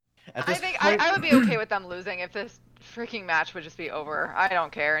At I this think point, I would be okay with them losing if this freaking match would just be over. I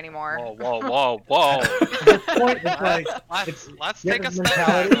don't care anymore. Whoa. at this point, it's like Let's you take have a this step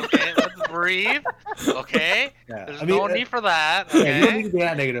back, mentality. okay? Let's breathe. Okay? Yeah, There's I mean, no need for that, yeah, you don't need okay? to be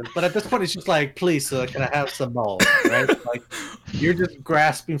that negative. But at this point, it's just like, please, can I have some balls, right? Like, you're just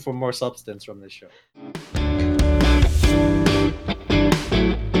grasping for more substance from this show.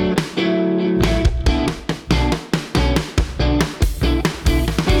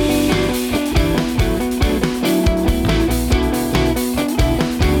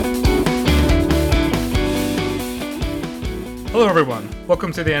 Hello, everyone.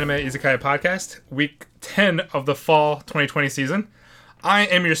 Welcome to the Anime Izakaya Podcast, week 10 of the fall 2020 season. I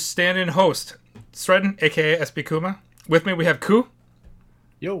am your stand-in host, Sredden, aka SB Kuma. With me, we have Ku,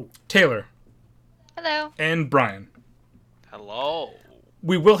 Yo, Taylor, Hello. and Brian. Hello.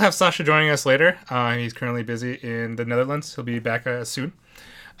 We will have Sasha joining us later. He's currently busy in the Netherlands. He'll be back soon.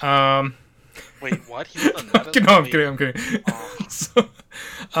 Wait, what? He's in the Netherlands? No, I'm kidding.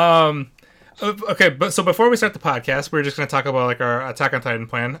 Oh. Okay, but so before we start the podcast, we're just going to talk about like our Attack on Titan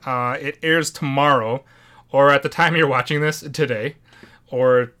plan. It airs tomorrow, or at the time you're watching this, today,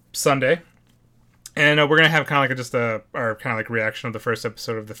 or Sunday, and we're going to have kind of like our kind of like reaction of the first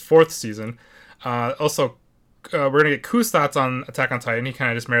episode of the fourth season. Also, we're going to get Ku's thoughts on Attack on Titan. He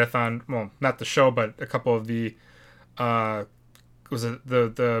kind of just marathon, well, not the show, but a couple of the the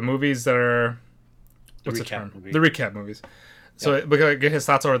movies that are what's the term? movie. The recap movies. So we're going to get his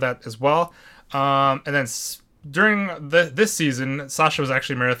thoughts over that as well. And then during this season, Sasha was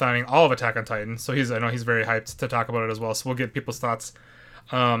actually marathoning all of Attack on Titan. So I know he's very hyped to talk about it as well. So we'll get people's thoughts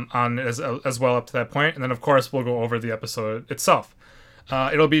on it as well up to that point. And then, of course, we'll go over the episode itself.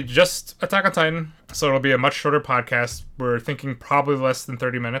 It'll be just Attack on Titan. So it'll be a much shorter podcast. We're thinking probably less than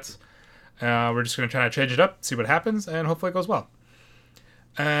 30 minutes. We're just going to try to change it up, see what happens, and hopefully it goes well.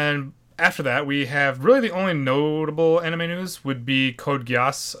 And after that, we have really the only notable anime news would be Code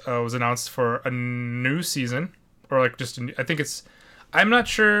Geass was announced for a new season, or like I think it's, I'm not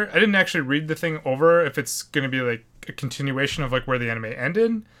sure. I didn't actually read the thing over if it's going to be like a continuation of like where the anime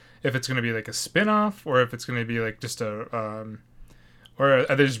ended, if it's going to be like a spin-off, or if it's going to be like just or are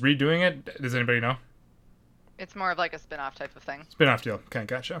they just redoing it? Does anybody know? It's more of like a spin-off type of thing. Spin-off deal. Okay,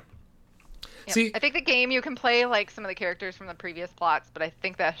 gotcha. Yep. See, I think the game you can play like some of the characters from the previous plots, but I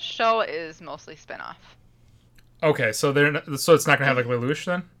think the show is mostly spin-off. okay, so so it's not going to have like Lelouch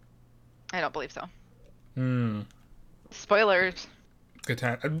then? I don't believe so. Hmm. Spoilers. Good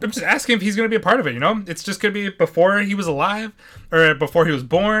time. I'm just asking if he's going to be a part of it, you know? It's just going to be before he was alive, or before he was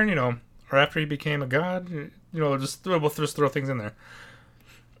born, you know, or after he became a god. You know, we'll just throw things in there.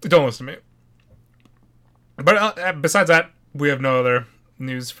 Don't listen to me. But besides that, we have no other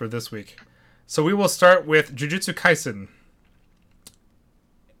news for this week. So we will start with Jujutsu Kaisen.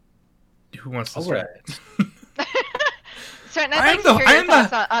 Who wants to start? So I'd like to hear your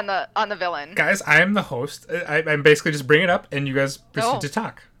thoughts on the villain. Guys, I am the host. I'm basically just bringing it up, and you guys proceed to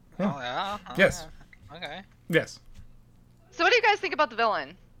talk. Oh, yeah? Oh, Yes. yeah. Okay. Yes. So what do you guys think about the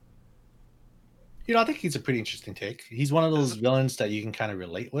villain? You know, I think he's a pretty interesting take. He's one of those villains that you can kind of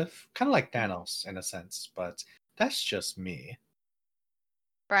relate with, kind of like Thanos in a sense, but that's just me.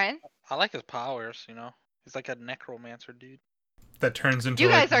 Brian? I like his powers, you know? He's like a necromancer dude. That turns into You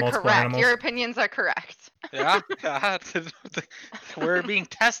like, guys are multiple correct. animals. Your opinions are correct. Yeah? Yeah. We're being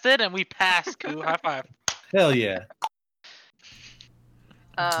tested and we passed. Cool. High five. Hell yeah.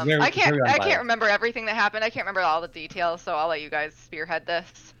 I can't very unbiased. remember everything that happened. I can't remember all the details, so I'll let you guys spearhead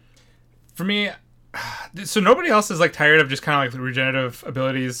this. For me, so nobody else is like tired of just kind of like the regenerative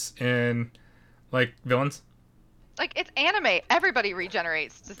abilities in like villains. Like, it's anime. Everybody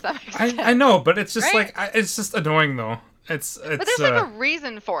regenerates to some extent. I know, but it's just Right? like it's just annoying though. It's But there's like a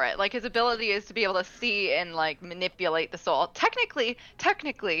reason for it. Like, his ability is to be able to see and like manipulate the soul. Technically,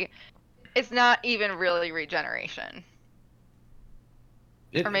 it's not even really regeneration.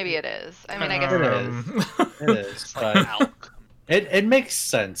 Or maybe it is. I mean, I guess it is. It is, but it makes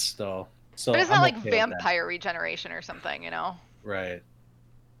sense though. So But it's not I'm like okay with that. vampire regeneration or something, you know? Right.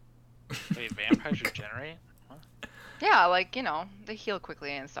 Wait, vampires regenerate? Yeah, like, you know, they heal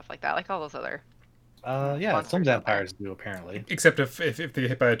quickly and stuff like that. Like all those other. Yeah, Monsters some out there. vampires do apparently. Except if they get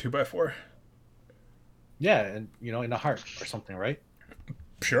hit by a 2x4. Yeah, and you know, in the heart or something, right?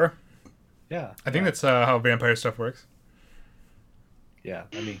 Sure. Yeah. I think that's how vampire stuff works. Yeah.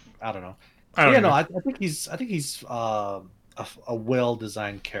 I mean, I don't know. I don't Yeah, know. no, I think he's a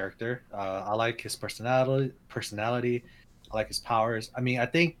well-designed character. I like his personality. I like his powers. I mean, I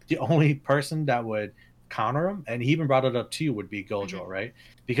think the only person that would counter him, and he even brought it up to you, would be Gojo, right?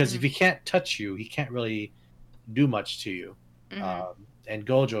 Because if he can't touch you, he can't really do much to you. Mhm. and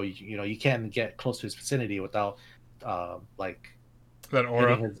Gojo, you can't get close to his vicinity without like That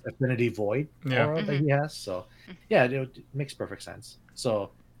aura. hitting his affinity void Yeah. aura that he has. So yeah, it makes perfect sense.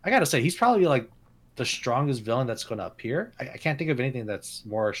 So I gotta say, he's probably like the strongest villain that's going to appear. I can't think of anything that's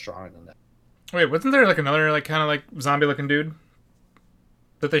more strong than that. Wait, wasn't there like another like kind of like zombie looking dude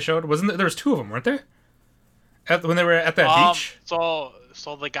that they showed? Wasn't there? There was two of them, weren't there? When they were at that beach. So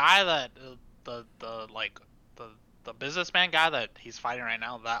the guy that the businessman guy that he's fighting right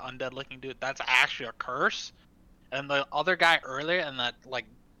now, that undead looking dude, that's actually a curse. And the other guy earlier, and that like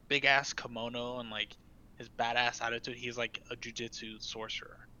big ass kimono and like his badass attitude, he's like a jujitsu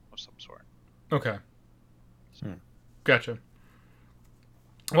sorcerer of some sort. Okay. Gotcha.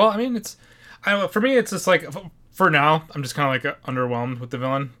 Well, I mean, for me, it's just like, for now, I'm just kind of like underwhelmed with the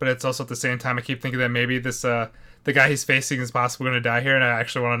villain, but it's also at the same time, I keep thinking that maybe this, the guy he's facing is possibly going to die here, and I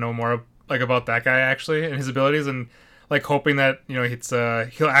actually want to know more like about that guy actually and his abilities, and like hoping that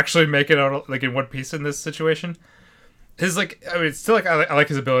he'll actually make it out like in one piece in this situation. His like, I mean, it's still like I like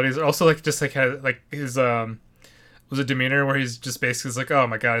his abilities. Also like just like his was a demeanor where he's just basically like, oh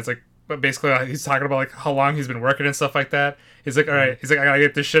my god, it's like, but basically he's talking about like how long he's been working and stuff like that. He's like, all right, he's like, I gotta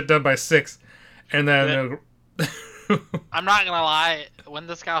get this shit done by 6, and then I'm not gonna lie, when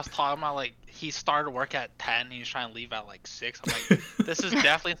this guy was talking about like he started work at 10 and he's trying to leave at like 6, I'm like, this is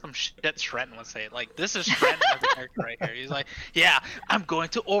definitely some shit Trenton would say. Like, this is Trenton as a character right here. He's like, yeah, I'm going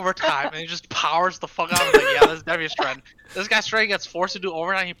to overtime, and he just powers the fuck out. I'm like, yeah, this is definitely Trenton. This guy straight gets forced to do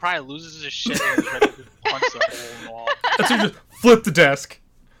overtime, he probably loses his shit and he's ready to punch the whole wall. that's when you just flip the desk.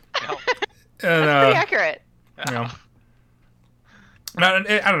 Yep. And, That's pretty accurate. you know.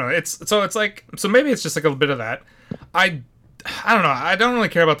 I don't know. It's like, so maybe it's just like a bit of that. I don't know. I don't really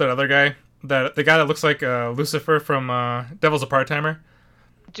care about that other guy. The guy that looks like Lucifer from Devil's a Part-Timer.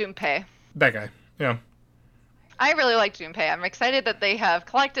 Junpei. That guy. Yeah. I really like Junpei. I'm excited that they have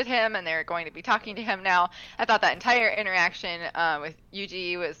collected him and they're going to be talking to him now. I thought that entire interaction with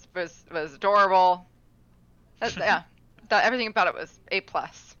Yuji was adorable. Yeah, thought everything about it was A+.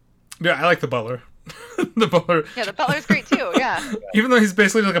 Yeah, I like the butler. The butler. Yeah, the butler's great too. Yeah. Even though he's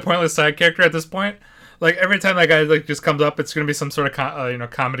basically like a pointless side character at this point, like every time that guy like just comes up, it's gonna be some sort of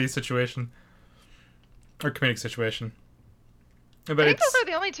comedy situation or comedic situation. But I think those are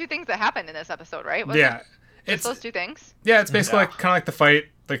the only two things that happened in this episode, right? It's those two things. Yeah, it's basically like kind of like the fight,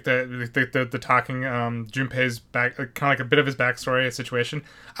 like the talking. Junpei's back, like, kind of like a bit of his backstory situation.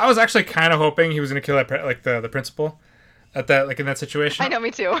 I was actually kind of hoping he was gonna kill that the principal at that, like in that situation. I know,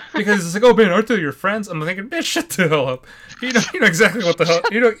 me too. Because it's like, oh man, aren't they your friends? I'm thinking, man, shut the hell up. You know exactly what the hell.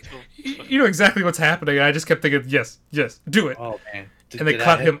 You know exactly what's happening. And I just kept thinking, yes, do it. Oh man! And they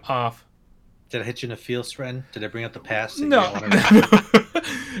cut him oss. Did I hit you in the feels, friend? Did I bring up the past? No.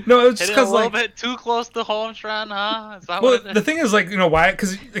 No, it was just because like a little bit too close to home, Tron, huh? Is that well, what it is? the thing is, like, why?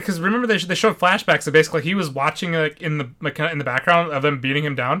 Because remember they showed flashbacks. So basically, he was watching like in the background of them beating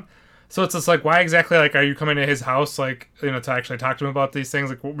him down. So it's just like, why exactly, like, are you coming to his house, like, to actually talk to him about these things?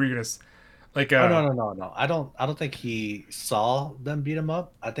 Like, what were you gonna, like? Oh, no. I don't think he saw them beat him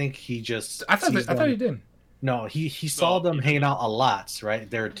up. I think he just. I thought he did. No, he saw them hanging out a lot, right?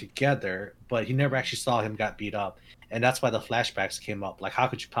 They're together, but he never actually saw him got beat up, and that's why the flashbacks came up. Like, how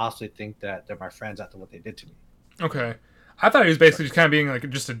could you possibly think that they're my friends after what they did to me? Okay. I thought he was basically just kind of being like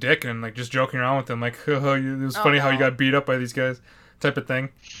just a dick and like just joking around with them, like, it was funny how you got beat up by these guys, type of thing.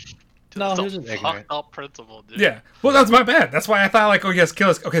 No, he was was a ignorant. fucked up principal, dude. Yeah. Well, that's my bad. That's why I thought, like, oh yes, kill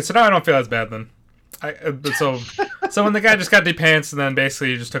us. Okay, so now I don't feel as bad then. So when the guy just got depants and then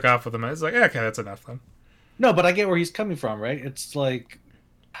basically just took off with him, it's like, yeah, okay, that's enough then. No, but I get where he's coming from, right? It's like,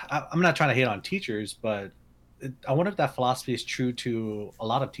 I'm not trying to hate on teachers, but I wonder if that philosophy is true to a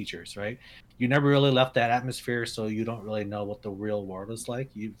lot of teachers, right? You never really left that atmosphere, so you don't really know what the real world is like.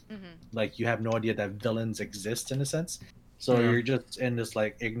 You have no idea that villains exist in a sense. So you're just in this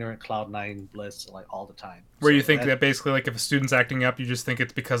like ignorant Cloud9 bliss like all the time. Where you think that basically like if a student's acting up, you just think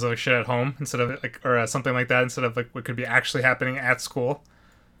it's because of like, shit at home instead of like or something like that instead of like what could be actually happening at school.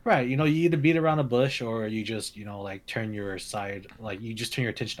 Right. You either beat around a bush or you just like turn your side, like you just turn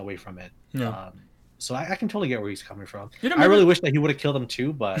your attention away from it. Yeah. So I can totally get where he's coming from. I really wish that he would have killed him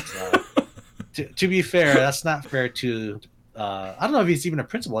too, but to be fair, that's not fair to. I don't know if he's even a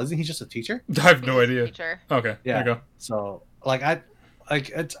principal. Isn't he just a teacher? I have no idea. Teacher. Okay. Yeah. There you go. So I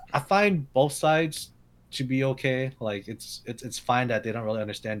find both sides to be okay. Like it's fine that they don't really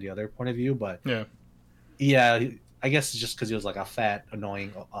understand the other point of view, but yeah, I guess it's just because he was like a fat,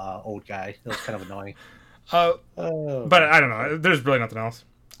 annoying old guy. It was kind of annoying. But I don't know. There's really nothing else.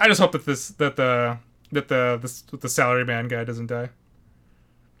 I just hope that the salary man guy doesn't die.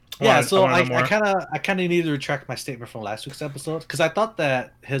 Yeah, so wanna I know more. I kind of need to retract my statement from last week's episode because I thought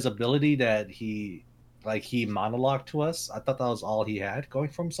that his ability that he monologued to us, I thought that was all he had going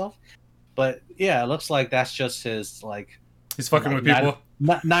for himself. But yeah, it looks like that's just his like He's fucking with nine,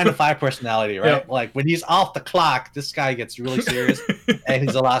 people. 9 to 5 personality, right? Yep. Like when he's off the clock, this guy gets really serious and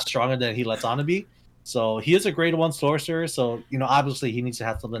he's a lot stronger than he lets on to be. So he is a grade 1 sorcerer. So obviously he needs to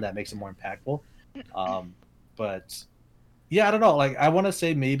have something that makes him more impactful. But yeah, I don't know. Like I want to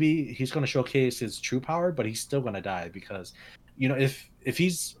say maybe he's going to showcase his true power, but he's still going to die because, if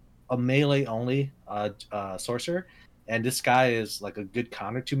he's a melee only sorcerer, and this guy is like a good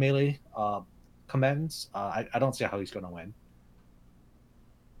counter to melee combatants, I don't see how he's going to win.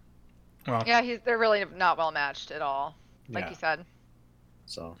 Well, Yeah, they're really not well matched at all, like you said.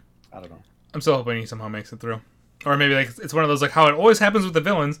 So I don't know. I'm still hoping he somehow makes it through. Or maybe like it's one of those like how it always happens with the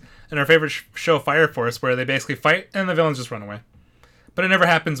villains in our favorite show Fire Force, where they basically fight and the villains just run away. But it never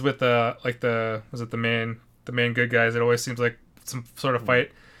happens with the main good guys. It always seems like some sort of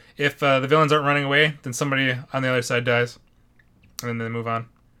fight. If the villains aren't running away, then somebody on the other side dies, and then they move on.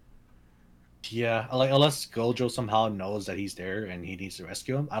 Yeah, like unless Gojo somehow knows that he's there and he needs to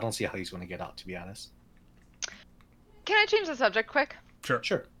rescue him, I don't see how he's going to get out. To be honest. Can I change the subject quick?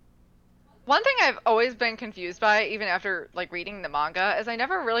 Sure. One thing I've always been confused by, even after like reading the manga, is I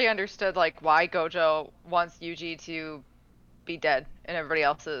never really understood like why Gojo wants Yuji to be dead in everybody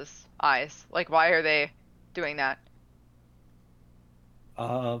else's eyes. Like, why are they doing that?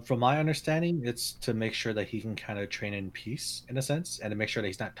 From my understanding, it's to make sure that he can kind of train in peace, in a sense, and to make sure that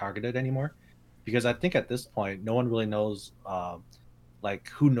he's not targeted anymore. Because I think at this point, no one really knows, like,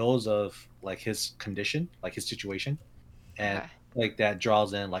 who knows of like his condition, like his situation, and Okay. like that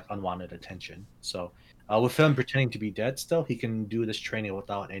draws in like unwanted attention. So, with him pretending to be dead, still he can do this training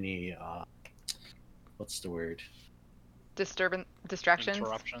without any, what's the word? Distractions.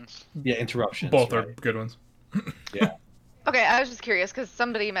 Interruptions. Yeah, interruptions. Both are right. good ones. Yeah. Okay, I was just curious because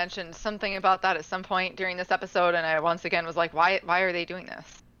somebody mentioned something about that at some point during this episode, and I once again was like, why are they doing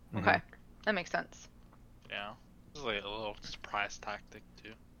this? Mhm. Okay, that makes sense. Yeah. This is like a little surprise tactic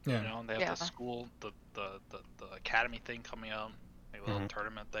too. Yeah. You know, they have Yeah. the school, the academy thing coming up, like a little Mhm.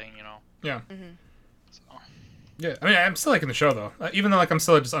 tournament thing. You know. Hmm. So. Yeah, I mean, I'm still liking the show though, even though like I'm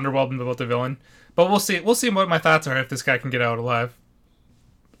still just underwhelmed about the villain. But we'll see. We'll see what my thoughts are if this guy can get out alive.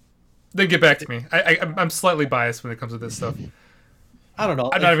 Then get back to me. I'm slightly biased when it comes to this stuff. I don't know.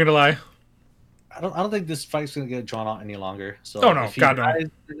 I'm not even gonna lie. I don't think this fight's gonna get drawn out any longer. So Oh, no. if he God, no. dies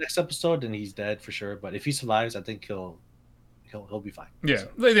in the next episode, then he's dead for sure. But if he survives, I think he'll be fine. Yeah,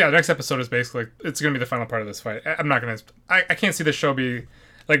 So, yeah. The next episode is basically it's gonna be the final part of this fight. I'm not gonna. I can't see the show be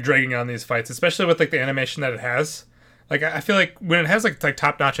like dragging on these fights, especially with like the animation that it has. Like I feel like when it has like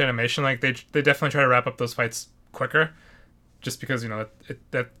top notch animation, like they definitely try to wrap up those fights quicker, just because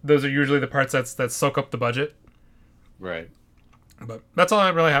that those are usually the parts that soak up the budget. right. But that's all I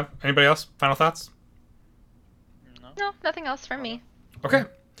really have. Anybody else? Final thoughts? No. No, nothing else from me. Okay.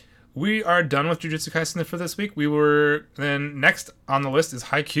 We are done with Jujutsu Kaisen for this week. Then next on the list is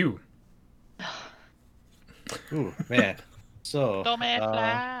Haikyuu. Ooh, man. So Don't man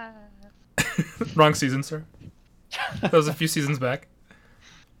fly. Wrong season, sir. That was a few seasons back.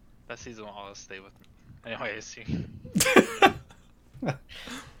 That season will always stay with me. Anyways,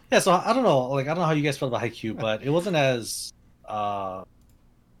 yeah, so I don't know. Like I don't know how you guys felt about Haikyuu, but it wasn't as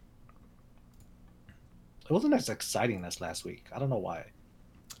exciting as last week. I don't know why.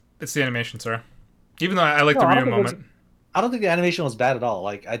 It's the animation, sir. Even though I like No, the I don't Ryu think it was- moment. I don't think the animation was bad at all.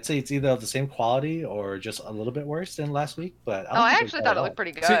 Like I'd say it's either of the same quality or just a little bit worse than last week. But Oh, I don't think actually was bad thought at it all. looked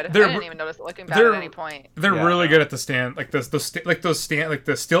pretty good. See, I they're- didn't even notice it looking bad they're- at any point. They're Yeah. really good at the stand. Like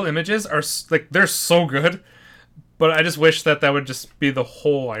the still images are they're so good. But I just wish that would just be the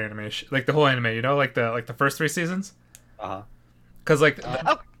whole animation, like the whole anime. Like the first 3 seasons. Uh-huh. Because like,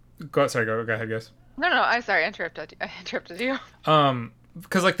 Oh. go ahead, guys. No, I'm sorry, I interrupted you.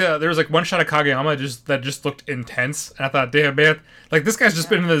 Because like there was like one shot of Kageyama that just looked intense, and I thought, damn man, like this guy's just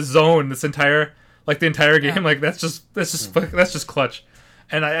been in the zone the entire game. Yeah. Like that's just clutch.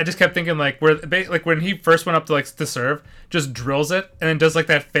 And I just kept thinking like when he first went up to serve, just drills it and then does like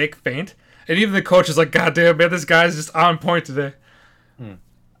that fake feint, and even the coach is like, God damn man, this guy's just on point today. I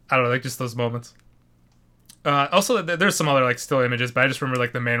don't know, like just those moments. Also, there's some other like still images, but I just remember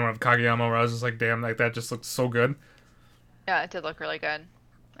like the main one of Kageyama where I was just like, damn, like that just looked so good. Yeah, it did look really good.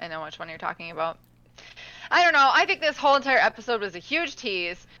 I know which one you're talking about. I don't know. I think this whole entire episode was a huge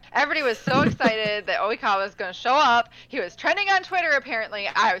tease. Everybody was so excited that Oikawa was going to show up. He was trending on Twitter, apparently.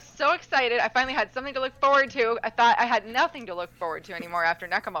 I was so excited. I finally had something to look forward to. I thought I had nothing to look forward to anymore after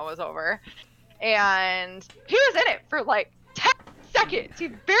Nekoma was over. And he was in it for like 10 seconds. He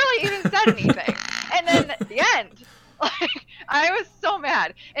barely even said anything. And then at the end, like, I was so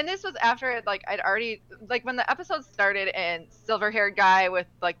mad. And this was after, like, I'd already, like, when the episode started and silver-haired guy with,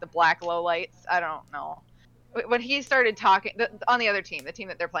 like, the black lowlights, I don't know. When he started talking, on the other team, the team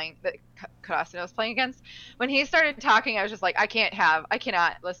that they're playing, that Karasuno was playing against, when he started talking, I was just like, I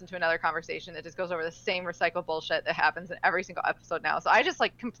cannot listen to another conversation that just goes over the same recycled bullshit that happens in every single episode now. So I just,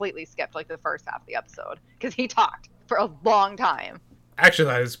 like, completely skipped, like, the first half of the episode, because he talked for a long time.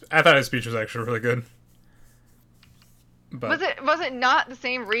 Actually, I thought his speech was actually really good. But Was it not the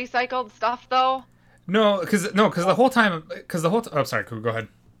same recycled stuff, though? No, because the whole time, oh, sorry, go ahead.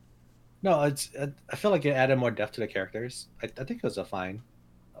 No, I feel like it added more depth to the characters. I think it was a fine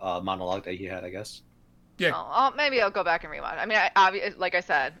monologue that he had, I guess. Yeah. Oh, maybe I'll go back and rewatch. I mean, like I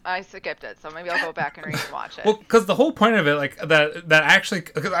said, I skipped it, so maybe I'll go back and rewatch it. Well, because the whole point of it, like that actually,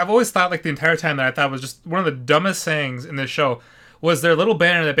 because I've always thought, like, the entire time that I thought was just one of the dumbest sayings in this show was their little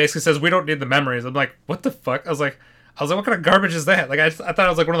banner that basically says, "We don't need the memories." I'm like, what the fuck? I was like, what kind of garbage is that? Like, I thought it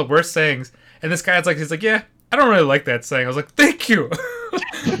was like one of the worst sayings. And this guy's like, he's like, yeah, I don't really like that saying. I was like, thank you.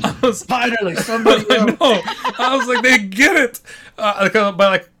 Finally, somebody else. I was like, they get it. But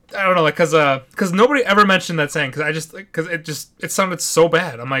like, I don't know, like, because nobody ever mentioned that saying. Because it sounded so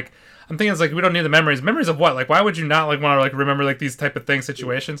bad. I'm thinking it's like, we don't need the memories. Memories of what? Like, why would you not, like, want to, like, remember, like, these type of things,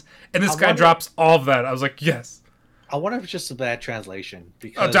 situations? And this guy drops all of that. I was like, yes. I wonder if it's just a bad translation.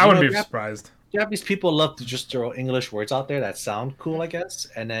 Because I wouldn't be surprised. Japanese people love to just throw English words out there that sound cool, I guess,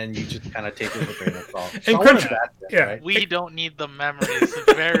 and then you just kind of take it with a grain of salt. Yeah. We don't need the memories. It's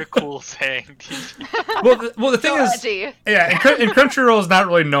a very cool saying. well, the thing so is, edgy. Yeah, and Crunchyroll is not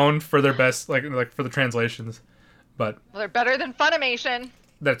really known for their best, like for the translations, but they're better than Funimation.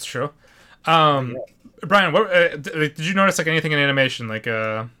 That's true. Brian, what did you notice, like, anything in animation, like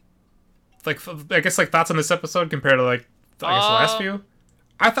I guess, like, thoughts on this episode compared to, like, I guess the last few?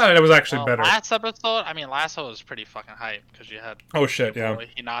 I thought it was actually better. Last episode, I mean, last episode was pretty fucking hype because you had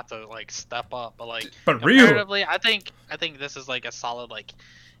Hinata, like, step up, but, like, comparatively, I think this is, like, a solid, like,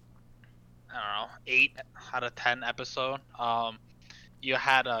 I don't know, 8 out of 10 episode. You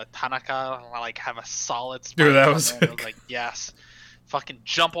had Tanaka, like, have a solid spike. Dude, that was like, yes, fucking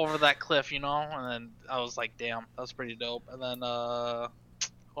jump over that cliff, you know. And then I was like, damn, that was pretty dope. And then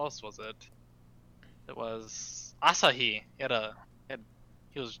who else was it? It was Asahi.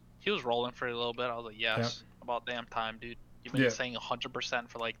 He was rolling for a little bit. I was like, yes, about damn time, dude. You've been saying 100%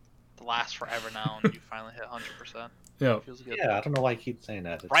 for, like, the last forever now, and you finally hit 100%. Yeah. Feels good. Yeah, I don't know why I keep saying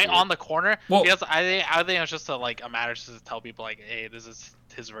that. Right on the corner. Well, because I think it's just a matter just to tell people, like, hey, this is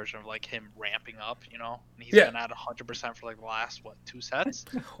his version of, like, him ramping up, you know. And he's been at 100% for, like, the last 2 sets.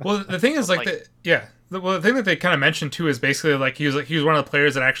 Well, the thing is, like, the thing that they kind of mentioned too is basically, like, he was one of the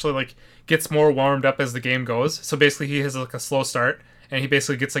players that actually, like, gets more warmed up as the game goes. So basically, he has, like, a slow start, and he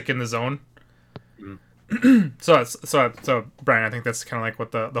basically gets, like, in the zone. So Brian, I think that's kind of like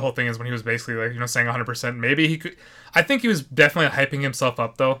what the whole thing is when he was basically, like, you know, saying 100%. Maybe he could. I think he was definitely hyping himself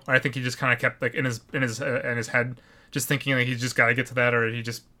up, though. I think he just kind of kept, like, in his head, just thinking, like, he's just got to get to that, or he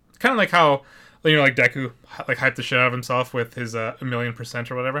just kind of like how, you know, like, Deku, like, hyped the shit out of himself with his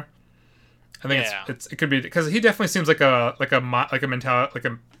 1,000,000% or whatever. I think it could be because he definitely seems like a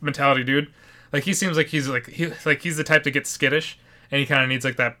mentality dude. Like, he seems like he's the type to get skittish. And he kind of needs,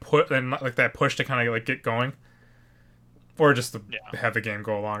 like, that push to kind of, like, get going, or just to have the game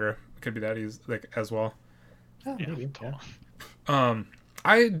go longer. It could be that easy, like, as well.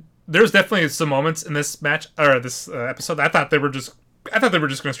 There's definitely some moments in this match or this episode that I thought they were just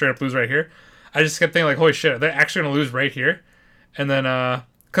going to straight up lose right here. I just kept thinking, like, holy shit, they're actually going to lose right here. And then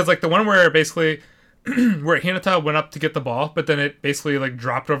because, like, the one where basically where Hinata went up to get the ball, but then it basically, like,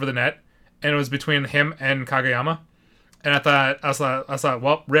 dropped over the net, and it was between him and Kageyama. And I thought,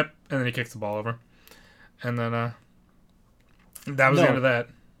 well, rip, and then he kicks the ball over, and then that was the end of that.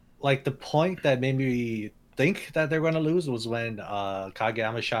 Like, the point that made me think that they're going to lose was when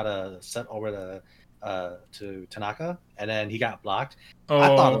Kageyama shot a set over to Tanaka, and then he got blocked. I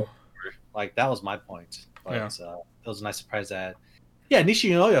thought, like, that was my point. But it was a nice surprise that,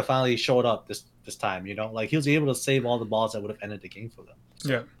 Nishinoya finally showed up this time. You know, like, he was able to save all the balls that would have ended the game for them. So.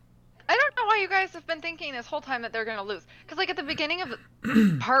 Yeah. I don't know why you guys have been thinking this whole time that they're going to lose. Because, like, at the beginning of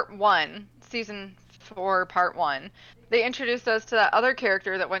part 1, season 4, part 1, they introduced us to that other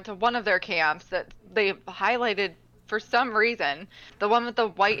character that went to one of their camps that they highlighted for some reason. The one with the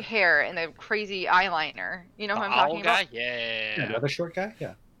white hair and the crazy eyeliner. You know who I'm talking about? Yeah. The other short guy?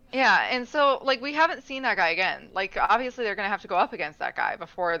 Yeah. Yeah, and so, like, we haven't seen that guy again. Like, obviously they're going to have to go up against that guy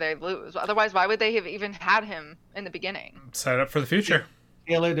before they lose. Otherwise, why would they have even had him in the beginning? Set up for the future.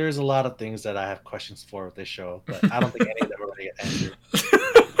 Taylor, there's a lot of things that I have questions for with this show, but I don't think any of them are going to get answered.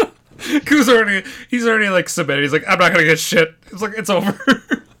 He's already like submitted. He's like, I'm not gonna get shit. It's like it's over.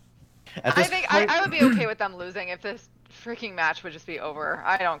 I think I would be okay with them losing if this freaking match would just be over.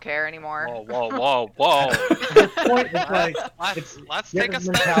 I don't care anymore. Whoa. The point is like, Let's yeah, take a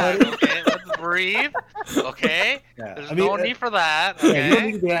the step back, mentality- okay? Let's breathe, okay? yeah, There's I mean, no need for that, yeah, you don't okay?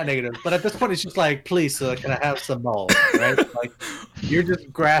 need to be that negative. But at this point, it's just like, please, can I have some more, right? Like, you're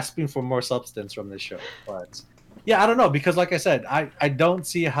just grasping for more substance from this show. But yeah, I don't know, because like I said, I don't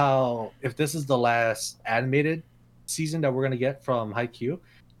see how, if this is the last animated season that we're gonna get from Haikyuu,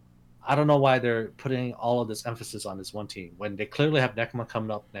 I don't know why they're putting all of this emphasis on this one team when they clearly have Nekma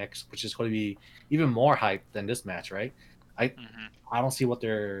coming up next, which is going to be even more hype than this match, right? I don't see what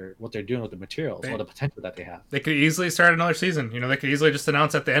they're doing with the materials or the potential that they have. They could easily start another season. You know, they could easily just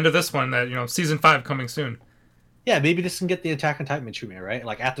announce at the end of this one that, you know, season 5 coming soon. Yeah, maybe this can get the Attack on Titan treatment, right?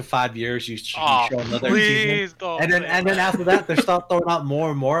 Like after 5 years, you show Oh, another please season, don't. and then after that, they start throwing out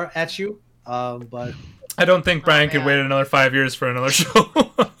more and more at you. But I don't think Brian could man. wait another 5 years for another show.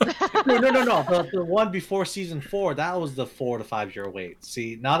 no. The one before season 4, that was the 4 to 5 year wait.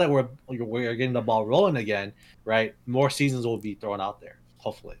 See, now that we're getting the ball rolling again, right? More seasons will be thrown out there,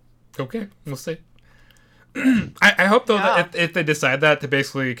 hopefully. Okay, we'll see. I hope though Yeah. that if they decide that to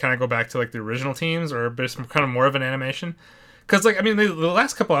basically kind of go back to like the original teams or just kind of more of an animation, because like I mean the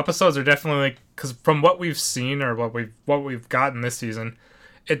last couple episodes are definitely like, because from what we've seen or what we've gotten this season,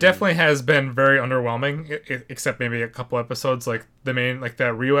 it definitely has been very underwhelming. Except maybe a couple episodes like the main like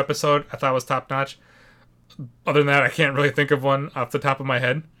that Rio episode I thought was top notch. Other than that, I can't really think of one off the top of my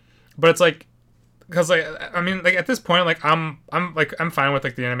head. But it's like, because like I mean like at this point like I'm fine with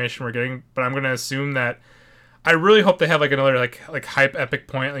like the animation we're getting, but I'm gonna assume that I really hope they have like another like hype epic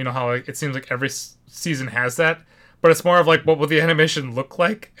point. You know how like it seems like every season has that, but it's more of like what will the animation look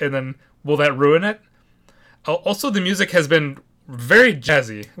like, and then will that ruin it? Also, the music has been very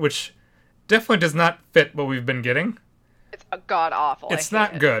jazzy, which definitely does not fit what we've been getting. It's god awful. It's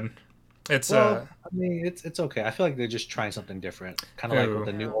not good. It's Well, I mean, it's okay. I feel like they're just trying something different, kind of like Ooh. with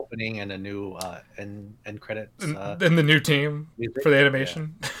the new opening and the new end credits. in the new team music. for the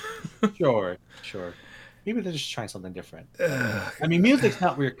animation. Sure. Maybe they're just trying something different. I mean, music's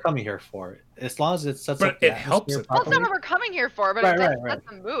not what you're coming here for. As long as it sets But up the it helps atmosphere it. Well, it's not properly. what we're coming here for, but Right, it does right. set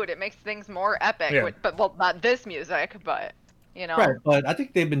the mood. It makes things more epic. Yeah. But well, not this music, but you know. Right, but I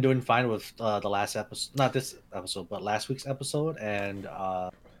think they've been doing fine with the last episode, not this episode, but last week's episode, and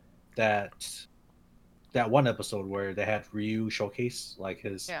that one episode where they had Ryu showcase like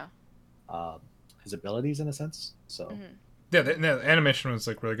his abilities in a sense. So Mhm. Yeah, the animation was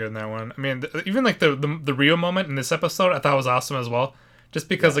like really good in that one. I mean, even like the Ryo moment in this episode, I thought was awesome as well. Just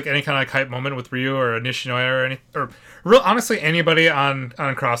because like any kind of like hype moment with Ryu or Nishinoya or real honestly anybody on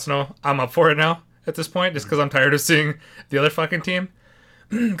Crossno, I'm up for it now at this point. Just because I'm tired of seeing the other fucking team.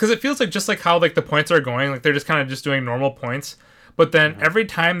 Because it feels like just like how like the points are going, like they're just kind of just doing normal points. But then every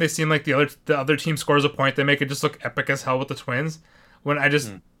time they seem like the other team scores a point, they make it just look epic as hell with the twins. When I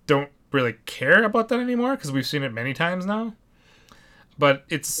just don't really care about that anymore because we've seen it many times now. But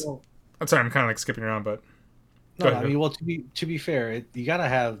it's I'm sorry, I'm kind of like skipping around, but no, go ahead. I mean, well, to be fair, you gotta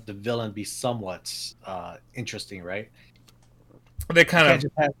have the villain be somewhat interesting, right? they You kind can't,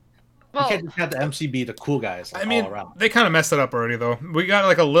 of. Well, you can't just have the MC be the cool guys I mean, all around. they kind of messed it up already, though. We got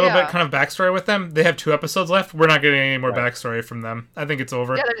like a little bit kind of backstory with them. They have 2 episodes left. We're not getting any more Right. backstory from them. I think it's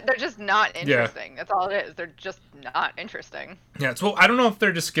over. yeah, they're just not interesting. That's all it is. They're just not interesting. Yeah, so I don't know if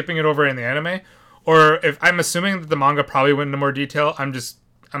they're just skipping it over in the anime, or if I'm assuming that the manga probably went into more detail. I'm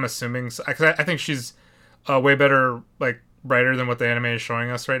assuming because I think she's a way better like writer than what the anime is showing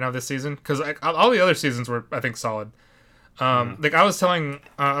us right now this season. Because like, all the other seasons were I think solid. Like I was telling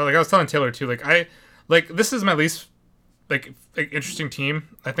Taylor too. Like this is my least like interesting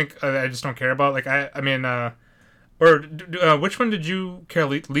team. I think I just don't care about. Like I mean, which one did you care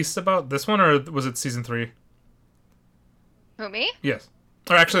least about? This one or was it season 3? Who, me? Yes.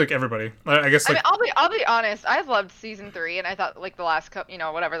 Or actually, like everybody. I guess I like mean, I'll be honest. I've loved season 3, and I thought like the last couple, the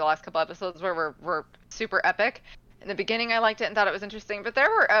last couple episodes were super epic. In the beginning, I liked it and thought it was interesting, but there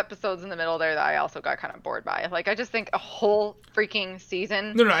were episodes in the middle there that I also got kind of bored by. Like, I just think a whole freaking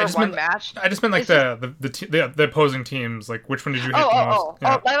season No, I for just one meant match. I just meant like It's the opposing teams. Like which one did you hate the most?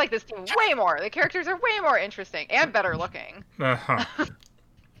 Oh, I like this team way more. The characters are way more interesting and better looking. Uh-huh.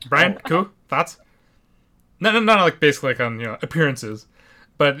 Brian, cool thoughts? Not like basically like on appearances,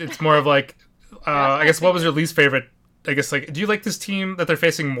 but it's more of like I guess what was your least favorite? I guess like do you like this team that they're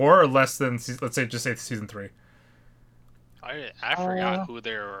facing more or less than let's say season 3? I forgot who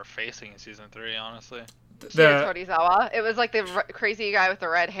they were facing in season 3. Honestly, Torizawa. It was like the crazy guy with the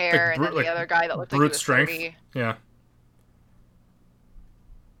red hair, Like and then the other guy that looked like he brute was strength. 30. Yeah.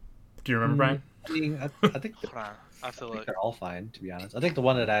 Do you remember, Brian? I mean, I think Hold on, I have to look. they're all fine, to be honest. I think the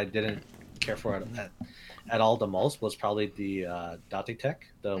one that I didn't care for at all the most was probably the Date Tech.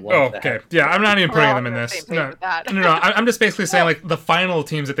 The one Oh, that okay. had- Yeah, I'm not even We're putting all them in on the this. same page No, with that. no. I'm just basically saying like the final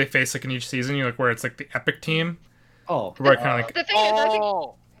teams that they face like in each season. You know, like where it's like the epic team, Oh, where kind of like The thing is,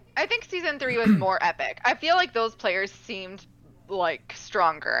 Oh, I think season 3 was more epic. I feel like those players seemed like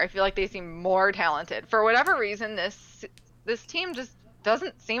stronger. I feel like they seemed more talented. For whatever reason, this team just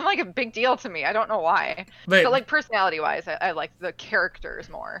doesn't seem like a big deal to me. I don't know why. they, But like personality-wise, I like the characters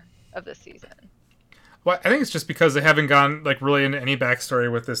more of this season. well, I think it's just because they haven't gone like really into any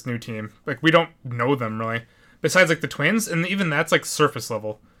backstory with this new team. Like we don't know them really, besides like the twins, and even that's like surface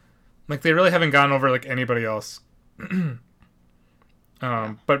level. Like they really haven't gone over like anybody else. But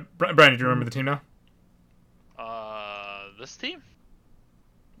Brian, do you remember the team now? this team?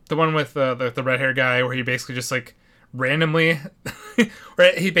 The one with the red hair guy, where he basically just like randomly,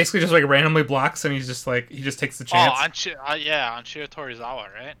 where he basically just like randomly blocks, and he's just like he just takes the chance. Oh, on Shiro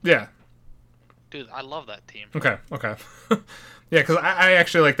Torizawa, right? Yeah. Dude, I love that team. Okay. Yeah, because I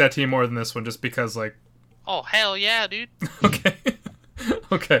actually like that team more than this one, just because like. Oh hell yeah, dude! Okay.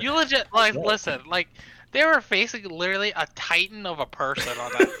 Okay. You legit like listen, like they were facing literally a titan of a person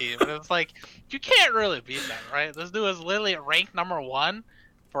on that team, and it's like you can't really beat them, right? This dude was literally ranked #1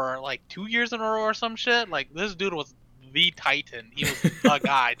 for like 2 years in a row or some shit. Like this dude was the titan. He was the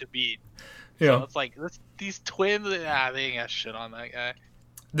guy to beat. Yeah. So it's like these twins. They ain't got shit on that guy.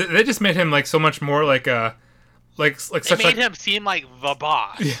 They just made him like so much more like like They such made like him seem like the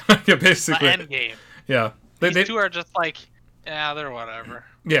boss. yeah, The basically end game. yeah. These two are just like, yeah, they're whatever.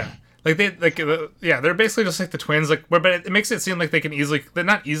 Yeah, like they're basically just like the twins. Like, but it makes it seem like they can easily, they're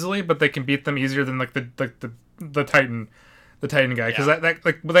not easily, but they can beat them easier than like the Titan guy. Because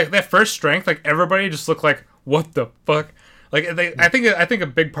that first strength, like everybody just looked like what the fuck. Like I think a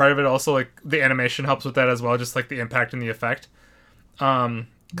big part of it also like the animation helps with that as well, just like the impact and the effect.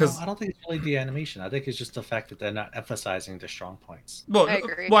 Because I don't think it's really the animation. I think it's just the fact that they're not emphasizing the strong points. well, I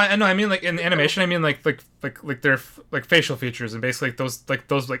agree. well, I know. I mean, like in the animation, I mean like their like facial features and basically those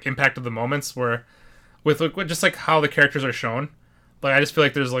impact of the moments where with just like how the characters are shown. Like I just feel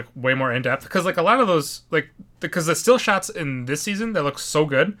like there's like way more in depth because like a lot of those like because the still shots in this season that look so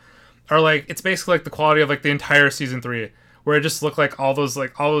good are like it's basically like the quality of like the entire season 3 where it just looked like all those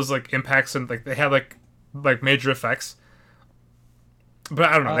impacts and like they had like major effects. But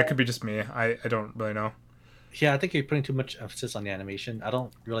I don't know. That could be just me. I don't really know. Yeah, I think you're putting too much emphasis on the animation. I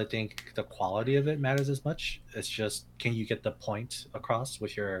don't really think the quality of it matters as much. It's just can you get the point across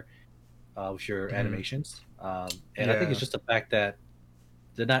with your animations? And I think Yeah. it's just the fact that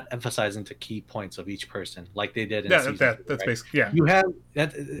they're not emphasizing the key points of each person like they did in Yeah, season that's 2, right? basically yeah. You have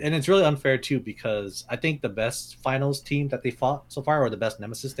that, and it's really unfair too because I think the best finals team that they fought so far, or the best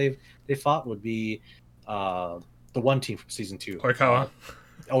nemesis they fought, would be the one team from season 2, Oikawa.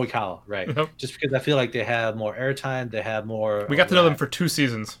 Oikawa, right? Yep. Just because I feel like they have more airtime, they have more. We got to know them for 2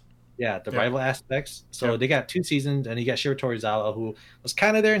 seasons. the Yeah. rival aspects. So Yeah. they got 2 seasons, and you got Shiro Torizawa, who was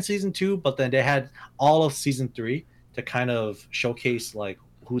kind of there in season 2, but then they had all of season 3 to kind of showcase like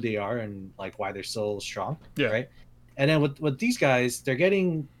who they are and like why they're so strong. Yeah. Right. And then with these guys, they're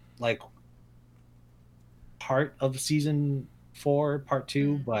getting like part of season 4, part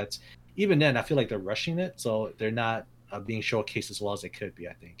 2, but even then, I feel like they're rushing it, so they're not being showcased as well as they could be.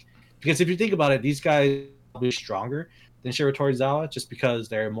 I think because if you think about it, these guys are probably stronger than Shiro Torizawa just because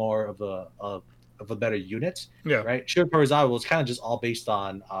they're more of a better unit. Yeah. Right. Shiro Torizawa was kind of just all based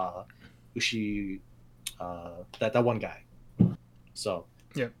on Ushi, that one guy. So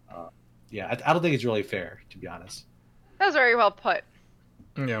Yeah. I don't think it's really fair, to be honest. That was very well put.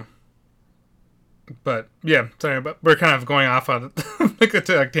 Yeah. But yeah, sorry, but we're kind of going off on like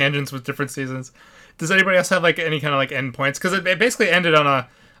tangents with different seasons. Does anybody else have like any kind of like end points? Because it basically ended on a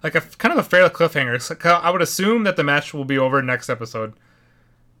kind of a fair cliffhanger. So I would assume that the match will be over next episode.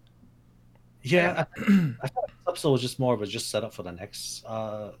 Yeah, I thought this episode was just more of a set up for the next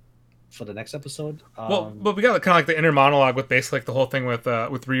episode. Well, we got kind of like the inner monologue with basically like the whole thing with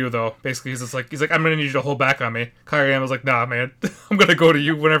Ryu though. Basically, he's like I'm gonna need you to hold back on me. Kageyama's like, nah, man, I'm gonna go to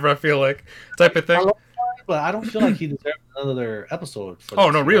you whenever I feel like, type of thing. But I don't feel like he deserves another episode. For Oh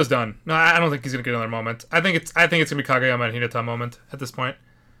this, no, you Rio's know? done. No, I don't think he's gonna get another moment. I think it's gonna be Kageyama and Hinata moment at this point.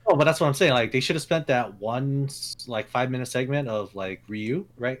 Oh, but that's what I'm saying. Like they should have spent that one like 5-minute segment of like Ryu,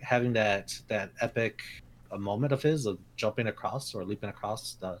 right, having that epic moment of his of jumping across or leaping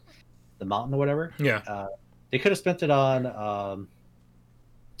across the mountain or whatever. Yeah. They could have spent it on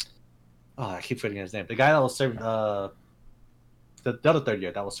I keep forgetting his name. The guy that was serving the other third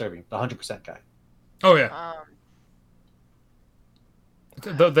year that was serving the 100% guy. Oh yeah,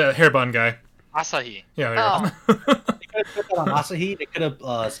 the hair bun guy. Asahi. Yeah. There you go. They could have spent that on Asahi. They could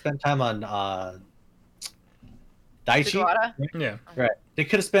have spent time on Daichi. Sugawara? Yeah. Right. They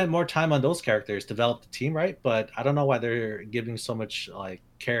could have spent more time on those characters, develop the team, right? But I don't know why they're giving so much like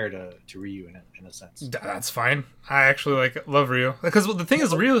care to Ryu in a sense. That's fine. I actually like love Ryu because the thing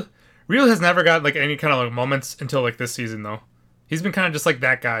is, Ryu has never got like any kind of like moments until like this season though. He's been kind of just like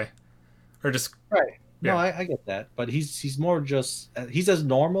that guy, or just Right. No, Yeah. I get that, but he's more just he's as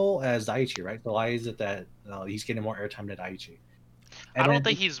normal as Daichi, right? So why is it that he's getting more airtime than Daichi? I And don't then-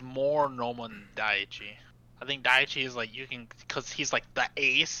 think he's more normal than Daichi. I think Daichi is like you can because he's like the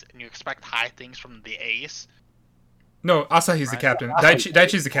ace, and you expect high things from the ace. no. Asahi's the Right. captain. Asahi-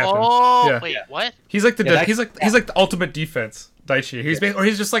 Daichi's the captain. Oh Yeah. wait, Yeah. what? He's like the Yeah, he's like the ultimate defense. Daichi. He's or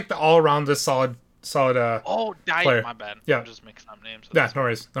he's just like the all around just solid. Oh, Daichi. Player. My bad. Yeah. I'm just mixing up names. Yeah. No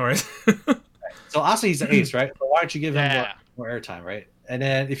worries. No worries. So Asahi's the ace, right? So why don't you give him Yeah. more airtime, right? And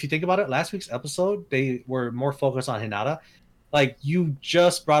then if you think about it, last week's episode, they were more focused on Hinata. Like you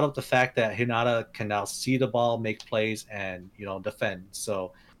just brought up the fact that Hinata can now see the ball, make plays, and defend.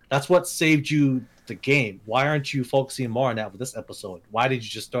 So that's what saved you the game. Why aren't you focusing more on that with this episode? Why did you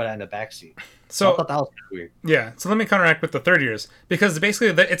just throw that in the backseat? I So thought that was kind of weird. yeah. So let me counteract with the third years because basically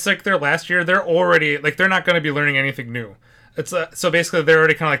it's like their last year. They're already like they're not going to be learning anything new. It's so basically they're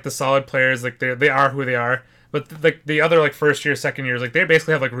already kind of like the solid players. Like they are who they are. But like the other like first year, second years, like they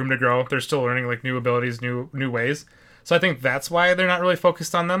basically have like room to grow. They're still learning like new abilities, new ways. So I think that's why they're not really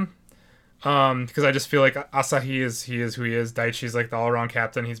focused on them. Because I just feel like Asahi is who he is. Daichi's like the all around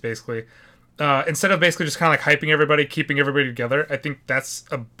captain. He's basically instead of basically just kind of like hyping everybody, keeping everybody together. I think that's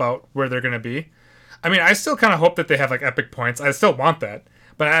about where they're gonna be. I mean, I still kind of hope that they have like epic points. I still want that,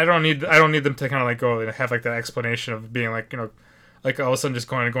 but I don't need them to kind of like go and have like that explanation of being like like all of a sudden just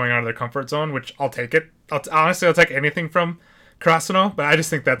going out of their comfort zone. Which I'll take it. Honestly, I'll take anything from Karasuno, but I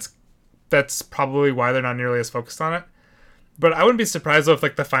just think that's probably why they're not nearly as focused on it. But I wouldn't be surprised though if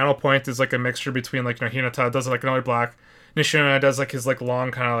like the final point is like a mixture between like Hinata does like another block, Nishina does like his like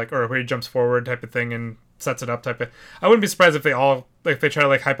long kind of like or where he jumps forward type of thing and sets it up type of. I wouldn't be surprised if they all like they try to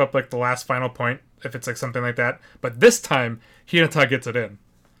like hype up like the last final point if it's like something like that. But this time Hinata gets it in.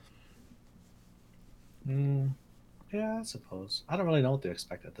 Yeah, I suppose. I don't really know what to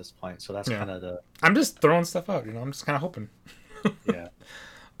expect at this point, so that's Yeah. kind of the I'm just throwing stuff out, I'm just kind of hoping. yeah.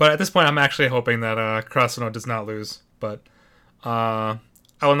 But at this point, I'm actually hoping that Karasuno does not lose. But I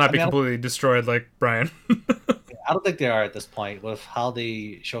will not be I mean, completely destroyed like Brian. I don't think they are at this point with how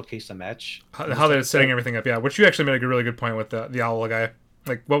they showcase the match. how they're setting everything up, yeah. Which you actually made a really good point with the owl guy.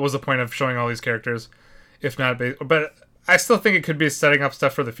 Like, what was the point of showing all these characters, if not? But I still think it could be setting up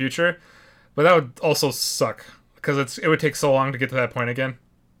stuff for the future. But that would also suck because it would take so long to get to that point again.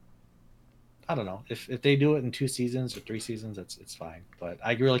 I don't know if they do it in 2 seasons or 3 seasons, it's fine. But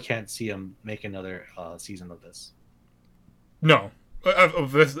I really can't see them make another season of this. No,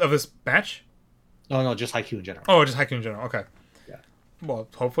 of this match. No, just Haikyuu in general. Oh, just Haikyuu in general. Okay. Yeah. Well,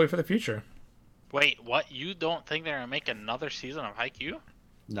 hopefully for the future. Wait, what? You don't think they're gonna make another season of Haikyuu?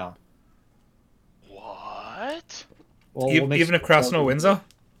 No. What? Well, Even if Karasuno wins, though.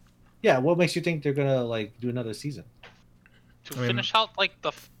 Yeah, what makes you think they're gonna like do another season? To I mean, finish out like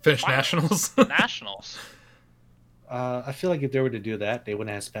the Finish finals, nationals. nationals. I feel like if they were to do that, they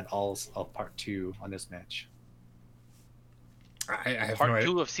wouldn't have spent all of part 2 on this match. I have no Part idea.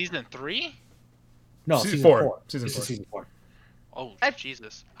 2 of season 3? No, Season season 4. 4. Season This 4. is season 4. Oh I-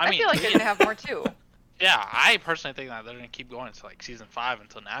 Jesus! I mean, feel like they're gonna have more too. yeah, I personally think that they're gonna keep going to like season 5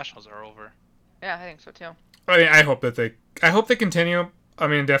 until nationals are over. Yeah, I think so too. I mean, I hope they continue. I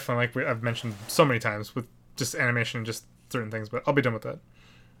mean, definitely, like I've mentioned so many times with just animation and just certain things, but I'll be done with that.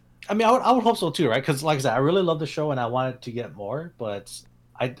 I mean, I would hope so too, right? Because like I said, I really love the show and I wanted to get more, but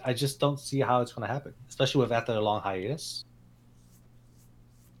I just don't see how it's going to happen, especially with after a long hiatus.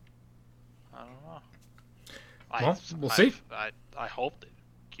 I don't know. Well, we'll see. I hope they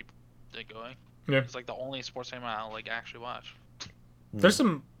keep it going. Yeah. It's like the only sports anime I like actually watch. There's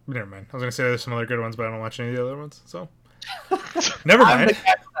some. Never mind. I was gonna say there's some other good ones, but I don't watch any of the other ones. So never I'm mind. the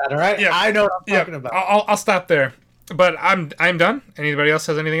cat for that, all right? Yeah. I know what I'm Yeah, talking about. I'll stop there. But I'm done. Anybody else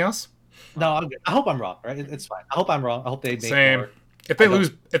has anything else? No, I'm good. I hope I'm wrong, right? It's fine. I hope I'm wrong. I hope they make Same. more. If they I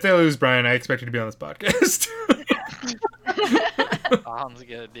don't- lose, Brian, I expect you to be on this podcast. Sounds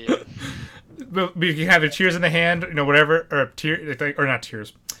good, dude. But you can have your tears in the hand, whatever, or not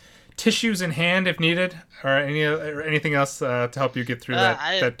tears, tissues in hand if needed, or anything else to help you get through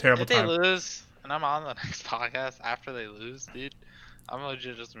that terrible if time. they lose, and I'm on the next podcast after they lose, dude, I'm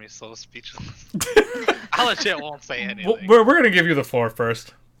legit just gonna be so speechless. I legit won't say anything. We're gonna give you the floor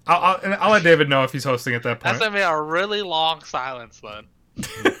first. I'll let David know if he's hosting at that point. That's gonna be a really long silence then.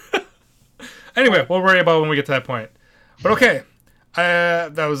 Anyway, we'll worry about it when we get to that point. But okay,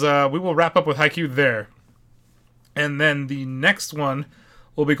 that was we will wrap up with Haikyuu there, and then the next one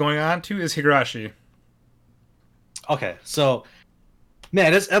we'll be going on to is Higurashi. Okay, so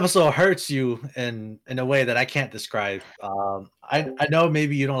man, this episode hurts you in a way that I can't describe. I know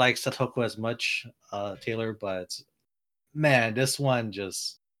maybe you don't like Satoko as much, Taylor, but man, this one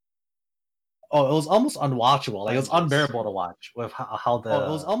just it was almost unwatchable. Like it was unbearable to watch with how the it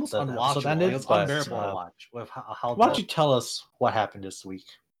was almost unwatchable. Ended, it was unbearable to watch with how. Why don't you tell us what happened this week?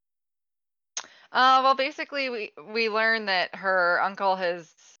 Well, basically, we learned that her uncle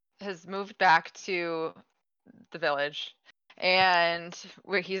has moved back to the village, and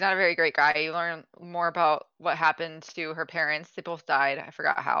he's not a very great guy. You learn more about what happened to her parents. They both died. I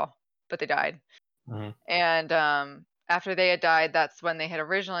forgot how, but they died. Mm-hmm. And after they had died, that's when they had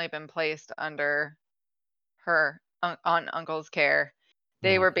originally been placed under her uncle's care.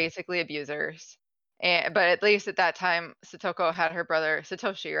 They were basically abusers. But at least at that time, Satoko had her brother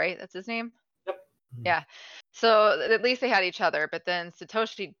Satoshi, right? That's his name? Yep. Yeah. So at least they had each other. But then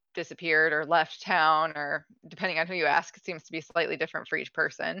Satoshi disappeared or left town, or depending on who you ask, it seems to be slightly different for each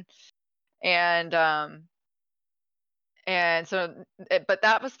person. And so, but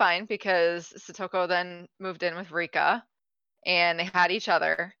that was fine because Satoko then moved in with Rika, and they had each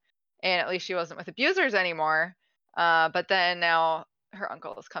other, and at least she wasn't with abusers anymore. But then now her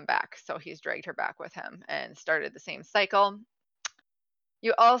uncle has come back, so he's dragged her back with him and started the same cycle.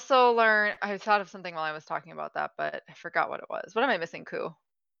 You also learn, I thought of something while I was talking about that, but I forgot what it was. What am I missing, Ku?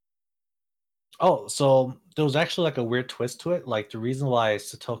 Oh, so there was actually like a weird twist to it. Like the reason why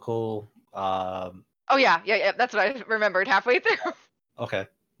Satoko. Oh yeah. That's what I remembered halfway through. Okay.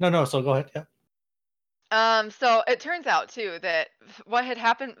 No. So go ahead. Yeah. So it turns out too that what had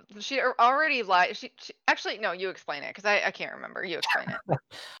happened, she already lied. She actually, no, you explain it because I can't remember. You explain it. All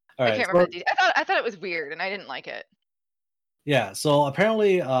right. I can't remember the details. I thought it was weird and I didn't like it. Yeah. So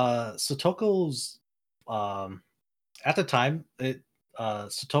apparently, Satoko's at the time,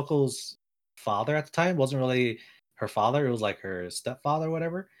 Satoko's father at the time wasn't really her father. It was like her stepfather, or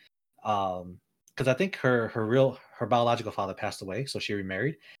whatever. Because I think her biological father passed away, so she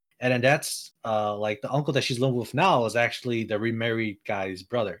remarried. And then that's like the uncle that she's living with now is actually the remarried guy's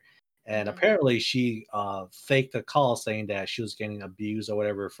brother. And apparently she faked a call saying that she was getting abused or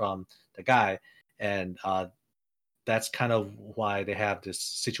whatever from the guy. And that's kind of why they have this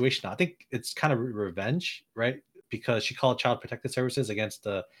situation now. I think it's kind of revenge, right? Because she called Child Protective Services against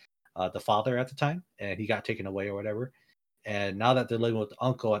the father at the time, and he got taken away or whatever. And now that they're living with the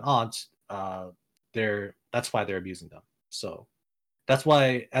uncle and aunt, that's why they're abusing them. So that's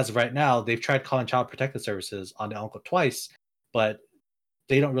why, as of right now, they've tried calling Child Protective Services on the uncle twice, but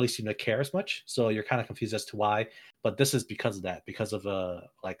they don't really seem to care as much. So you're kind of confused as to why. But this is because of that, because of a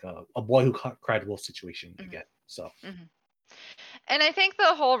boy who cried wolf situation again. So. And I think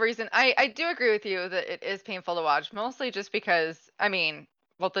the whole reason I do agree with you that it is painful to watch, mostly just because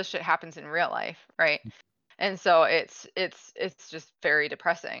this shit happens in real life, right? And so it's just very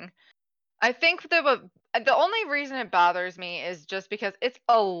depressing. I think the only reason it bothers me is just because it's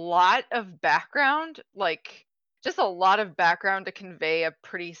a lot of background, like just a lot of background to convey a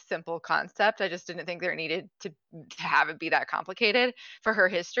pretty simple concept. I just didn't think there needed to have it be that complicated for her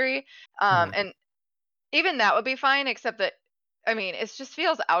history. And even that would be fine, except that it just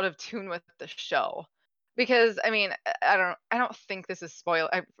feels out of tune with the show. Because I don't think this is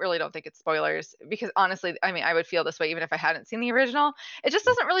I really don't think it's spoilers, because honestly, I would feel this way even if I hadn't seen the original. It just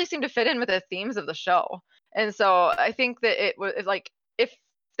doesn't really seem to fit in with the themes of the show. And so I think that it was like, if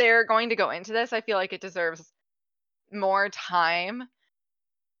they're going to go into this, I feel like it deserves more time,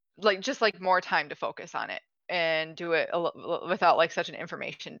 more time to focus on it and do it without like such an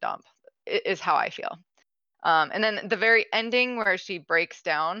information dump, is how I feel. And then the very ending where she breaks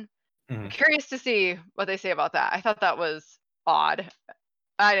down, I'm curious to see what they say about that. I thought that was odd.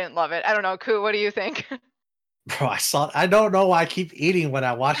 I didn't love it. I don't know, Ku, what do you think? Bro, I don't know why I keep eating when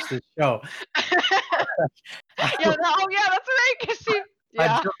I watch this show. Yeah, that's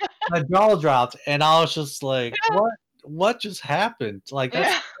right. My jaw dropped, and I was just like, what just happened? Like,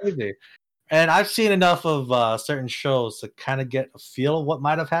 that's crazy. And I've seen enough of certain shows to kind of get a feel of what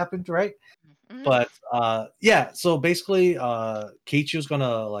might have happened, right? But so basically, Keiichi's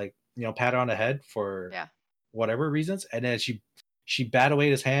gonna pat her on the head for whatever reasons, and then she bat away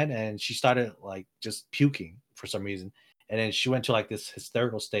his hand, and she started like just puking for some reason, and then she went to like this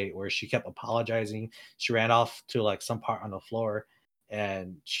hysterical state where she kept apologizing. She ran off to like some part on the floor,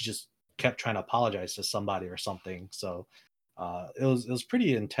 and she just kept trying to apologize to somebody or something. So it was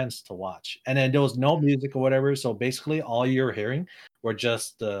pretty intense to watch. And then there was no music or whatever, so basically all you're hearing were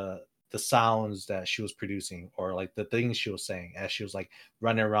just the sounds that she was producing, or like the things she was saying as she was like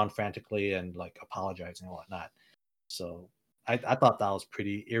running around frantically and like apologizing and whatnot. So I thought that was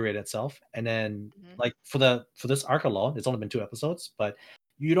pretty eerie in itself. And then like for this arc alone, it's only been 2 episodes, but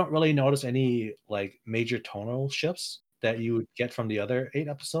you don't really notice any like major tonal shifts that you would get from the other 8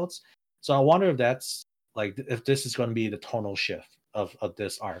 episodes. So I wonder if that's like if this is going to be the tonal shift of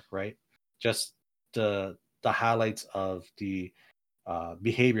this arc, right? Just the highlights of the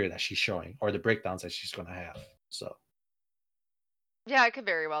behavior that she's showing, or the breakdowns that she's going to have. So Yeah, it could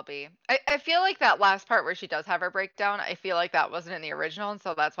very well be. I feel like that last part where she does have her breakdown, I feel like that wasn't in the original, and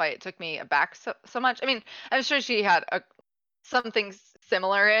so that's why it took me aback so much. I mean, I'm sure she had something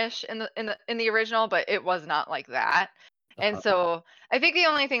similar-ish in the original, but it was not like that. And so I think the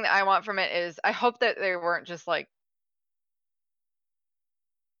only thing that I want from it is I hope that they weren't just like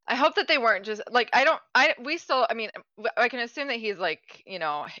I mean, I can assume that he's like,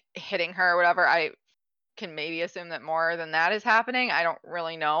 hitting her or whatever. I can maybe assume that more than that is happening. I don't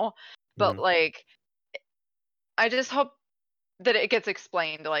really know. But like I just hope that it gets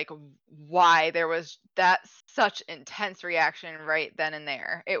explained like why there was that such intense reaction right then and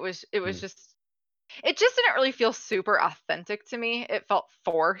there. It was just it just didn't really feel super authentic to me. It felt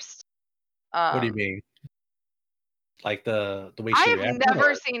forced. What do you mean? Like the way I she have reacted?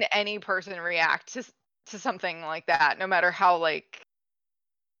 never seen any person react to something like that, no matter how like.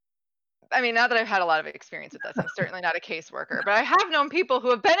 I mean, now that I've had a lot of experience with this, I'm certainly not a caseworker, but I have known people who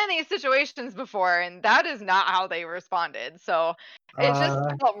have been in these situations before, and that is not how they responded. So it just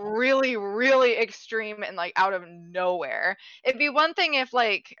felt really, really extreme and like out of nowhere. It'd be one thing if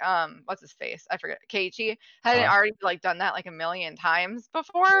like, what's his face? I forget. Keiichi hadn't already like done that like a million times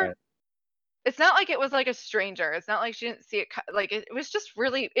before. Right. It's not like it was like a stranger. It's not like she didn't see it. Like it was just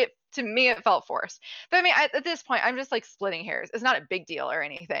really to me. It felt forced. But I mean, at this point, I'm just like splitting hairs. It's not a big deal or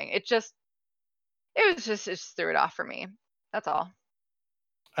anything. It just threw it off for me. That's all.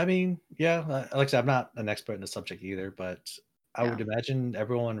 I mean, yeah, like I said, I'm not an expert in the subject either, but I would Yeah. imagine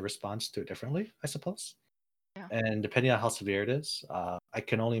everyone responds to it differently, I suppose. Yeah. And depending on how severe it is, I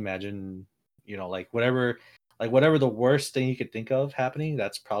can only imagine, like whatever the worst thing you could think of happening,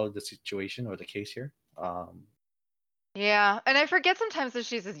 that's probably the situation or the case here. Yeah, and I forget sometimes that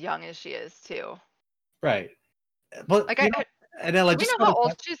she's as young as she is too. Right. But Like and then like do we just know how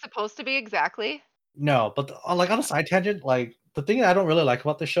old she's supposed to be exactly? No, but like on a side tangent, like the thing that I don't really like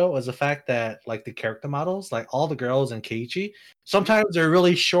about the show is the fact that like the character models, like all the girls in Keiichi, sometimes they're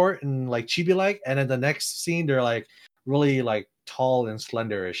really short and like chibi like, and then the next scene they're like really like tall and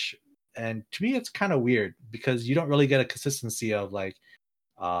slenderish. And to me it's kind of weird because you don't really get a consistency of like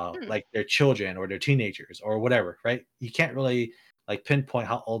their children or their teenagers or whatever, right? You can't really like pinpoint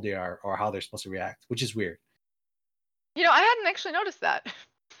how old they are or how they're supposed to react, which is weird. I hadn't actually noticed that.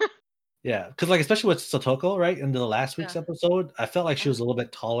 Yeah, because like especially with Satoko, right? In the last week's Yeah. episode, I felt like she was a little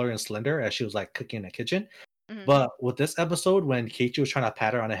bit taller and slender as she was like cooking in the kitchen. Mhm. But with this episode, when Keiichi was trying to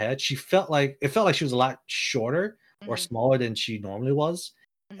pat her on the head, it felt like she was a lot shorter or smaller than she normally was.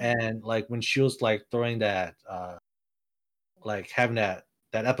 And like when she was like throwing that, like having that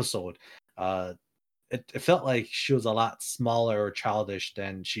episode, it felt like she was a lot smaller or childish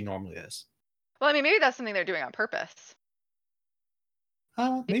than she normally is. Well, I mean, maybe that's something they're doing on purpose.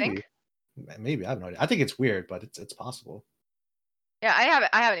 You Maybe. think? Maybe, I have no idea. I think it's weird, but it's possible. Yeah, I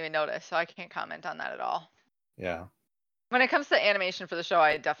haven't even noticed, so I can't comment on that at all. Yeah. When it comes to animation for the show,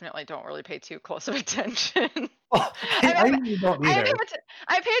 I definitely don't really pay too close of attention. Well, I usually don't either.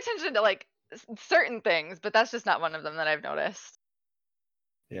 I pay attention to like certain things, but that's just not one of them that I've noticed.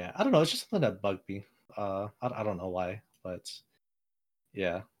 Yeah, I don't know. It's just something that bugged me. I don't know why, but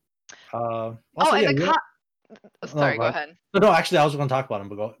yeah. Also, and the yeah. cop. Sorry, go ahead. No, actually, I was going to talk about him,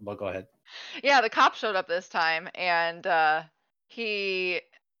 but go ahead. Yeah, the cop showed up this time, and he.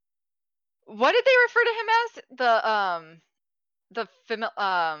 What did they refer to him as?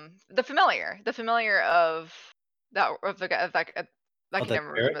 The familiar of that of the guy. I can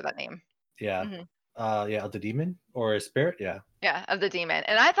never remember that name. Yeah. Yeah, of the demon or spirit. Yeah. Yeah, of the demon,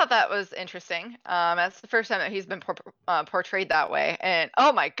 and I thought that was interesting. That's the first time that he's been portrayed that way, and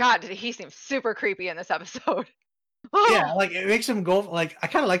oh my god, did he seem super creepy in this episode? Yeah, like it makes him go. Like I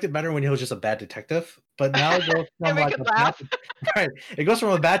kind of liked it better when he was just a bad detective, but now it goes from like right. It goes from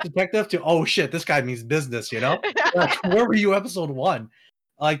a bad detective to oh shit, this guy means business. Like where were you episode 1?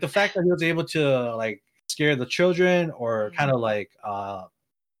 Like the fact that he was able to like scare the children or kind of like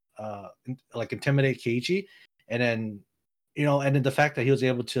intimidate Keiichi, and then and then the fact that he was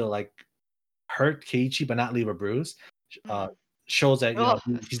able to like hurt Keiichi but not leave a bruise, uh, Mhm. shows that Ugh,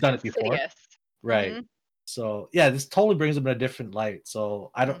 he's done it before, insidious. right? Mhm. So yeah, this totally brings him in a different light.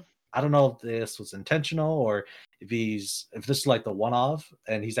 So Mm. I don't know if this was intentional or if this is like the one off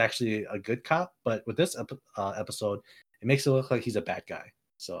and he's actually a good cop. But with this episode, it makes it look like he's a bad guy.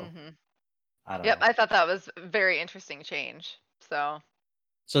 So Mhm. I don't Yep, know. I thought that was a very interesting change. So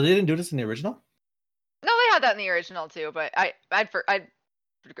So they didn't do this in the original. no, they had that in the original too, but I had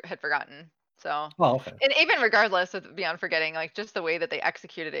forgotten. So, Oh, okay. and even regardless of beyond forgetting, like just the way that they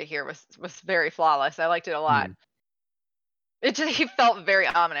executed it here was very flawless. I liked it a lot. Hmm. It just he felt very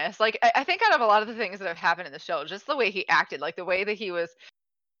ominous. Like I think out of a lot of the things that have happened in the show, just the way he acted, like the way that he was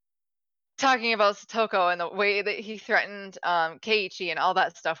talking about Satoko and the way that he threatened Keiichi and all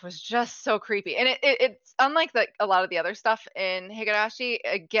that stuff was just so creepy. And it's unlike a lot of the other stuff in Higurashi.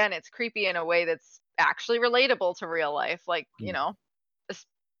 Again, it's creepy in a way that's actually relatable to real life. Like this-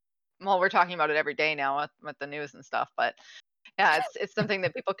 well, we're talking about it every day now with the news and stuff. But yeah, it's something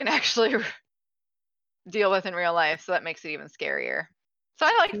that people can actually deal with in real life, so that makes it even scarier. So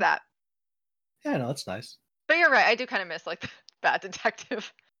I like that. Yeah, no, that's nice. But you're right, I do kind of miss like the bad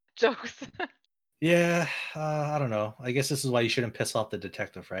detective jokes. Yeah, I don't know. I guess this is why you shouldn't piss off the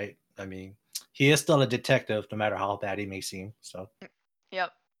detective, right? I mean, he is still a detective, no matter how bad he may seem. So,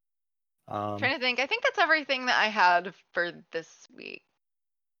 Yep. um, Trying to think. I think that's everything that I had for this week.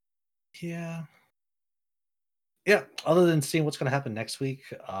 yeah, yeah. Other than seeing what's going to happen next week,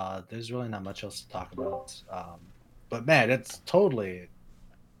 there's really not much else to talk about. But man, it's totally,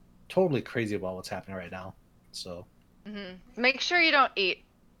 totally crazy about what's happening right now. So Make sure you don't eat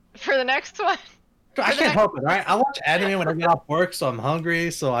for the next one. I can't help it, right? I watch anime when I get off work, so I'm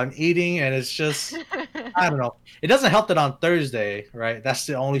hungry, so I'm eating, and it's just I don't know. It doesn't help that on Thursday, right? That's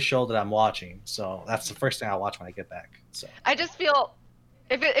the only show that I'm watching, so that's the first thing I watch when I get back. So I just feel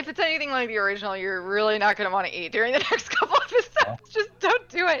if it's anything like the original, you're really not going to want to eat during the next couple episodes. Just don't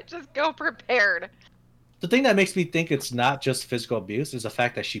do it. Just go prepared. the thing that makes me think it's not just physical abuse is the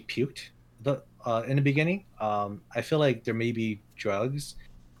fact that she puked in the beginning. I feel like there may be drugs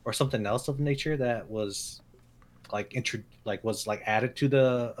or something else of nature that was was like added to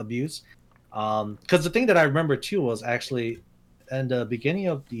the abuse. Because the thing that I remember too was actually in the beginning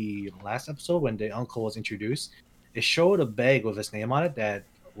of the last episode when the uncle was introduced, it showed a bag with his name on it that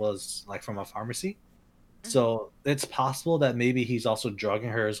was like from a pharmacy. So it's possible that maybe he's also drugging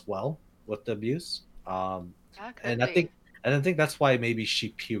her as well with the abuse. Yeah, could And be. I think that's why maybe she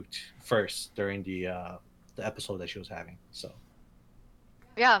puked first during the episode that she was having. So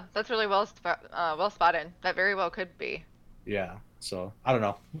Yeah, that's really well spotted. That very well could be. yeah. So I don't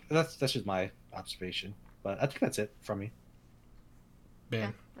know. That's just my observation. But I think that's it from me. Yeah,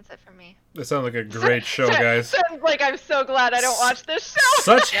 Man, that's it for me. this sounds like a great show, guys. Sounds like I'm so glad I don't watch this show.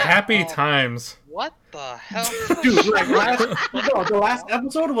 Such Yeah, happy oh. times. What the hell? Dude, like the last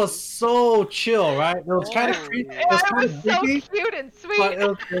episode was so chill, right? It was kind of Oh. creepy. Yeah, It was it kind was of so creepy, cute and sweet. but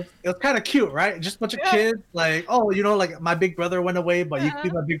it was kind of cute, right? Just a bunch of Yeah. kids, like, oh, like my big brother went away, but you can be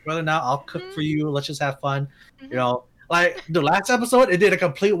Uh-huh. my big brother now. I'll cook for you. Let's just have fun, Mhm. Like the last episode, it did a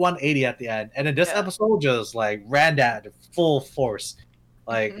complete 180 at the end, and then this Yeah. episode just like ran that at full force.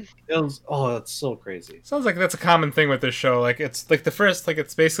 Like Mhm. it was, oh, it's so crazy. Sounds like that's a common thing with this show. Like it's like the first, like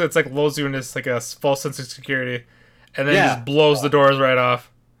it's basically it's like lulls you into this, like a false sense of security, and then Yeah. just blows the doors right off.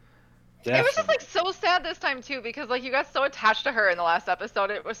 It was just Definitely. like so sad this time too because like you got so attached to her in the last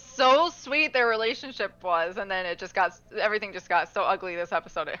episode. It was so sweet their relationship was, and then everything just got so ugly this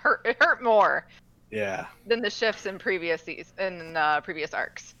episode. It hurt more Yeah, than the shifts in previous previous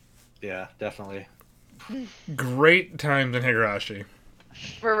arcs. yeah, definitely. Great times in Higurashi.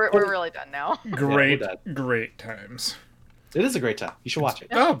 We're really done now. Great, done. great times. It is a great time. You should watch it.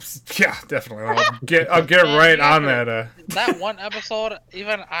 Oh yeah, definitely. I'll get Man, right you on ever- that. That one episode,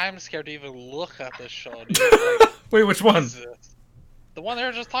 even I'm scared to even look at this show, dude. Like, Wait, which one? Jesus. The one they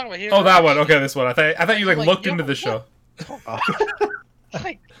were just talking about here. Oh, that one. Okay, this one. I thought you like Like, looked yo, into the what? show.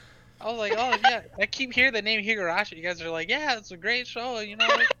 Like, I was like, oh yeah. I keep hearing the name Higurashi. You guys are like, yeah, it's a great show.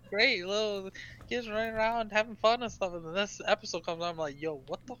 It's great. Little kids running around having fun and stuff. And then this episode comes on, I'm like, yo,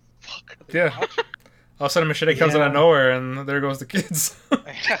 what the fuck? Are they Yeah. watching? All of a sudden, Machete comes out Yeah. of nowhere, and there goes the kids.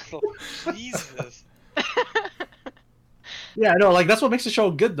 Jesus. Yeah, no, like that's what makes the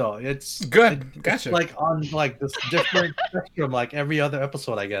show good though. It's Good. it's Gotcha. like on like this different spectrum, like every other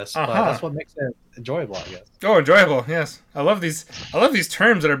episode, I guess. But Uh-huh. that's what makes it enjoyable, I guess. Oh, enjoyable. Yes, I love these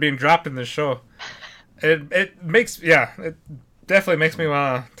terms that are being dropped in this show. It definitely makes me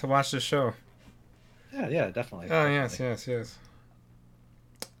want to watch this show. Yeah, definitely. Oh yes.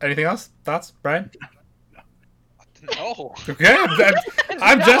 Anything else? Thoughts, Brian? No. Okay,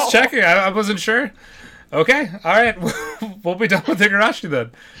 I'm No. just checking. I wasn't sure. Okay, all right. We'll be done with Higurashi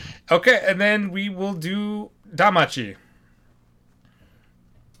then. Okay, and then we will do Damachi.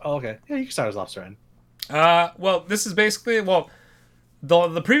 Oh, okay. Yeah, you can start us off, Stratton. Well, this is basically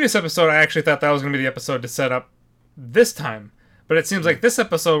the previous episode. I actually thought that was going to be the episode to set up this time, but it seems like this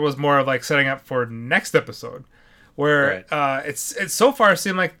episode was more of like setting up for next episode, where it's so far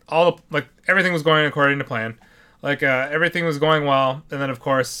seemed like everything was going according to plan, like everything was going well, and then of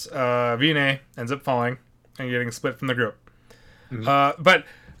course Vine ends up falling and getting split from the group. But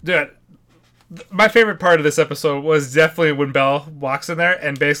dude, my favorite part of this episode was definitely when Belle walks in there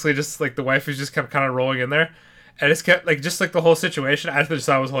and basically just like the wife who just kept kind of rolling in there, and it's kept like just like the whole situation. I just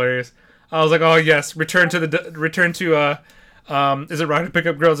thought it was hilarious. I was like, oh yes, return to is it wrong to pick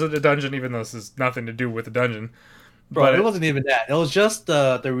up girls at the dungeon? Even though this has nothing to do with the dungeon. Bro, But it wasn't even that. It was just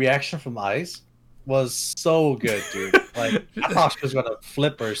the reaction from Ice was so good, dude. Like I thought she was gonna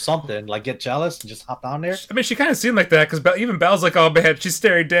flip or something, like get jealous and just hop down there. I mean, she kind of seemed like that because even Belle's like, oh man, she's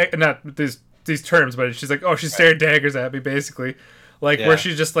staring not these terms, but she's like, oh, she's staring daggers at me, basically. Like where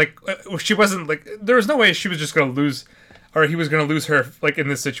she's just like, she wasn't like, there was no way she was just gonna lose, or he was gonna lose her like in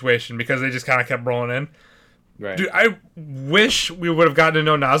this situation because they just kind of kept rolling in. Right. Dude, I wish we would have gotten to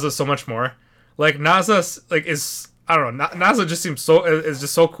know Naza so much more. Like Naza, like is I don't know, Naza just seems is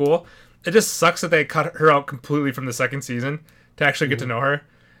just so cool. It just sucks that they cut her out completely from the second season to actually get to know her,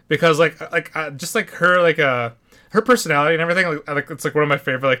 because just like her her personality and everything, like it's like one of my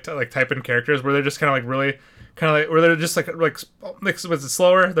favorite like type in characters where they're just kind of like really kind of like where they're just like was it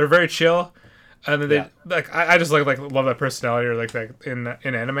slower, they're very chill, and then they like I just like love that personality or like that in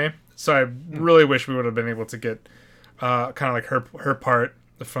anime. So I really wish we would have been able to get kind of like her part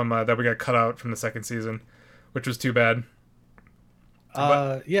from that we got cut out from the second season, which was too bad.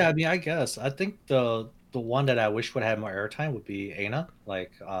 Yeah, I mean, I guess I think the one that I wish would have more airtime would be Aina,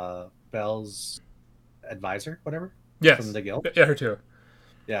 like Belle's advisor, whatever. Yes. From the guild. Yeah, her too.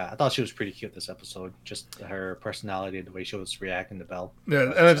 Yeah, I thought she was pretty cute this episode. Just her personality and the way she was reacting to Belle. Yeah,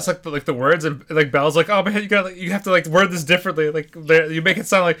 and then just like the words, and like Belle's like, oh man, you have to like word this differently. Like you make it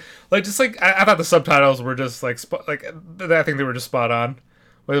sound like just like I thought the subtitles were just like I think they were just spot on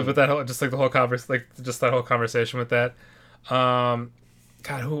with that whole, just like the whole just that whole conversation with that.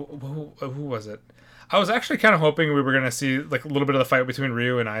 God, who was it? I was actually kind of hoping we were gonna see like a little bit of the fight between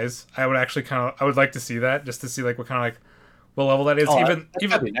Ryu and Aiz. I would like to see that, just to see like what kind of like what level that is. That's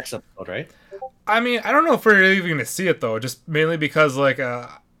gotta be next episode, right? I mean, I don't know if we're even gonna see it though, just mainly because like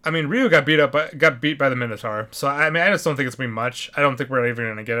I mean, Ryu got beat by the Minotaur, so I mean, I just don't think it's gonna be much. I don't think we're even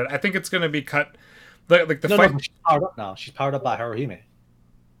gonna get it. I think it's gonna be cut like the fight. No, she's powered up now. She's powered up by Haruhime.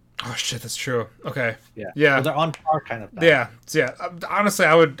 Oh shit, that's true. Okay. Yeah. Yeah. So they're on par kind of. Yeah. Honestly,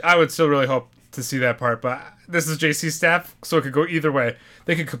 I would still really hope to see that part, but this is JC staff, so it could go either way.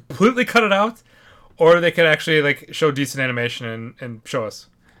 They could completely cut it out, or they could actually like show decent animation and show us.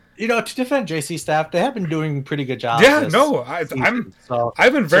 You know, to defend JC staff, they have been doing a pretty good job. Yeah, no, I've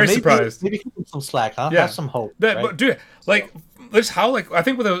been very surprised. Maybe give them some slack, huh? Yeah. Have some hope. But dude, like, just how like I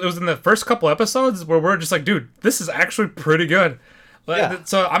think it was in the first couple episodes where we're just like, dude, this is actually pretty good. Yeah.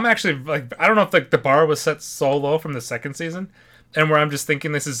 So I'm actually like, I don't know if like the bar was set so low from the second season, and where I'm just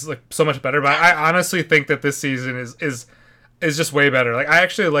thinking this is like so much better. But I honestly think that this season is just way better. Like I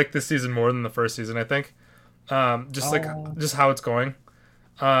actually like this season more than the first season. I think, just how it's going.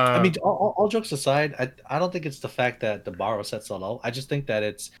 I mean, all jokes aside, I don't think it's the fact that the bar was set so low. I just think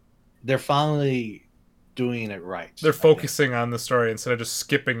that they're finally doing it right. They're focusing on the story instead of just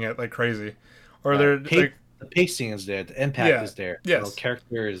skipping it like crazy, or they're like. The pacing is there, the impact is there. Yes. You know,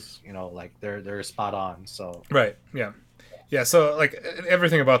 characters, like they're spot on. So right, yeah. So like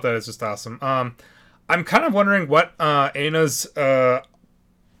everything about that is just awesome. I'm kind of wondering what Aina's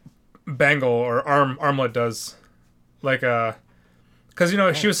bangle or armlet does, like because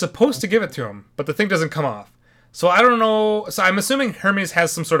she was supposed to give it to him, but the thing doesn't come off. So I don't know. So I'm assuming Hermes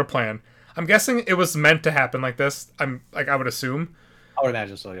has some sort of plan. I'm guessing it was meant to happen like this. I would assume. I would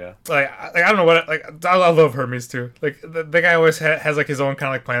imagine so, yeah. Like I don't know what I love Hermes too. Like the guy always has like his own kind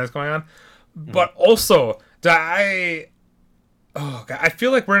of like plans going on. But also, I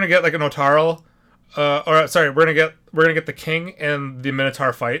feel like we're gonna get like an Otaro, we're gonna get the King and the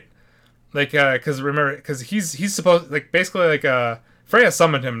Minotaur fight. Like because he's supposed like basically like Freya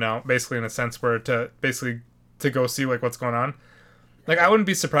summoned him now basically in a sense where to go see like what's going on. Like I wouldn't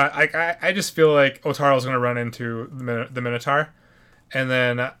be surprised. Like I just feel like Otaro's gonna run into the Minotaur. And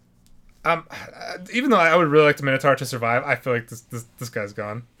then, even though I would really like the Minotaur to survive, I feel like this guy's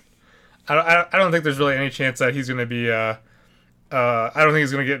gone. I don't think there's really any chance that he's going to be I don't think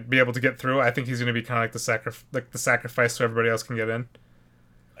he's gonna be able to get through. I think he's gonna be kind of like the sacrifice so everybody else can get in.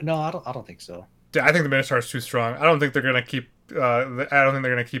 No, I don't think so. Yeah, I think the Minotaur is too strong. I don't think they're gonna keep. I don't think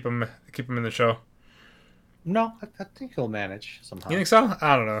they're gonna keep him in the show. No, I think he'll manage somehow. You think so?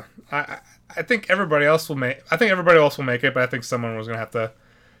 I don't know. I think everybody else will make. I think everybody else will make it, but I think someone was gonna have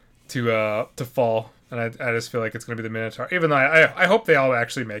to fall, and I just feel like it's gonna be the Minotaur. Even though I hope they all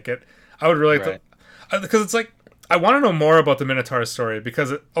actually make it. I would really because it's like I want to know more about the Minotaur's story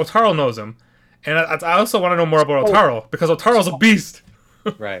because Otaro knows him, and I also want to know more about Otaro because Otaro's a beast.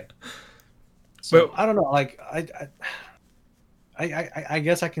 Right. So But I don't know. Like I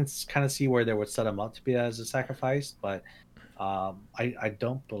guess I can kind of see where they would set him up to be as a sacrifice, but I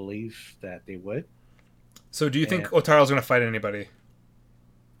don't believe that they would. so do you think Otaro's gonna fight anybody?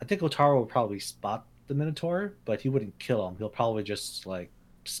 I think Otaro will probably spot the Minotaur, but he wouldn't kill him. He'll probably just like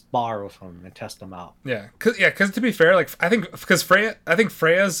spar with him and test him out. Yeah, because to be fair, like I think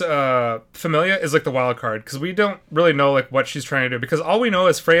Freya's Familia is like the wild card because we don't really know like what she's trying to do because all we know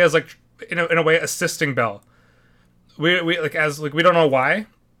is Freya's like in a way assisting Belle. We we don't know why,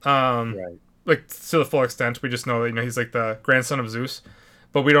 Right. like to the full extent. We just know that he's like the grandson of Zeus,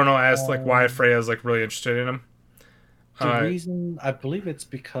 but we don't know as like why Freya's like really interested in him. The reason I believe it's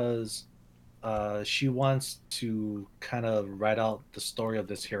because she wants to kind of write out the story of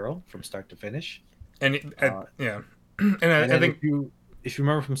this hero from start to finish. And yeah, and And I then think if you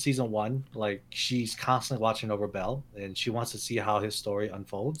remember from season 1, like she's constantly watching over Bell, and she wants to see how his story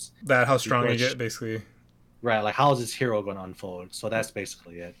unfolds. that how strong you because- get basically. Right, like how is this hero going to unfold? So that's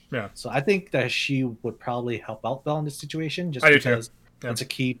basically it. Yeah. So I think that she would probably help out Bell in this situation, just I do too. because Yeah. it's a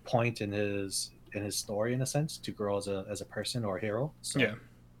key point in his story, in a sense, to grow as a person or a hero. So,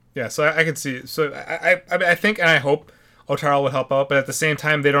 Yeah, so I can see. So I think and I hope Otaro would help out, but at the same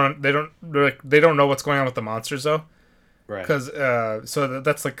time they don't know what's going on with the monsters though. right. Because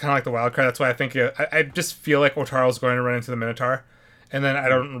that's like kind of like the wild card. That's why I think I just feel like Otaro's going to run into the Minotaur, and then I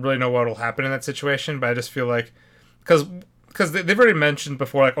don't really know what will happen in that situation. But I just feel like because they've already mentioned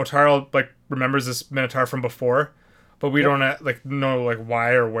before, like Otaro like remembers this Minotaur from before, but we don't like know like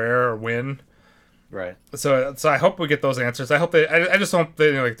why or where or when. Right. So I hope we get those answers. I hope I just hope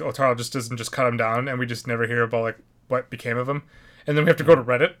that like Otaro just doesn't just cut him down and we just never hear about like what became of him, and then we have to go to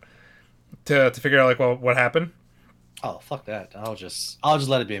Reddit to figure out like well what happened. Oh, fuck that. I'll just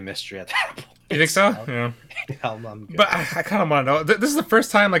let it be a mystery at that point. You think so? So, Yeah. I'm good. But I kind of want to know. This is the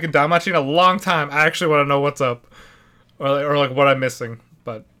first time, like in Danmachi in a long time, I actually want to know what's up, or like what I'm missing.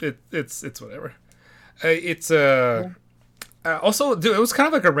 But it's whatever. Also, dude, it was kind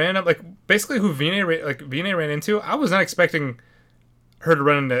of like a random, like basically who Vine ran into. I was not expecting her to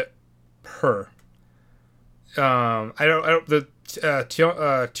run into her. I don't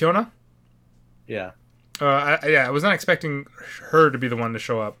Tiona. Yeah. I was not expecting her to be the one to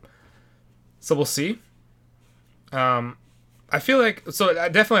show up. So we'll see. I feel like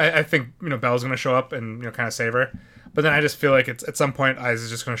I think Belle's gonna show up and kind of save her, but then I just feel like it's at some point Aiz is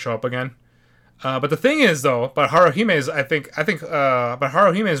just gonna show up again. But the thing is though, but Haruhime is but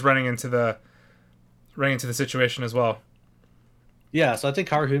Haruhime is running into the situation as well. Yeah, so I think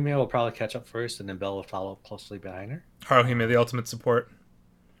Haruhime will probably catch up first, and then Belle will follow closely behind her. Haruhime, the ultimate support.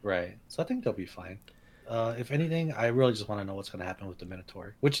 Right. So I think they'll be fine. If anything, I really just want to know what's going to happen with the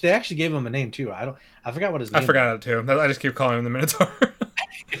Minotaur, which they actually gave him a name too. I forgot what his name. I forgot it too. I just keep calling him the Minotaur.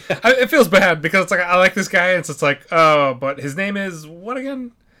 It feels bad because it's like I like this guy, and it's like oh, but his name is what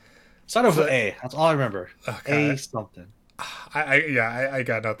again? Start off with A. That's all I remember. Okay. A something. I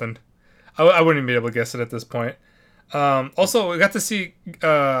got nothing. I wouldn't even be able to guess it at this point. Also, we got to see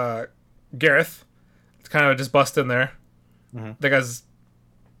Gareth. It's kind of just bust in there. Mm-hmm.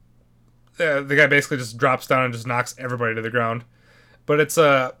 The guy basically just drops down and just knocks everybody to the ground. But it's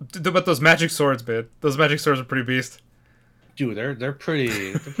but those magic swords, man. Those magic swords are pretty beast. Dude, they're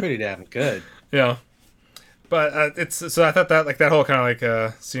pretty damn good. Yeah. But so I thought that like that whole kind of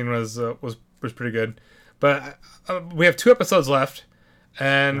like scene was pretty good. But we have 2 episodes left,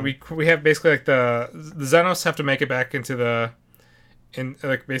 and we have basically like the Xenos have to make it back into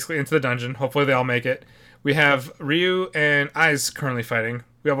basically into the dungeon. Hopefully they all make it. We have Ryu and Aiz currently fighting.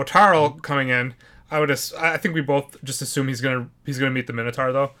 We have Otaro coming in. I think we both just assume he's gonna meet the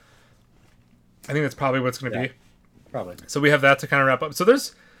Minotaur though. I think that's probably what's gonna be. Probably. So we have that to kind of wrap up. So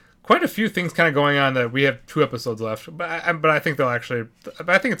there's quite a few things kind of going on that we have 2 episodes left. But I think they'll actually. But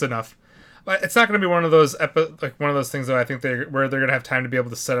I think it's enough. But it's not going to be one of those one of those things that I think where they're going to have time to be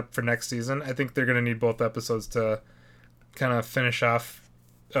able to set up for next season. I think they're going to need both episodes to kind of finish off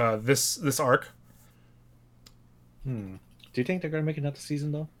this arc. Do you think they're going to make another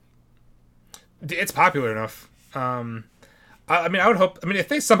season though? It's popular enough. I mean, I would hope. I mean, if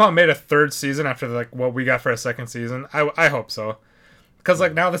they somehow made a third season after like what we got for a second season, I hope so. Because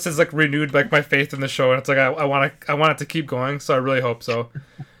like now this is like renewed like my faith in the show, and it's like I want it to keep going. So I really hope so.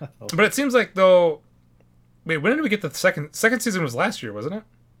 But it seems like though. Wait, when did we get the second season? Was last year, wasn't it?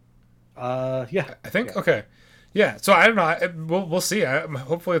 Yeah. I think. Yeah. Okay. Yeah. So I don't know. We'll see.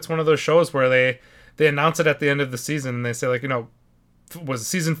 Hopefully it's one of those shows where they announce it at the end of the season and they say like, you know, was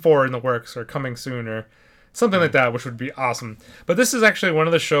season 4 in the works or coming soon or something like that, which would be awesome. But this is actually one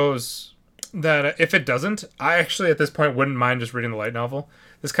of the shows that if it doesn't, I actually at this point wouldn't mind just reading the light novel.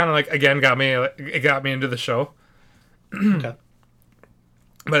 This kind of like again got me into the show. Okay.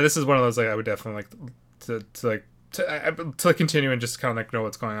 But this is one of those like I would definitely like to continue and just kind of like know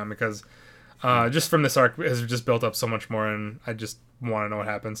what's going on because just from this arc has just built up so much more and I just want to know what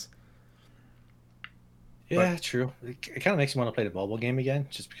happens. Yeah, true. It kind of makes me want to play the mobile game again,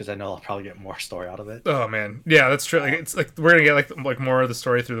 just because I know I'll probably get more story out of it. Oh man, yeah, that's true. Like it's like we're gonna get like more of the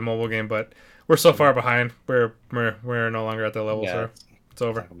story through the mobile game, but we're so far behind. We're no longer at that level, Yeah, so it's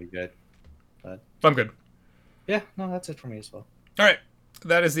over. It's not gonna be good. But I'm good. yeah, no, that's it for me as well. All right,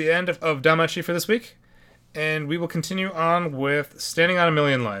 that is the end of Danmachi for this week, and we will continue on with Standing on a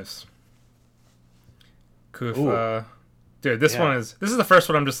Million Lives. Koof, dude, this is the first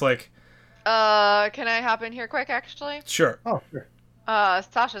one. I'm just like, Can I hop in here quick, actually? sure. Oh, sure.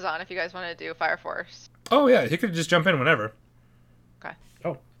 Sasha's on if you guys want to do Fire Force. Oh yeah, he could just jump in whenever.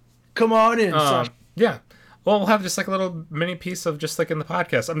 Oh, come on in. Sasha. Yeah. Well, we'll have just like a little mini piece of just like in the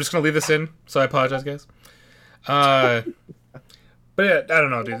podcast. I'm just gonna leave this in, so I apologize, guys. But yeah, I don't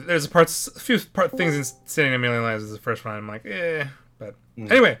know, dude. There's a few things in Standing a Million Lives is the first one. I'm like, but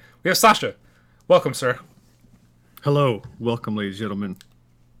anyway, we have Sasha. Welcome, sir. Hello, welcome, ladies and gentlemen.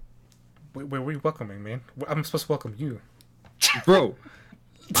 Where are you welcoming, man? I'm supposed to welcome you. Bro,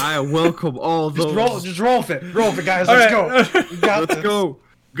 I welcome all those. Just roll with it. Roll with it, guys. All Let's right. go. We got Let's this. go.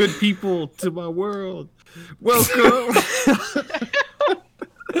 Good people to my world. Welcome.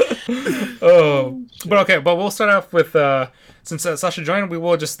 Oh, but okay. But we'll start off with since Sasha joined, we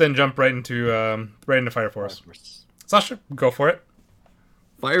will just then jump right into Fire Force. Sasha, go for it.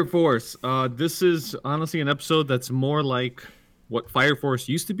 Fire Force. This is honestly an episode that's more like what Fire Force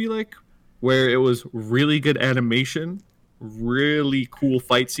used to be like, where it was really good animation, really cool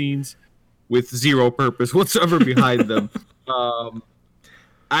fight scenes with zero purpose whatsoever behind them.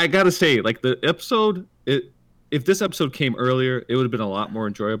 I gotta say, like the episode, if this episode came earlier, it would have been a lot more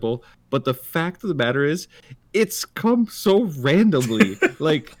enjoyable. But the fact of the matter is, it's come so randomly.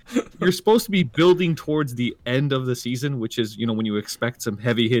 Like you're supposed to be building towards the end of the season, which is, you know, when you expect some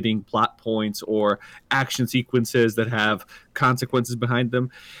heavy hitting plot points or action sequences that have consequences behind them.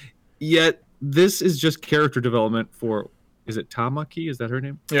 Yet this is just character development for, is it Tamaki? Is that her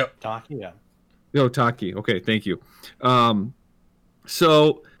name? Yeah. Taki, yeah. Oh, Taki. Okay, thank you.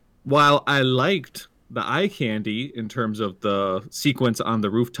 So while I liked the eye candy in terms of the sequence on the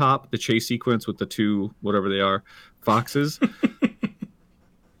rooftop, the chase sequence with the two, whatever they are, foxes,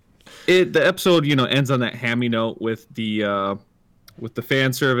 the episode, you know, ends on that hammy note with the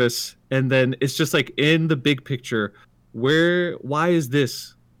fan service, and then it's just like in the big picture, why is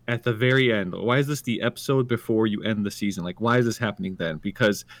this at the very end? Why is this the episode before you end the season? Like, why is this happening then?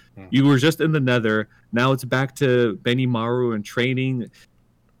 Because you were just in the Nether. Now it's back to Benimaru and training.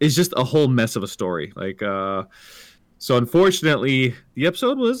 It's just a whole mess of a story. Like, so unfortunately, the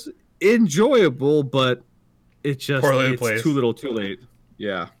episode was enjoyable, but it's too little, too late.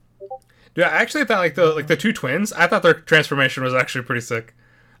 Yeah. Dude, I actually thought like the two twins. I thought their transformation was actually pretty sick.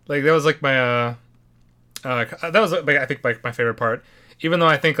 Like that was like my that was like, I think like my favorite part. Even though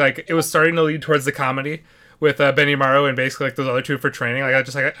I think like it was starting to lead towards the comedy with Benimaru and basically like those other two for training. Like I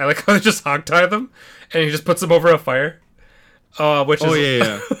like how they just hog tie them and he just puts them over a fire. Anything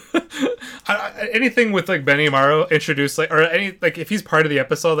with like Benimaru introduced like or any like if he's part of the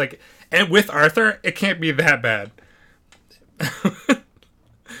episode like and with Arthur it can't be that bad.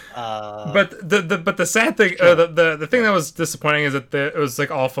 But the sad thing the thing that was disappointing is that it was like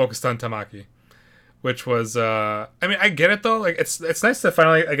all focused on Tamaki, which was I mean I get it though, like it's nice to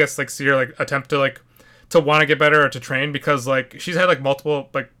finally I guess like see her like attempt to like to want to get better or to train, because like she's had like multiple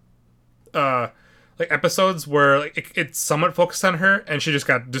like episodes where like it's somewhat focused on her and she just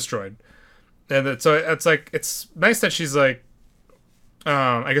got destroyed, and so it's like it's nice that she's like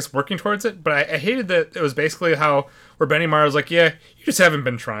I guess working towards it, but I hated that it was basically how where Benimaru was like, yeah, you just haven't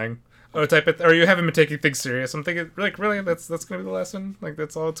been trying, or you haven't been taking things serious. I'm thinking like really that's gonna be the lesson, like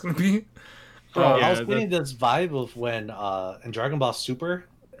that's all it's gonna be. I was getting this vibe of when in Dragon Ball Super,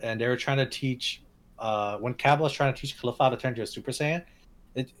 and they were trying to teach when Cabba was trying to teach Killua to turn into a Super Saiyan,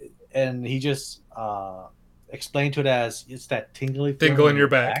 and he just explained to it as it's that tingly Tingle feeling in your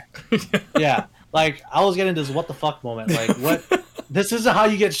back. Yeah, like I was getting this what the fuck moment. Like what? This isn't how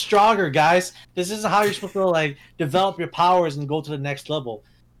you get stronger, guys. This isn't how you're supposed to like develop your powers and go to the next level.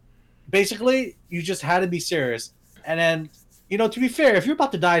 Basically, you just had to be serious. And then, to be fair, if you're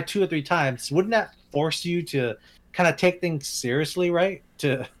about to die 2 or 3 times, wouldn't that force you to kind of take things seriously, right?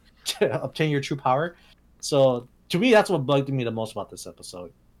 To obtain your true power. So to me, that's what bugged me the most about this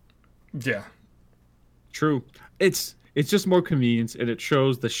episode. Yeah. True. It's just more convenience, and it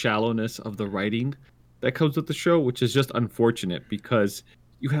shows the shallowness of the writing that comes with the show, which is just unfortunate because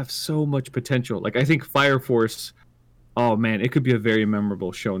you have so much potential. Like I think Fire Force, oh man, it could be a very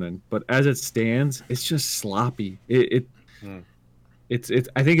memorable shonen, but as it stands, it's just sloppy. It's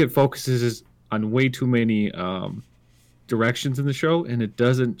I think it focuses on way too many directions in the show, and it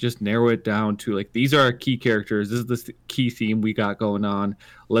doesn't just narrow it down to like these are our key characters. This is the key theme we got going on.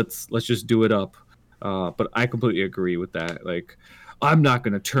 Let's just do it up. But I completely agree with that. Like, I'm not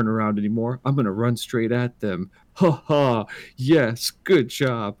going to turn around anymore. I'm going to run straight at them. Ha ha. Yes. Good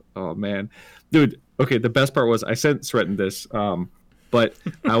job. Oh, man. Dude, okay, the best part was I sent Sretton this, but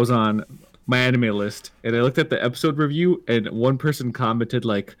I was on my anime list, and I looked at the episode review, and one person commented,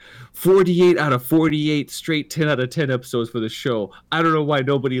 like, 48 out of 48, straight 10 out of 10 episodes for the show. I don't know why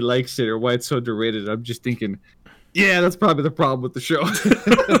nobody likes it or why it's so underrated. I'm just thinking, yeah, that's probably the problem with the show.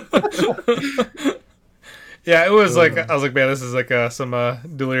 Yeah, it was like I was like, man, this is like some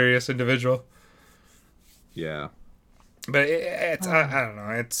delirious individual. Yeah, but it's I don't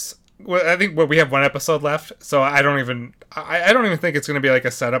know. It's I think we have 1 episode left, so I don't even think it's going to be like a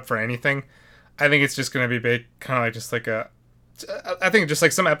setup for anything. I think it's just going to be kind of like just like I think just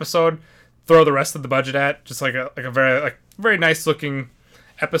like some episode, throw the rest of the budget at, just like a very nice looking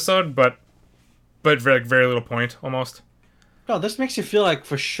episode, but very little point almost. No, this makes you feel like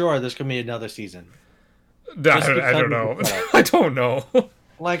for sure there's going to be another season. I don't know. I don't know.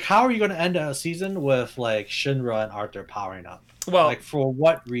 Like, how are you going to end a season with like Shinra and Arthur powering up? Well, like for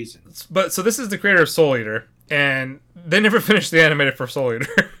what reason? But so this is the creator of Soul Eater, and they never finished the animated for Soul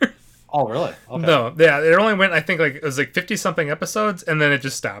Eater. Oh, really? Okay. No, yeah, it only went. I think like it was like 50 something episodes, and then it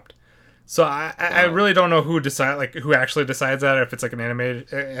just stopped. So I really don't know who actually decides that, or if it's like an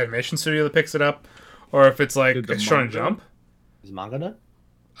animation studio that picks it up, or if it's like Shonen Jump. Is manga done?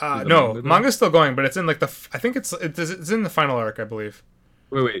 No, manga's still going, but it's in like I think it's in the final arc, I believe.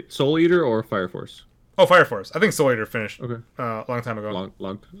 Wait, Soul Eater or Fire Force? Oh, Fire Force. I think Soul Eater finished. Okay. A long time ago.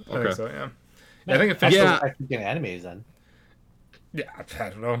 Long. Okay. I think so. Yeah. I think it finished. Yeah. I think in animes then. Yeah, I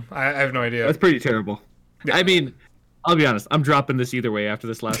don't know. I have no idea. That's pretty terrible. Yeah. I mean, I'll be honest. I'm dropping this either way after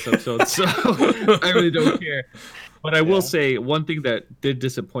this last episode, so I really don't care. But I will say one thing that did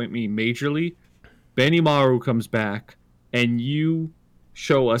disappoint me majorly. Benimaru comes back, and you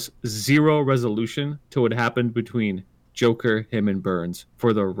show us zero resolution to what happened between Joker, him, and Burns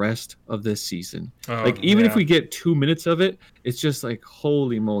for the rest of this season. Like, even if we get 2 minutes of it, it's just like,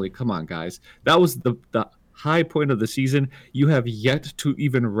 holy moly, come on, guys. That was the high point of the season. You have yet to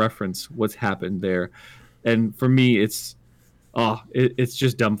even reference what's happened there. And for me, it's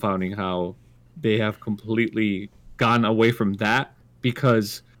just dumbfounding how they have completely gone away from that,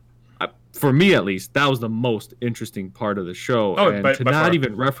 because for me at least, that was the most interesting part of the show. And to not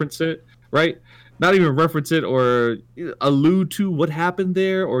even reference it, right? Not even reference it or allude to what happened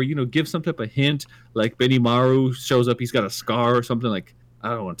there, or give some type of hint, like Benimaru shows up, he's got a scar or something. Like, I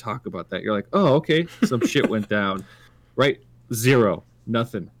don't want to talk about that. You're like, oh, okay, some shit went down, right? Zero,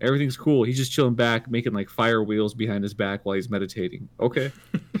 nothing. Everything's cool. He's just chilling back, making like fire wheels behind his back while he's meditating. Okay,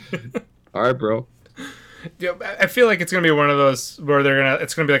 all right, bro. Yeah, I feel like it's gonna be one of those where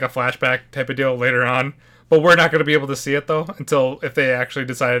it's gonna be like a flashback type of deal later on, but we're not gonna be able to see it though until if they actually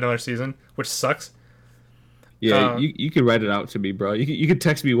decide another season, which sucks. Yeah, you can write it out to me, bro. You can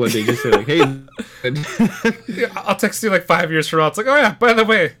text me one day, just say like, "Hey." Yeah, I'll text you like 5 years from now. It's like, oh yeah, by the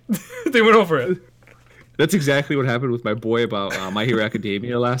way, they went over it. That's exactly what happened with my boy about My Hero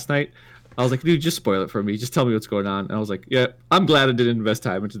Academia last night. I was like, dude, just spoil it for me. Just tell me what's going on. And I was like, yeah, I'm glad I didn't invest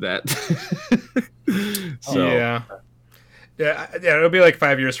time into that. So yeah, it'll be like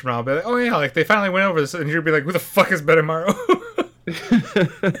 5 years from now. I'll be like, oh yeah, like they finally went over this, and you'll be like, who the fuck is Benimaru?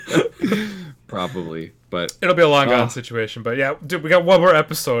 Probably, but it'll be a long gone situation. But yeah, dude, we got one more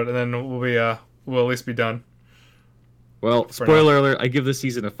episode, and then we'll at least be done. Well, spoiler alert, I give this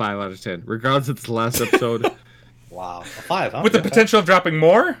season a 5 out of 10, regardless of the last episode. Wow, a 5, huh? With the potential of dropping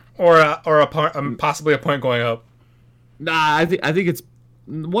more, or possibly a point going up. Nah, I think it's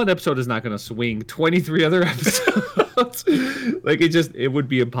one episode is not going to swing 23 other episodes. Like it would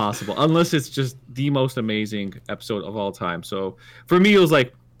be impossible unless it's just the most amazing episode of all time. So for me, it was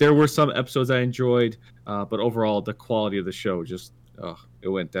like there were some episodes I enjoyed, but overall the quality of the show just it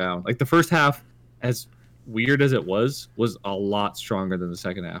went down. Like the first half, as weird as it was a lot stronger than the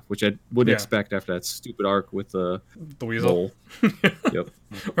second half, which I wouldn't expect after that stupid arc with the weasel. Yep.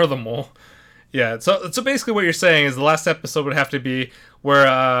 Or the mole. Yeah, so basically what you're saying is the last episode would have to be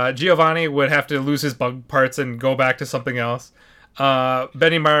where Giovanni would have to lose his bug parts and go back to something else.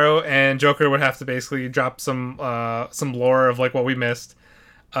 Benimaru and Joker would have to basically drop some lore of like what we missed.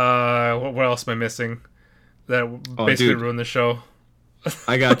 What else am I missing? That basically ruined the show.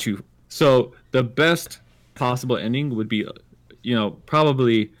 I got you. So the best possible ending would be,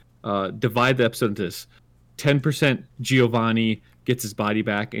 probably divide the episode into this: 10% Giovanni gets his body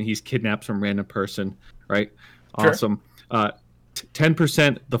back and he's kidnapped some random person, right? Sure. Awesome.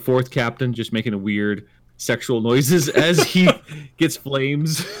 10% the fourth captain just making weird sexual noises as he gets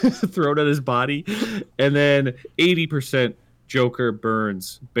flames thrown at his body, and then 80% Joker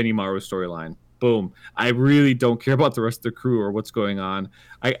burns Benimaru storyline. Boom. I really don't care about the rest of the crew or what's going on.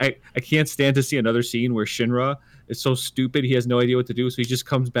 I can't stand to see another scene where Shinra is so stupid he has no idea what to do, so he just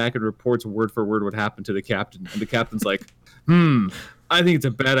comes back and reports word for word what happened to the captain, and the captain's like, I think it's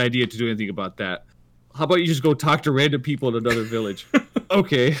a bad idea to do anything about that. How about you just go talk to random people in another village?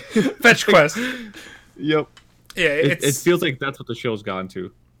 Okay. Fetch quest. Yep. Yeah, it feels like that's what the show's gone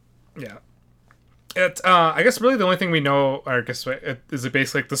to. Yeah. I guess really the only thing we know, or I guess, is it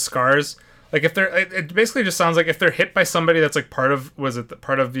basically like the scars. Like if they're, it basically just sounds like if they're hit by somebody that's like part of,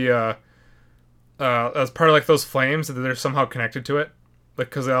 part of the, as part of like those flames, that they're somehow connected to it, like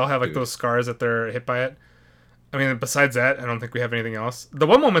because they all have like those scars that they're hit by it. I mean, besides that, I don't think we have anything else. The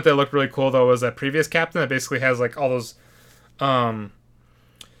one moment that looked really cool though was that previous captain that basically has like all those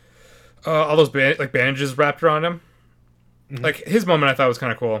bandages wrapped around him. Mm-hmm. Like his moment, I thought was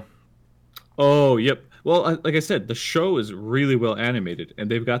kind of cool. Oh, yep. Well, like I said, the show is really well animated,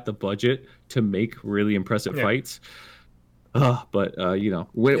 and they've got the budget to make really impressive fights. But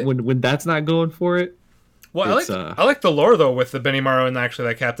when that's not going for it. Well, I like the lore though with the Benimaru and actually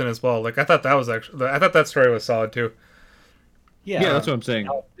that captain as well. Like I thought that story was solid too. Yeah, that's what I'm saying.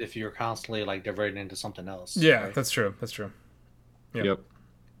 If you're constantly like diverting into something else. Yeah, right? That's true. Yep.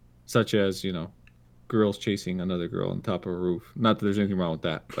 Such as girls chasing another girl on top of a roof. Not that there's anything wrong with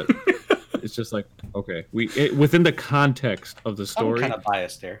that, but it's just like, okay, within the context of the story. I'm kind of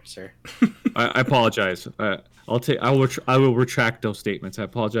biased there, sir. I apologize. I will retract those statements. I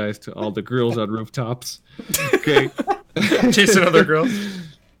apologize to all the girls on rooftops. Okay, chasing other girls.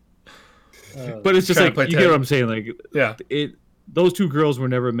 But it's just like you get what I'm saying. Like, yeah, those two girls were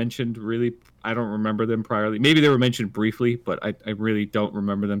never mentioned really. I don't remember them priorly. Maybe they were mentioned briefly, but I really don't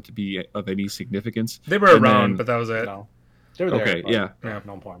remember them to be of any significance. They were around, but that was it. No. They were there, okay, yeah.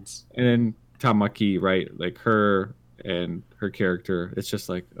 No importance. And then Tamaki, right? Like her and her character. It's just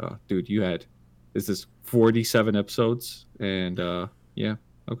like, dude, is this 47 episodes? And yeah,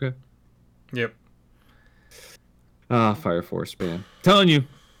 okay. Yep. Fire Force, man. Telling you,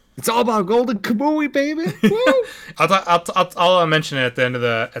 it's all about Golden Kamui, baby. Woo! I'll mention it at the end of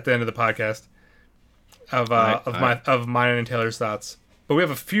the podcast of mine and Taylor's thoughts. But we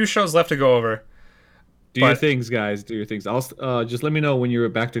have a few shows left to go over. Do your things, guys. Do your things. I'll just let me know when you're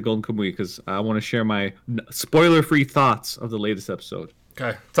back to Golden Kamui because I want to share my spoiler-free thoughts of the latest episode.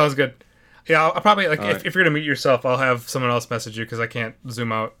 Okay, sounds good. Yeah, I'll probably if you're gonna meet yourself, I'll have someone else message you because I can't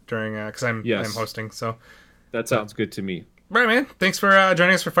zoom out during because I'm hosting. So that sounds good to me. Right, man. Thanks for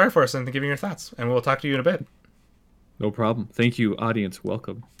joining us for Fire Force and giving your thoughts, and we'll talk to you in a bit. No problem. Thank you, audience.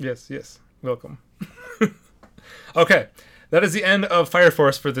 Welcome. Yes, welcome. Okay. That is the end of Fire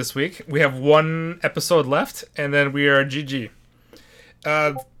Force for this week. We have one episode left, and then we are GG.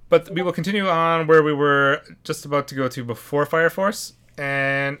 But we will continue on where we were just about to go to before Fire Force.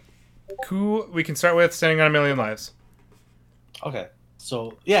 And we can start with Standing on a Million Lives. Okay.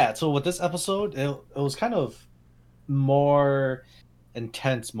 So with this episode, it was kind of more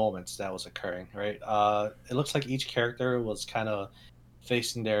intense moments that was occurring, right? It looks like each character was kind of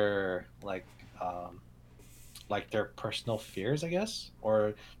facing their their personal fears, I guess,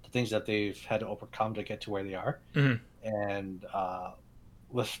 or the things that they've had to overcome to get to where they are. Mm-hmm. And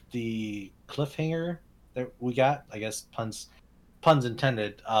with the cliffhanger that we got, I guess puns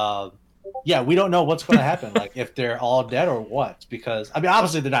intended. We don't know what's going to happen, like if they're all dead or what. Because I mean,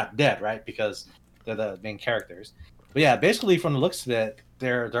 obviously they're not dead, right? Because they're the main characters. But yeah, basically from the looks of it,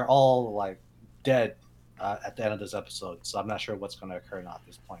 they're all like dead at the end of this episode. So I'm not sure what's going to occur now at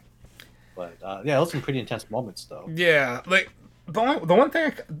this point. But it was some pretty intense moments, though. Yeah, like the one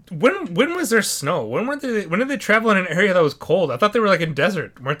thing. When was there snow? When did they travel in an area that was cold? I thought they were like in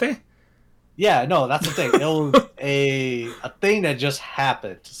desert, weren't they? Yeah, no, that's the thing. It was a thing that just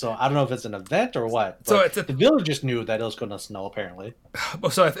happened. So I don't know if it's an event or what. So But it's a the villagers knew that it was going to snow. Apparently.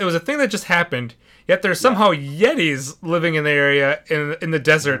 So it was a thing that just happened. Yet there's somehow Yetis living in the area in the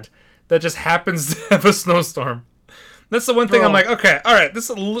desert that just happens to have a snowstorm. That's the one thing I'm Bro. like, okay, all right, this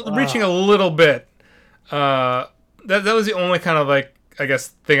is reaching a little bit. That was the only kind of like I guess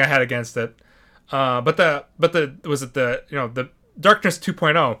thing I had against it. But the was it the the Darkness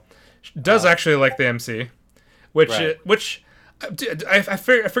 2.0 does actually like the MC, which Right. I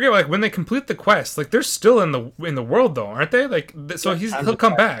forget like when they complete the quest, like they're still in the world though, aren't they? Like so Time he'll to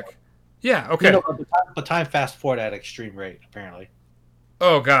come fast back. Yeah. Okay. but time fast forward at extreme rate. Apparently.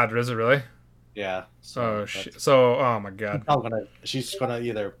 Oh God, is it really? Yeah. So Oh that's- shit. So oh my God. she's gonna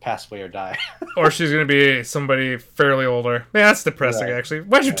either pass away or die. Or she's gonna be somebody fairly older. Man, that's depressing. Right. Actually,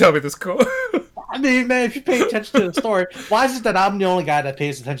 why'd you tell me this? Cool. I mean, man, if you pay attention to the story, why is it that I'm the only guy that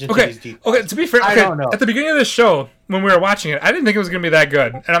pays attention to Okay. these details? Okay. To be fair, I okay, don't know. at the beginning of the show when we were watching it, I didn't think it was gonna be that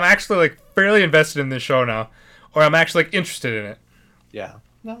good, and I'm actually like fairly invested in this show now, or I'm actually like interested in it. Yeah.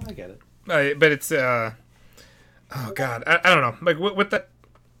 No, I get it. But it's oh God, I don't know. Like with that,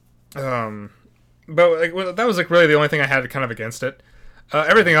 but like that was like really the only thing I had kind of against it.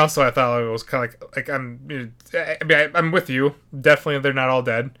 Everything else, though, I thought it was kind of like I'm with you. Definitely, they're not all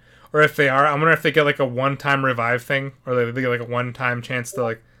dead, or if they are, I wonder if they get like a one-time revive thing, or they get like a one-time chance to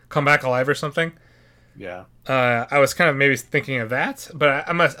like come back alive or something. Yeah. I was kind of maybe thinking of that, but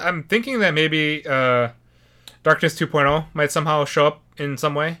I'm thinking that maybe Darkness 2.0 might somehow show up in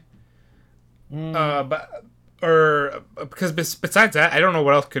some way. Because besides that, I don't know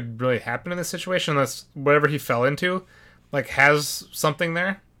what else could really happen in this situation unless whatever he fell into, like, has something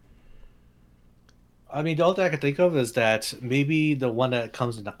there. I mean, the only thing I can think of is that maybe the one that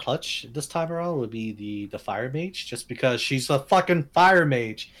comes in the clutch this time around would be the fire mage, just because she's a fucking fire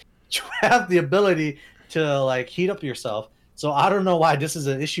mage. You have the ability to like heat up yourself. So I don't know why this is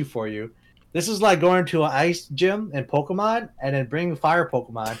an issue for you. This is like going to an ice gym in Pokemon and then bringing fire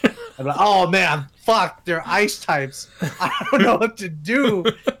Pokemon. I'm like, oh man, fuck, they're ice types. I don't know what to do.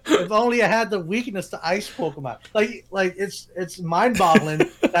 If only I had the weakness to ice Pokemon. Like it's mind-boggling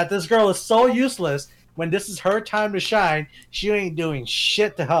that this girl is so useless. When this is her time to shine, she ain't doing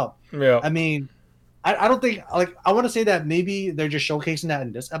shit to help. Yeah. I mean, I don't think like I want to say that maybe they're just showcasing that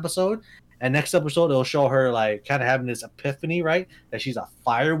in this episode, and next episode they'll show her like kind of having this epiphany, right? That she's a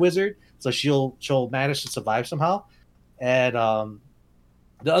fire wizard, so she'll manage to survive somehow. And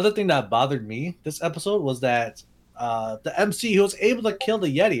the other thing that bothered me this episode was that the MC, he was able to kill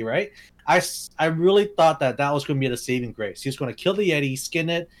the Yeti, right? I really thought that was going to be the saving grace. He was going to kill the Yeti, skin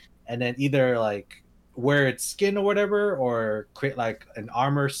it, and then either like wear its skin or whatever, or create like an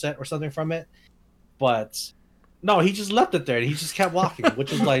armor set or something from it. But no, he just left it there and he just kept walking,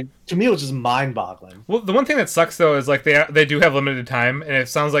 which is like, to me, it was just mind-boggling. Well, the one thing that sucks though is like they do have limited time, and it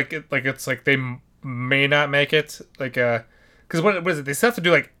sounds like it's like they may not make it like because what is it? They still have to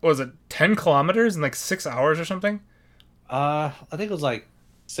do like what was it 10 kilometers in like 6 hours or something? I think it was like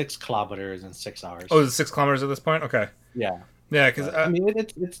 6 kilometers in 6 hours. Oh, is it 6 kilometers at this point? Okay. Yeah. Yeah, because I mean,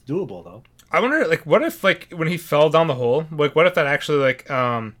 it's doable though. I wonder, like, what if, like, when he fell down the hole, like, what if that actually, like,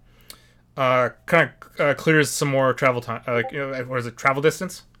 kind of clears some more travel time, like, what is it, travel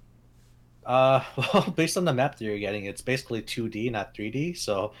distance? Well, based on the map that you're getting, it's basically 2D, not 3D.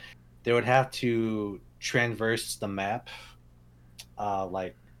 So they would have to traverse the map,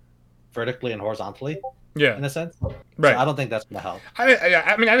 like vertically and horizontally, Yeah, in a sense. right. So I don't think that's gonna help.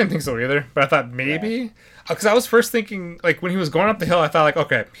 I mean, I didn't think so either, but I thought maybe, because I was first thinking, like, when he was going up the hill, I thought, like,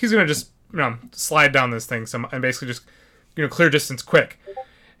 okay, he's gonna just, slide down this thing and basically just, clear distance quick.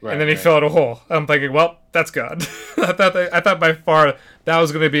 Right, And then he right. fell in a hole. I'm thinking, well, that's God. I thought by far that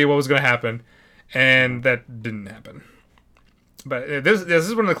was going to be what was going to happen, and that didn't happen. But this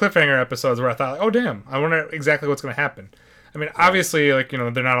is one of the cliffhanger episodes where I thought, like, oh damn, I wonder exactly what's going to happen. I mean, obviously, like,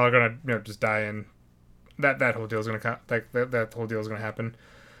 they're not all going to just die, and that whole deal is going to that whole deal is going to happen.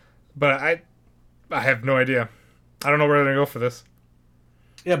 But I have no idea. I don't know where they're going to go for this.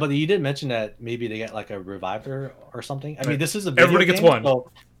 Yeah, but you did mention that maybe they get like a reviver or something. I mean, Right. this is a video Everybody gets game, one. So,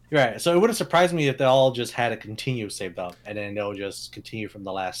 right. So it wouldn't surprise me if they all just had a continue saved up, and then they'll just continue from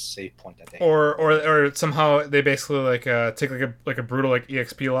the last save point that they had. Or somehow they basically like take like a brutal like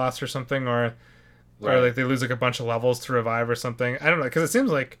EXP loss or something, or like they lose like a bunch of levels to revive or something. I don't know, because it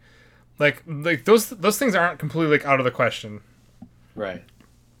seems like those things aren't completely like out of the question. Right.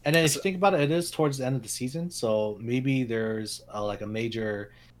 And then if you think about it, it is towards the end of the season, so maybe there's like a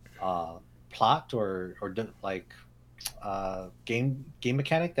major plot or game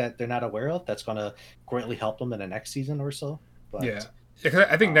mechanic that they're not aware of that's going to greatly help them in the next season or so. But Yeah.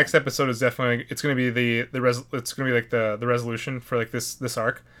 I think next episode is definitely it's going to be it's going to be like the resolution for like this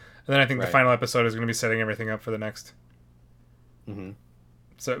arc, and then I think the final episode is going to be setting everything up for the next. Mm-hmm.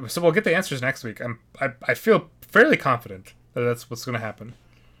 So we'll get the answers next week. I feel fairly confident that that's what's going to happen.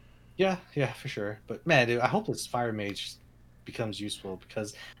 Yeah, for sure. But man, dude, I hope this Fire Mage becomes useful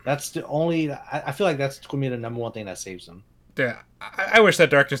because that's the only. I feel like that's going to be the number one thing that saves them. Yeah, I wish that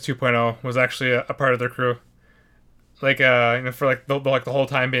Darkness 2.0 was actually a part of their crew, like for like the whole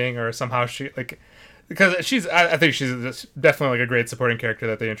time being, or somehow she like because I think she's definitely like a great supporting character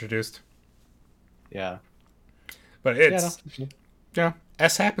that they introduced. Yeah, but it's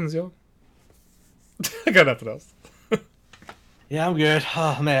S happens, yo. I got nothing else. Yeah, I'm good.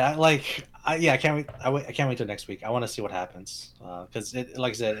 Oh man, I can't wait. I can't wait till next week. I want to see what happens because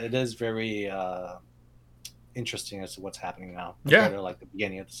like I said, it is very interesting as to what's happening now. Compared to, like the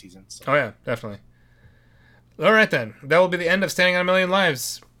beginning of the season. So. Oh yeah, definitely. All right then, that will be the end of Standing on a Million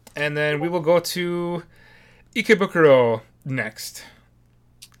Lives, and then we will go to Ikebukuro next.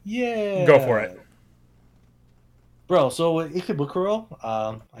 Yeah, go for it, bro. So with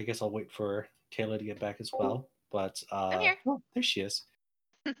Ikebukuro, I guess I'll wait for Taylor to get back as well. But I'm here. Oh, there she is.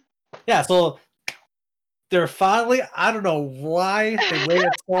 Yeah, so they're finally. I don't know why they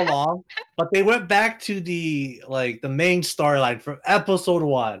waited so long, but they went back to the main storyline from episode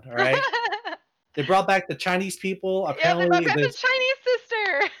 1. All right, they brought back the Chinese people. Apparently, they brought back the Chinese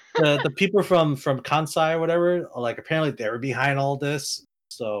sister. the people from Kansai or whatever. Like apparently they were behind all this.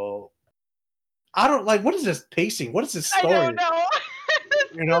 So I don't like. What is this pacing? What is this story? I don't know.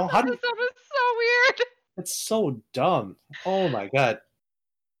 You know how do? This episode was so weird. It's so dumb. Oh my god.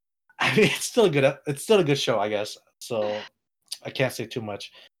 I mean, it's still a good show, I guess. So I can't say too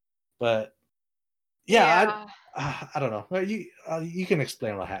much, but yeah. I don't know. You can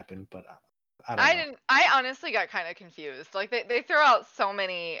explain what happened, but I don't know. I honestly got kind of confused. Like they throw out so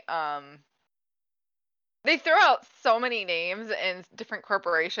many names and different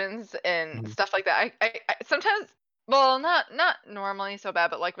corporations and stuff like that. I sometimes. Well, not normally so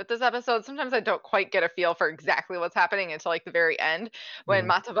bad, but like with this episode, sometimes I don't quite get a feel for exactly what's happening until like the very end when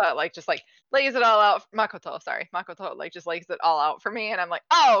Mataba like just like lays it all out. Makoto like just lays it all out for me, and I'm like,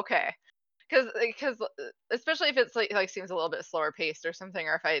 oh okay, because especially if it's like seems a little bit slower paced or something,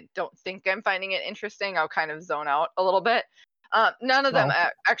 or if I don't think I'm finding it interesting, I'll kind of zone out a little bit. None of them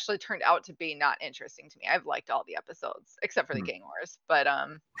actually turned out to be not interesting to me. I've liked all the episodes except for the Gang Wars, but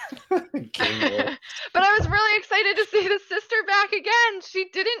but I was really excited to see the sister back again. She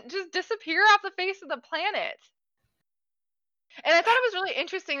didn't just disappear off the face of the planet. And I thought it was really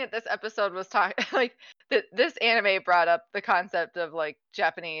interesting that this episode was talking like that this anime brought up the concept of like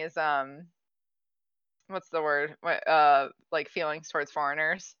Japanese what's the word? Like feelings towards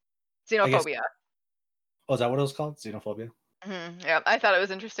foreigners. Xenophobia. Oh, is that what it was called? Xenophobia? Yeah, I thought it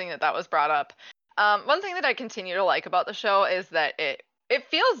was interesting that was brought up. One thing that I continue to like about the show is that it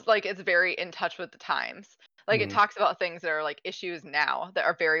feels like it's very in touch with the times. Like it talks about things that are like issues now that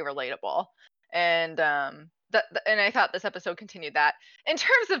are very relatable, and and I thought this episode continued that. In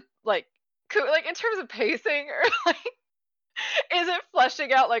terms of in terms of pacing or like, is it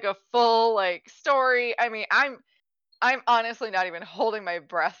fleshing out like a full like story? I mean, I'm honestly not even holding my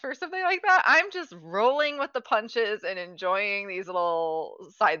breath for something like that. I'm just rolling with the punches and enjoying these little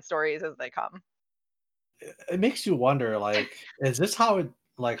side stories as they come. It makes you wonder, like, is this how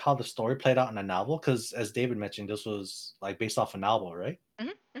the story played out in a novel? Because as David mentioned, this was like based off a novel, right?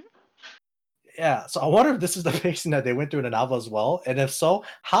 Yeah. So I wonder if this is the pacing that they went through in the novel as well, and if so,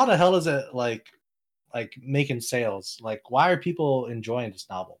 how the hell is it like making sales? Like, why are people enjoying this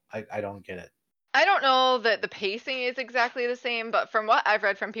novel? I don't get it. I don't know that the pacing is exactly the same, but from what I've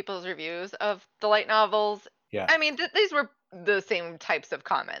read from people's reviews of the light novels, I mean, these were the same types of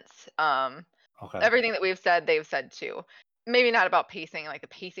comments. Okay. Everything that we've said, they've said too. Maybe not about pacing, like the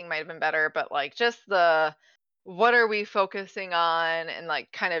pacing might have been better, but like just the what are we focusing on and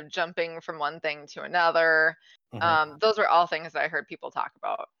like kind of jumping from one thing to another. Those were all things that I heard people talk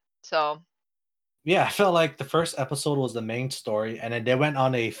about. So yeah, I felt like the first episode was the main story, and then they went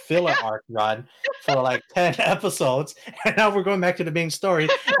on a filler arc run for like 10 episodes, and now we're going back to the main story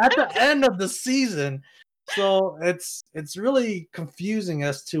at the end of the season. So it's really confusing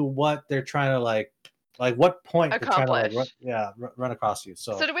as to what they're trying to like what point accomplish. They're trying to run across you.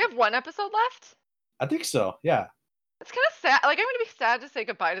 So do we have one episode left? I think so. Yeah. It's kind of sad. Like I'm gonna be sad to say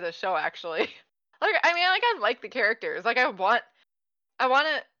goodbye to the show. Actually, like I mean, like I like the characters. Like I want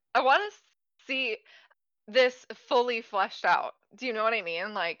to see this fully fleshed out. Do you know what I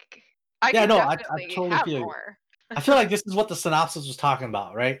mean? Like I totally feel more. I feel like this is what the synopsis was talking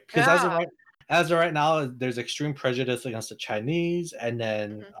about, right? Because as of right now, there's extreme prejudice against the Chinese, and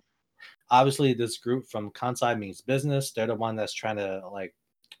then Mhm. obviously this group from Kansai means business. They're the one that's trying to like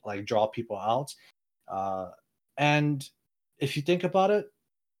draw people out. And if you think about it,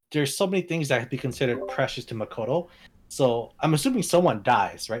 there's so many things that could be considered precious to Makoto. So I'm assuming someone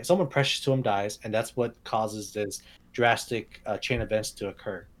dies, right? Someone precious to him dies, and that's what causes this drastic chain events to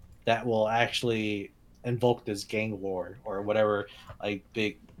occur that will actually invoke this gang war or whatever like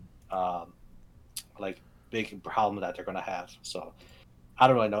um, like big problem that they're gonna have. So I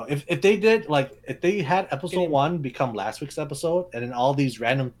don't really know if they did like if they had episode one become last week's episode and then all these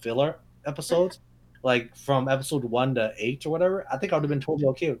random filler episodes like from episode 1 to 8 or whatever. I think I would have been totally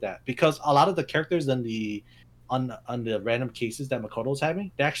okay with that because a lot of the characters in the on the random cases that Makoto's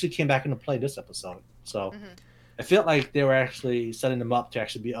having, they actually came back into play this episode. So Mhm. I felt like they were actually setting them up to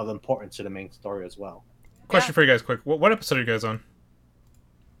actually be of importance to the main story as well. Question for you guys, quick. What episode are you guys on?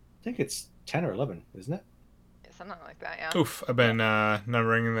 I think it's 10 or 11, isn't it? Something like that, yeah. Oof, I've been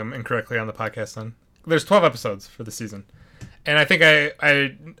numbering them incorrectly on the podcast. Then there's 12 episodes for the season, and I think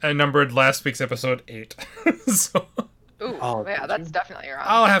I numbered last week's episode 8. So Ooh, Oh, yeah, did that's you? definitely wrong.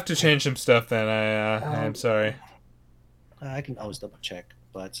 I'll have to change some stuff. Then I'm sorry. I can always double check,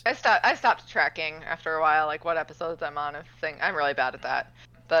 but I stopped tracking after a while, like what episodes I'm on. I'm really bad at that.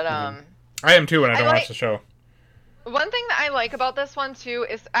 But I am too when I don't like- watch the show. one thing that I like about this one too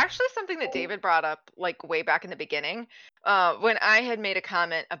is actually something that David brought up like way back in the beginning, when I had made a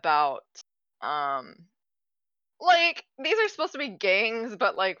comment about like these are supposed to be gangs,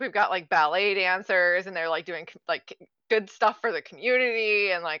 but like we've got like ballet dancers and they're like doing like good stuff for the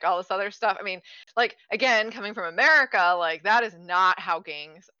community and like all this other stuff. I mean, like again, coming from America, like that is not how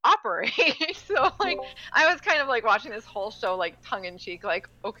gangs operate. So like I was kind of like watching this whole show like tongue in cheek, like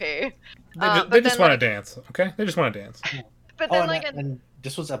okay. They But just then, want to dance, okay? They just want to dance. But oh, then and, like and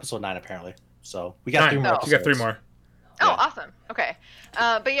this was episode 9 apparently. So we got 3 more. No. Episodes. You got 3 more. oh, yeah. awesome. Okay.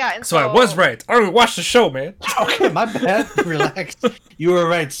 But yeah, and So I was right. I already watched the show, man. Okay, my bad. Relax. You were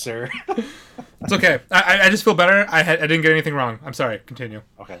right, sir. It's okay. I just feel better. I didn't get anything wrong. I'm sorry. Continue.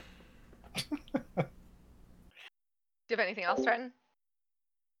 Okay. Do you have anything else, Trenton?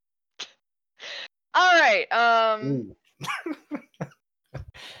 All right. Ooh.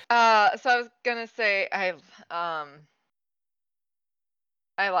 So I was gonna say I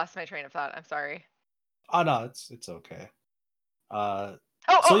lost my train of thought. I'm sorry. Oh no, it's okay. Oh,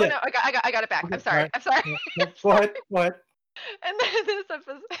 So, yeah. no, I got it back. Okay, I'm sorry. alright. I'm sorry. Go ahead. Go ahead. And then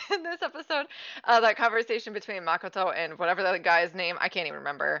in this episode, that conversation between Makoto and whatever the guy's name, I can't even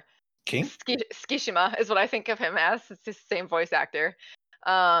remember. King. Skishima is what I think of him as. It's the same voice actor.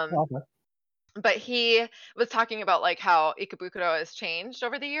 Oh, okay. But he was talking about like how Ikebukuro has changed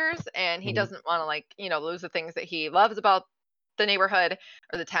over the years, and he Mhm. doesn't want to like lose the things that he loves about the neighborhood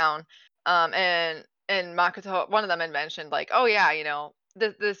or the town. And Makoto, one of them had mentioned like, oh yeah,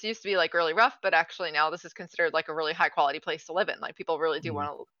 this used to be like really rough, but actually now this is considered like a really high quality place to live in. Like people really do Mhm. want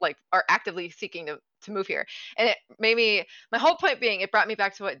to like are actively seeking to move here. And it made me, my whole point being, it brought me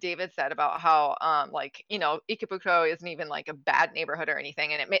back to what David said about how like Ikebukuro isn't even like a bad neighborhood or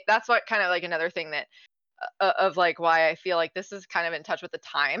anything, and that's what kind of like another thing that of like why I feel like this is kind of in touch with the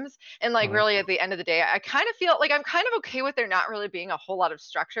times. And like Mhm. really at the end of the day, I kind of feel like I'm kind of okay with there not really being a whole lot of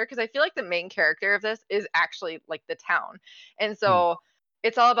structure, because I feel like the main character of this is actually like the town. And so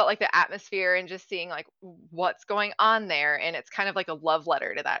it's all about like the atmosphere and just seeing like what's going on there, and it's kind of like a love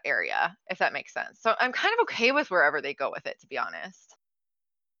letter to that area, if that makes sense. So I'm kind of okay with wherever they go with it, to be honest,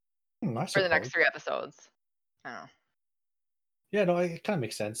 I for the next suppose. 3 episodes. I don't know. Yeah, no, it kind of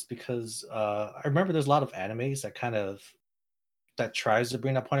makes sense because I remember there's a lot of animes that tries to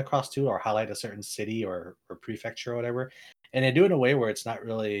bring that point across too, or highlight a certain city or prefecture or whatever, and they do it in a way where it's not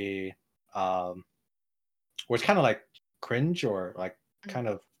really, where it's kind of like cringe or like kind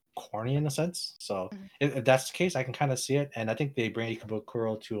of corny in a sense. So Mhm. if that's the case, I can kind of see it, and I think they bring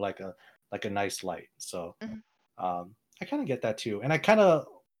Ikebukuro to like a nice light. So Mhm. I kind of get that too, and I can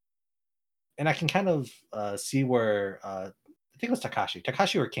kind of see where I think it was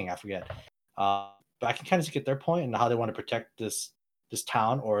Takashi or King, I forget. But I can kind of get their point and how they want to protect this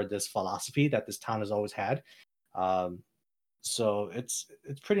town or this philosophy that this town has always had. So it's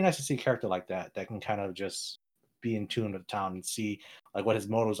pretty nice to see a character like that can kind of just be in tune with the town and see like what his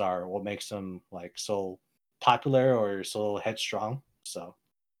motives are, what makes him like so popular or so headstrong. So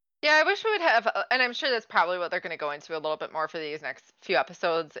Yeah, I wish we would have, and I'm sure that's probably what they're going to go into a little bit more for these next few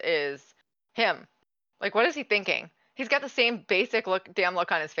episodes, is him. Like, what is he thinking? He's got the same basic damn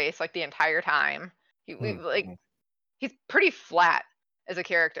look on his face like the entire time. He's pretty flat as a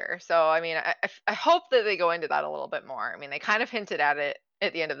character. So I mean, I hope that they go into that a little bit more. I mean, they kind of hinted at it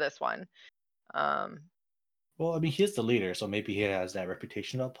at the end of this one. Well, I mean, he's the leader, so maybe he has that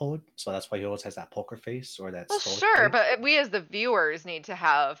reputation to uphold. So that's why he always has that poker face or that Well, stoic sure, face. but we as the viewers need to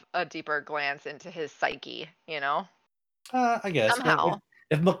have a deeper glance into his psyche, I guess. Well, somehow.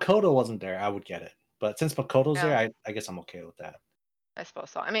 if Makoto wasn't there, I would get it. But since Makoto's Yeah. there, I guess I'm okay with that. I suppose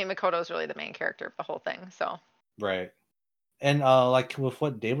so. I mean, Makoto's really the main character of the whole thing, so. Right. And like with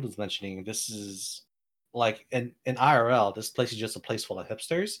what David was mentioning, this is like in IRL, this place is just a place full of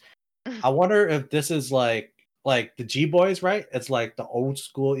hipsters. I wonder if this is like the G Boys, right? It's like the old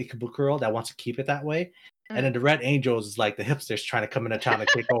school Ikebukuro that wants to keep it that way. And then the Red Angels is like the hipsters trying to come into town and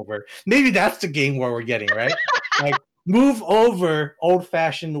take over. Maybe that's the game where we're getting, right? Like move over old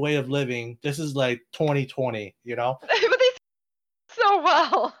fashioned way of living. This is like 2020, But they so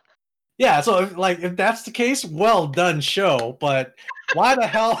well. Yeah, so if that's the case, well done, show. But why the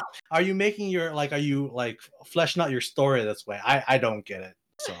hell are you making are you like fleshing out your story this way? I don't get it.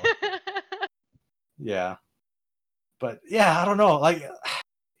 So yeah, but yeah, I don't know. Like,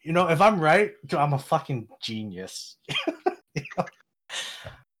 if I'm right, dude, I'm a fucking genius. You know?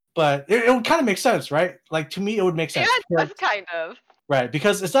 But it would kind of make sense, right? Like to me, it would make sense. Yeah, that's kind of Right,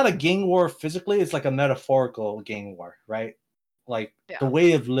 because it's not a gang war physically; it's like a metaphorical gang war, right? Like the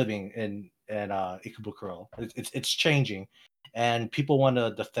way of living in Ikebukuro, it's changing, and people want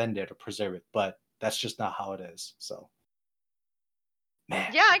to defend it or preserve it, but that's just not how it is. So, man,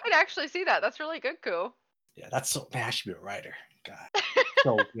 yeah, I could actually see that. That's really good, Koo. yeah, that's so. Man, I should be a writer. God,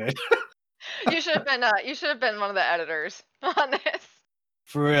 so good. You should have been one of the editors on this.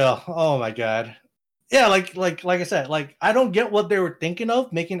 For real. Oh my god. Yeah, like I said, like I don't get what they were thinking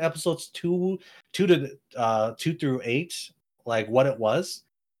of making episodes 2 through 8 like what it was.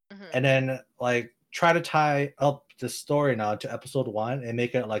 And then like try to tie up the story now to episode 1 and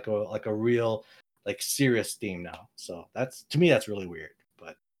make it like a real like serious theme now. So that's to me that's really weird.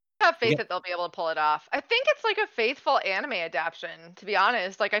 But I have faith that they'll be able to pull it off. I think it's like a faithful anime adaptation, to be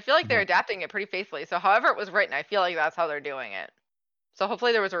honest. Like I feel like they're adapting it pretty faithfully. So however it was written, I feel like that's how they're doing it. So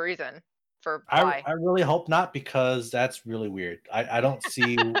hopefully there was a reason for why. I really hope not, because that's really weird. I don't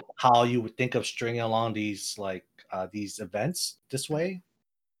see how you would think of stringing along these these events this way,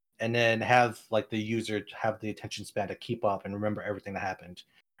 and then have like the user have the attention span to keep up and remember everything that happened.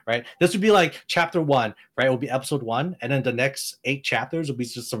 Right? This would be like chapter 1, right? It will be episode 1, and then the next 8 chapters will be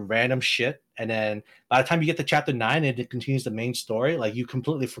just some random shit. And then by the time you get to chapter 9 and it continues the main story, like you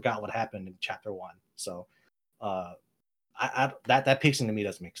completely forgot what happened in chapter 1. So, that pacing to me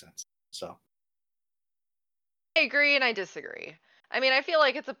doesn't make sense. So I agree and I disagree. I mean, I feel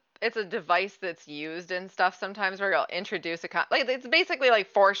like it's a device that's used in stuff sometimes where you'll introduce like it's basically like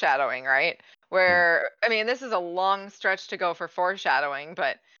foreshadowing, right? Where I mean, this is a long stretch to go for foreshadowing,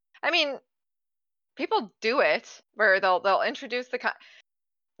 but I mean, people do it where they'll introduce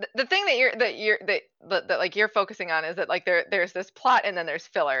the thing that like you're focusing on is that like there's this plot and then there's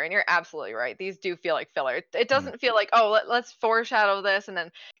filler, and you're absolutely right. These do feel like filler. It doesn't feel like, oh, let's foreshadow this and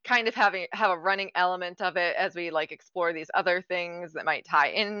then kind of have a running element of it as we like explore these other things that might tie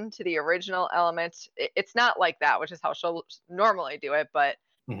into the original element. It's not like that, which is how she'll normally do it. But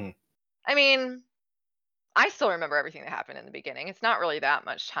I mean, I still remember everything that happened in the beginning. It's not really that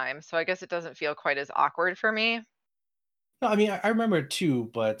much time, so I guess it doesn't feel quite as awkward for me. no, I mean I remember it too,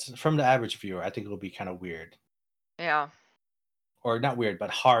 but from the average viewer, I think it will be kind of weird. Yeah. Or not weird,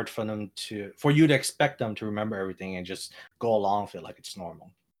 but hard for you to expect them to remember everything and just go along with it like it's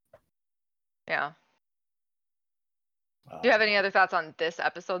normal. Yeah. Do you have any other thoughts on this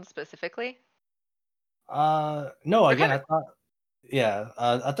episode specifically? No. Again, I thought, yeah.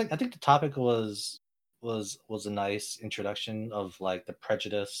 I think the topic was a nice introduction of like the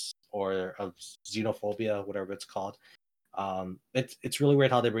prejudice or of xenophobia, whatever it's called. It's really weird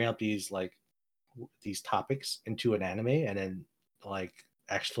how they bring up these topics into an anime and then like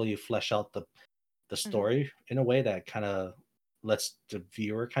actually flesh out the story in a way that kind of lets the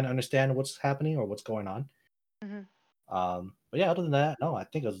viewer kind of understand what's happening or what's going on. But yeah, other than that, no, I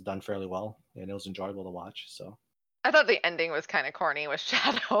think it was done fairly well and it was enjoyable to watch. So I thought the ending was kind of corny with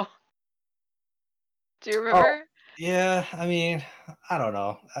Shadow. Do you oh, remember? yeah, I mean, I don't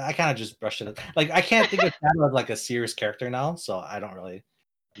know. I kind of just brushed it. Like I can't think of Shadow as like a serious character now, so I don't really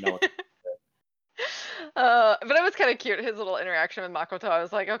know. But it was kind of cute, his little interaction with Makoto. I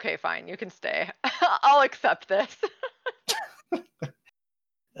was like, okay, fine, you can stay. I'll accept this.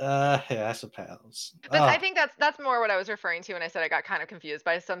 Yeah, I suppose. I think that's more what I was referring to when I said I got kind of confused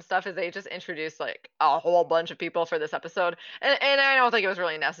by some stuff. Is they just introduced like a whole bunch of people for this episode, and I don't think it was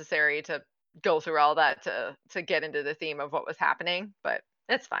really necessary to go through all that to get into the theme of what was happening. But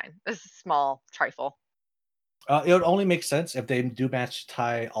it's fine. This is a small trifle. It would only make sense if they do match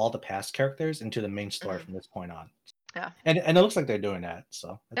tie all the past characters into the main story Mhm. from this point on. Yeah. And it looks like they're doing that,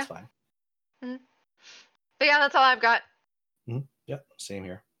 so it's Yeah. fine. But yeah, that's all I've got. Yep, same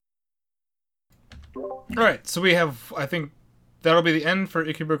here. All right, so we have, I think that'll be the end for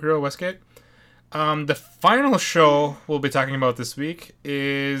Ikebukuro Westgate. The final show we'll be talking about this week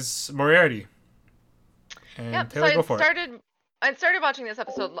is Moriarty. And Yep. Taylor, So go for it. I started watching this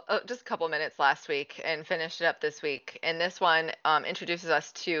episode just a couple minutes last week and finished it up this week. And this one introduces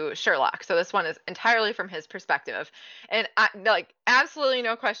us to Sherlock. So this one is entirely from his perspective, and like absolutely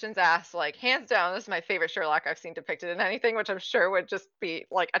no questions asked. Like hands down, this is my favorite Sherlock I've seen depicted in anything, which I'm sure would just be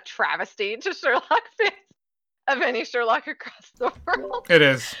like a travesty to Sherlock fans of any Sherlock across the world. It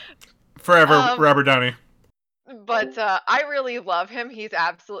is. Forever Robert Downey. But I really love him. He's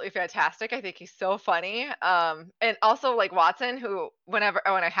absolutely fantastic. I think he's so funny. And also like Watson, who when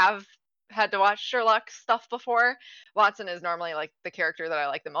I have had to watch Sherlock stuff before, Watson is normally like the character that I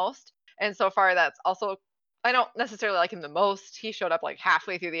like the most. And so far that's also, I don't necessarily like him the most. He showed up like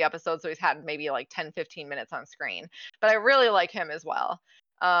halfway through the episode, so he's had maybe like 10-15 minutes on screen. But I really like him as well.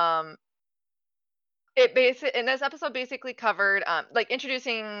 And this episode basically covered like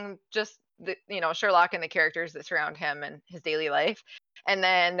introducing just the Sherlock and the characters that surround him and his daily life. And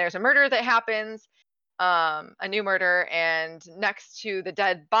then there's a murder that happens, a new murder, and next to the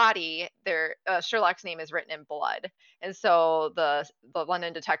dead body there Sherlock's name is written in blood. And so the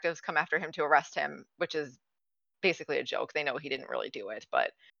London detectives come after him to arrest him, which is basically a joke. They know he didn't really do it,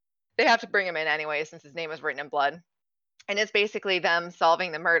 but they have to bring him in anyway since his name is written in blood. And it's basically them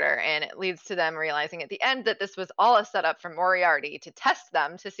solving the murder, and it leads to them realizing at the end that this was all a setup from Moriarty to test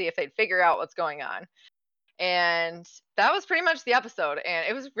them to see if they'd figure out what's going on. And that was pretty much the episode, and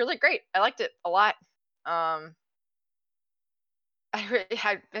it was really great. I liked it a lot.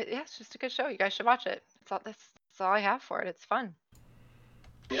 It's just a good show. You guys should watch it. That's all I have for it. It's fun.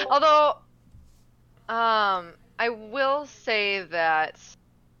 Although, I will say that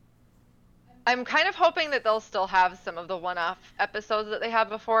I'm kind of hoping that they'll still have some of the one-off episodes that they had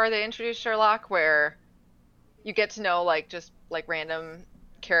before they introduced Sherlock, where you get to know like just like random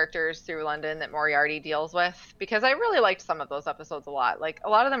characters through London that Moriarty deals with, because I really liked some of those episodes a lot. Like a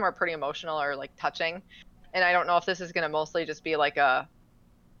lot of them were pretty emotional or like touching, and I don't know if this is going to mostly just be like a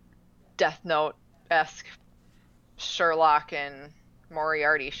Death Note-esque Sherlock and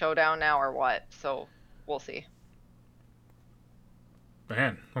Moriarty showdown now or what. So we'll see.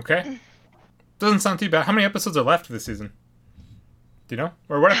 Man, okay. Doesn't sound too bad. How many episodes are left this season? Do you know?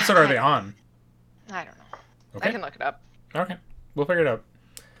 Or what episode are they on? I don't know. Okay. I can look it up. Okay. We'll figure it out.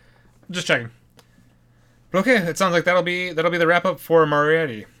 Just checking. But okay, it sounds like that'll be the wrap up for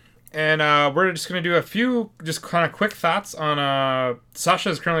Moriarty. And we're just going to do a few just kind of quick thoughts on Sasha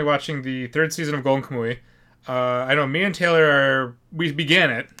is currently watching the 3rd season of Golden Kamuy. I know me and Taylor we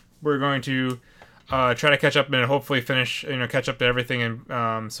began it. We're going to try to catch up and hopefully finish, catch up to everything,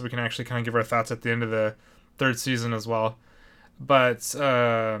 and so we can actually kind of give our thoughts at the end of the 3rd season as well. But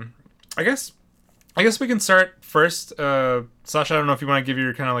I guess we can start first. Sasha, I don't know if you want to give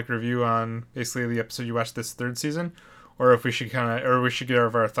your kind of like review on basically the episode you watched this 3rd season, or if we should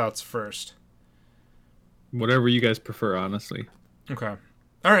give our thoughts first. Whatever you guys prefer, honestly. Okay.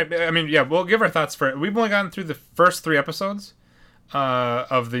 All right. I mean, yeah, we'll give our thoughts for it. We've only gotten through the first 3 episodes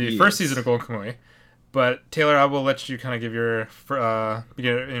of the first season of Golden Kamuy. But Taylor, I will let you kind of give your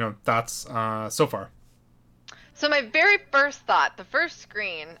thoughts so far. So my very first thought, the first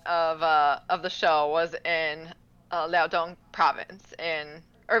screen of the show was in Liaodong province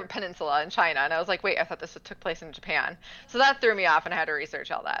or peninsula in China, and I was like, wait, I thought this took place in Japan. So that threw me off, and I had to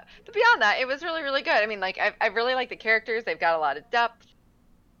research all that. But beyond that, it was really, really good. I mean, like I really like the characters. They've got a lot of depth.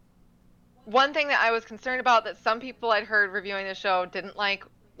 One thing that I was concerned about that some people I'd heard reviewing the show didn't like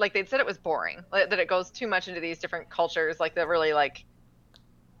they'd said it was boring, that it goes too much into these different cultures, like the really like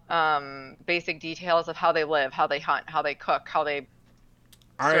basic details of how they live, how they hunt, how they cook, how they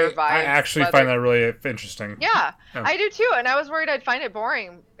survive. I actually find that really interesting. Yeah, I do too, and I was worried I'd find it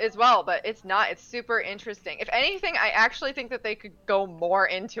boring as well, but it's not. It's super interesting. If anything, I actually think that they could go more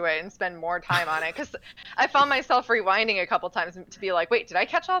into it and spend more time on it, because I found myself rewinding a couple times to be like, wait, did I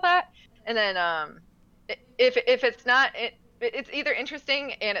catch all that? And then if it's not, it's either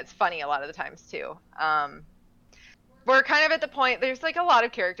interesting and it's funny a lot of the times too. We're kind of at the point, there's like a lot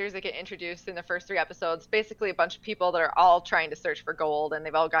of characters that get introduced in the first 3 episodes. Basically a bunch of people that are all trying to search for gold, and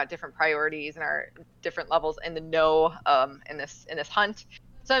they've all got different priorities and are different levels in the know in this hunt.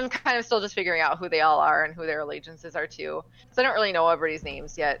 So I'm kind of still just figuring out who they all are and who their allegiances are to. So I don't really know everybody's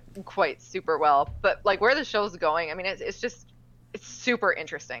names yet quite super well, but like where the show's going, I mean, it's super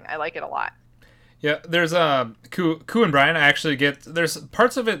interesting. I like it a lot. Yeah, there's Ku and Brian. I actually get there's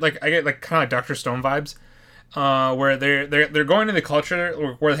parts of it like I get like kind of like Doctor Stone vibes, where they're going to the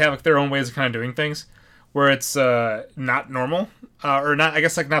culture where they have like their own ways of kind of doing things, where it's not normal, or not I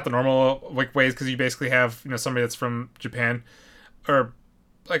guess like not the normal like ways because you basically have somebody that's from Japan, or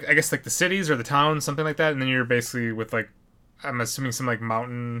like I guess like the cities or the towns something like that, and then you're basically with like I'm assuming some like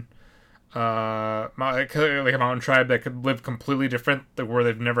mountain. Like a mountain tribe that could live completely different, like where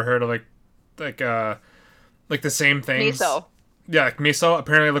they've never heard of like the same things. Miso. Yeah, like miso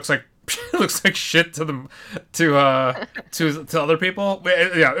apparently looks like looks like shit to them to other people.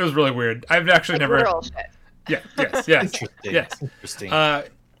 Yeah, it was really weird. I've actually Like never. literal shit. Yeah. Yes. Interesting. Yes. Interesting. But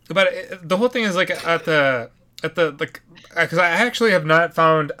the whole thing is like at the like because I actually have not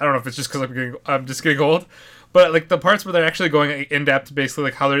found. I don't know if it's just because I'm just getting old, but like the parts where they're actually going in depth, basically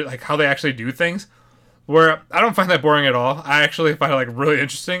like how they actually do things. Where I don't find that boring at all. I actually find it like really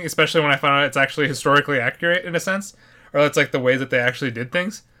interesting, especially when I find out it's actually historically accurate in a sense, or it's like the way that they actually did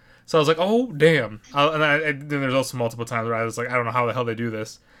things. So I was like, oh damn! And then there's also multiple times where I was like, I don't know how the hell they do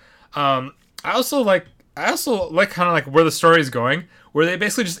this. I also like kind of like where the story is going, where they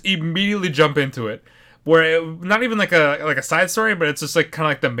basically just immediately jump into it, where not even like a side story, but it's just like kind of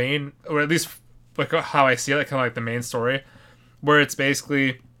like the main, or at least like how I see it, like kind of like the main story, where it's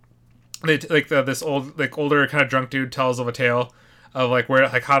basically. They this older kind of drunk dude tells of a tale of like where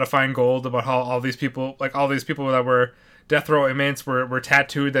like how to find gold, about how all these people that were death row inmates were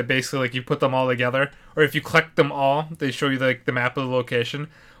tattooed, that basically like you put them all together, or if you collect them all they show you like the map of the location,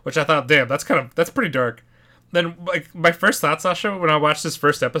 which I thought damn that's pretty dark. Then like my first thought, Sasha, when I watched this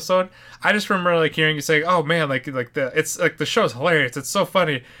first episode, I just remember like hearing you say, "Oh man, the show's hilarious, it's so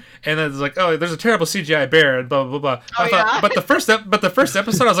funny," and then it's like, "Oh, there's a terrible CGI bear," and blah blah blah. Oh, I thought, yeah? but the first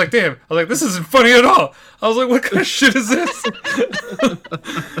episode, I was like, "Damn!" I was like, "This isn't funny at all." I was like, "What kind of shit is this?"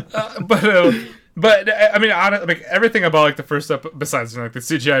 But I mean, like everything about like the first besides like the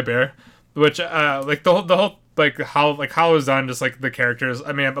CGI bear, which like the whole like how it was done, just like the characters.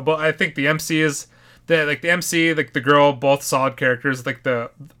 I mean, but I think the MC is. The MC, like the girl, both solid characters. Like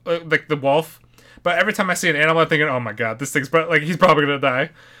the wolf, but every time I see an animal, I'm thinking, "Oh my god, this thing's like he's probably gonna die."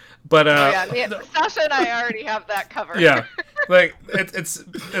 But Sasha and I already have that covered. yeah, like it's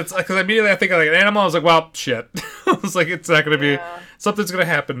because immediately I think of like an animal. I was like, "Well, shit." I was like, "It's not gonna be something's gonna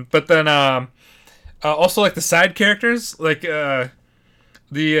happen." But then also like the side characters, like the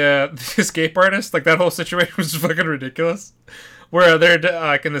escape artist, like that whole situation was fucking ridiculous. Where they're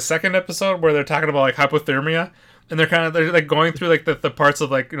like in the second episode where they're talking about like hypothermia, and they're like going through like the parts of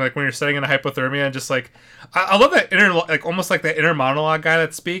like like when you're sitting in a hypothermia, and just like I love that inner like almost like that inner monologue guy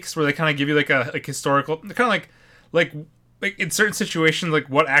that speaks, where they kind of give you like a historical kind of like in certain situations like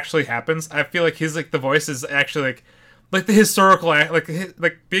what actually happens. I feel like his like the voice is actually like the historical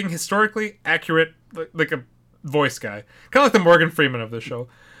like being historically accurate like a voice guy, kind of like the Morgan Freeman of the show.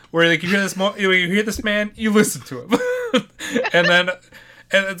 Where like you hear this man, you listen to him,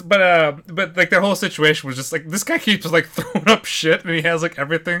 but like their whole situation was just like this guy keeps like throwing up shit, and he has like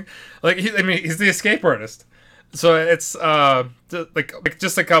everything, like he's the escape artist, so it's like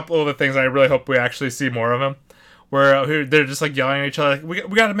just a couple of the things I really hope we actually see more of him, where they're just like yelling at each other, like,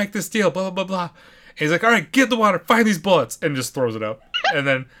 we got to make this deal, blah blah blah blah, and he's like, all right, get the water, find these bullets, and just throws it out, and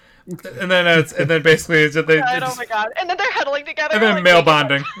then basically it's that Oh my god! And then they're huddling together. And then like, male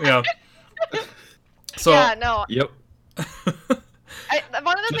bonding, yeah. So yeah, no. Yep.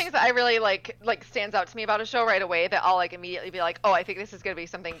 One of the things that I really like stands out to me about a show right away that I'll like immediately be like, oh, I think this is gonna be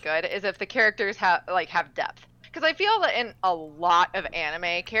something good, is if the characters have depth. Because I feel that in a lot of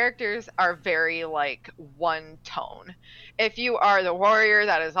anime, characters are very like one tone. If you are the warrior,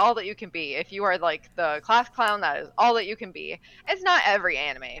 that is all that you can be. If you are like the class clown, that is all that you can be. It's not every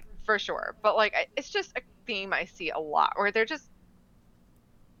anime, for sure, but like it's just a theme I see a lot where they're just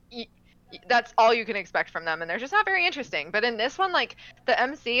that's all you can expect from them, and they're just not very interesting. But in this one, like the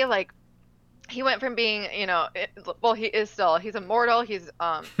MC, like he went from being, he's immortal, he's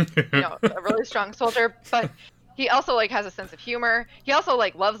a really strong soldier, but he also like has a sense of humor. He also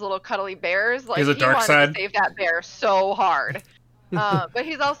like loves little cuddly bears. Like he wanted side. to save that bear so hard. But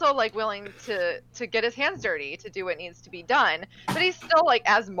he's also like willing to get his hands dirty to do what needs to be done. But he's still like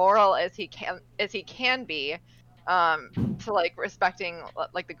as moral as he can be, to like respecting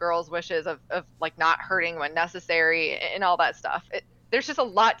like the girl's wishes of like not hurting when necessary and all that stuff. There's just a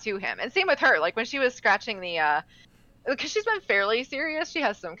lot to him. And same with her. Like when she was scratching the because she's been fairly serious, she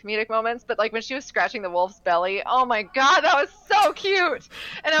has some comedic moments, but like when she was scratching the wolf's belly, oh my god, that was so cute.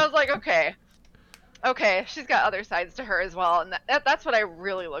 And I was like, okay, she's got other sides to her as well, and that's what I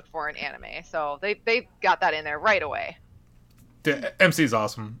really look for in anime. So they got that in there right away. The MC's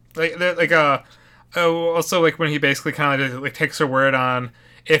awesome. also like when he basically kind of like takes her word on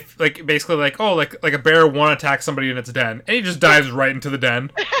if like basically like like a bear won't attack somebody in its den, and he just dives right into the den,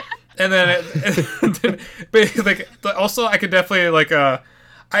 and then but, like also I could definitely like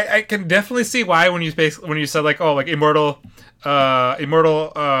I can definitely see why when you said like like immortal what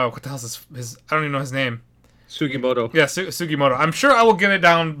the hell is his I don't even know his name. Sugimoto. Yeah, Sugimoto. I'm sure I will get it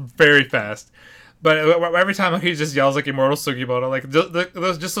down very fast. But every time he just yells like Immortal Sugimoto, like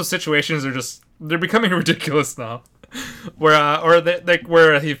those situations are they're becoming ridiculous now.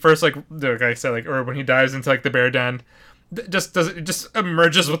 Where he first like I said like or when he dives into like the bear den, just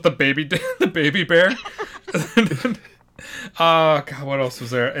emerges with the baby the baby bear. Oh god, what else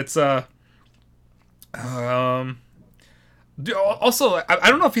was there? It's also I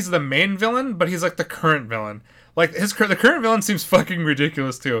don't know if he's the main villain, but he's like the current villain. Like the current villain seems fucking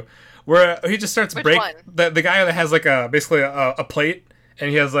ridiculous too. Where he just starts the guy that has like basically a plate,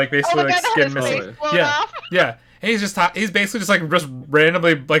 and he has like basically like skin missing. Yeah. And he's basically just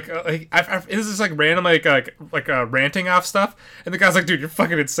randomly this is like randomly like ranting off stuff, and the guy's like, dude, you're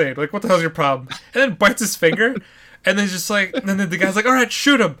fucking insane. Like, what the hell's your problem? And then bites his finger, and then just like, and then the guy's like, all right,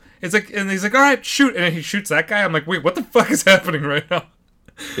 shoot him. It's like, and he's like, all right, shoot, and then he shoots that guy. I'm like, wait, what the fuck is happening right now?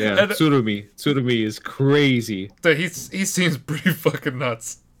 Yeah, and, Tsurumi is crazy. He seems pretty fucking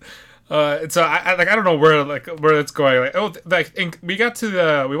nuts. And so I don't know where it's going. Like, we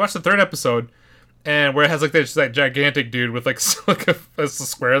watched the third episode, and where it has like this like gigantic dude with like a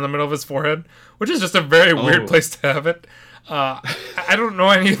square in the middle of his forehead, which is just a very weird place to have it. I don't know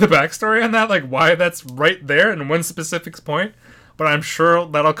any of the backstory on that, like why that's right there in one specific point, but I'm sure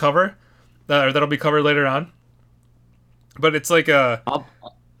that'll be covered later on. But it's like go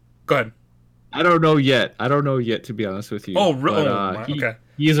ahead. I don't know yet, to be honest with you. Oh, really? Okay.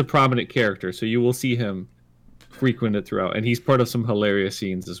 He is a prominent character, so you will see him frequented throughout, and he's part of some hilarious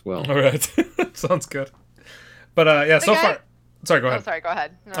scenes as well. All right. Sounds good. But yeah, so far... Sorry, go ahead. Oh, sorry, go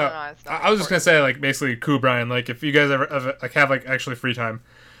ahead. No, I was just going to say, like, basically, Brian, like, if you guys ever like, have, like, actually free time,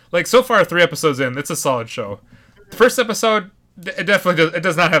 like, so far, 3 episodes in, it's a solid show. The first episode, it definitely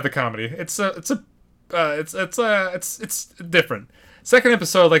does not have the comedy. It's different. Second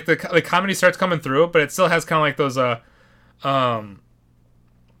episode, like, the comedy starts coming through, but it still has kind of like those,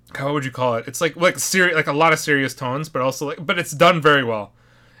 what would you call it? It's like serious, like a lot of serious tones, but also like, but it's done very well.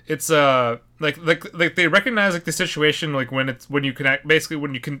 It's like they recognize like the situation, like when you can act, basically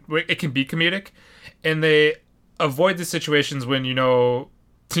when you can, it can be comedic, and they avoid the situations when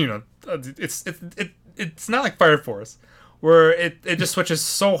it's not like Fire Force, where it just switches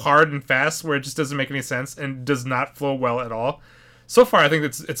so hard and fast where it just doesn't make any sense and does not flow well at all. So far, I think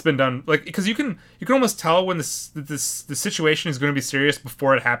it's been done like because you can almost tell when the situation is going to be serious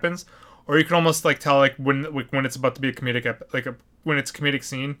before it happens, or you can almost like tell like when it's about to be a comedic when it's a comedic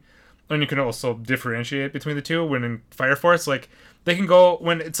scene, and you can also differentiate between the two. When in Fire Force, like they can go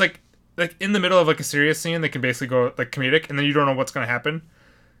when it's like in the middle of like a serious scene, they can basically go like comedic, and then you don't know what's going to happen.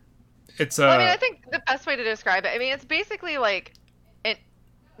 It's well, I mean, I think the best way to describe it, I mean, it's basically like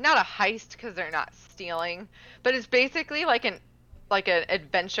not a heist because they're not stealing, but it's basically like an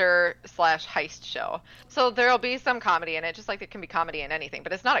adventure / heist show. So there'll be some comedy in it, just like it can be comedy in anything,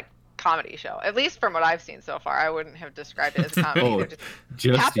 but it's not a comedy show. At least from what I've seen so far, I wouldn't have described it as comedy. Oh, there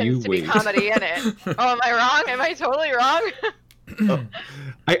just happens you to wait. be comedy in it. Oh, am I wrong? Am I totally wrong?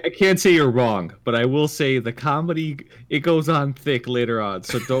 I can't say you're wrong, but I will say the comedy, it goes on thick later on,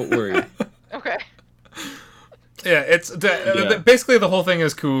 so don't worry. Okay. Yeah, it's basically the whole thing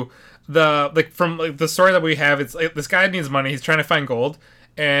is cool. The story that we have, it's like this guy needs money. He's trying to find gold,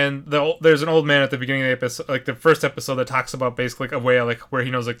 and there's an old man at the beginning of the episode, like the first episode, that talks about basically like a way like where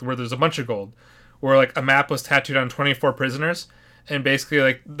he knows like where there's a bunch of gold, where like a map was tattooed on 24 prisoners, and basically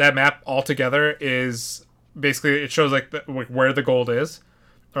like that map altogether is basically it shows like where the gold is,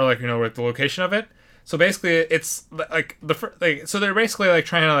 or like like the location of it. So basically it's like so they're basically like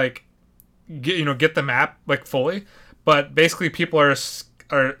trying to like get the map like fully, but basically people are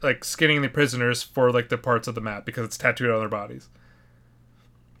like skinning the prisoners for like the parts of the map because it's tattooed on their bodies.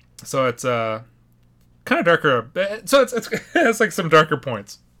 So it's kind of darker. So it's like some darker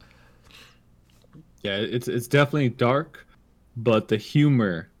points. Yeah, it's definitely dark, but the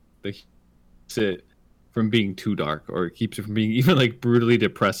humor keeps it from being too dark, or it keeps it from being even like brutally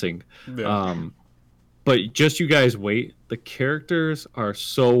depressing. Yeah. But just you guys wait. The characters are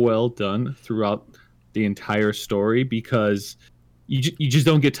so well done throughout the entire story because you just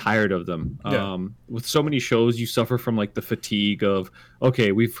don't get tired of them. Yeah. With so many shows, you suffer from like the fatigue of,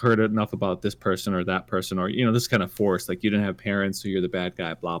 okay, we've heard enough about this person or that person, or this kind of forced, like you didn't have parents, so you're the bad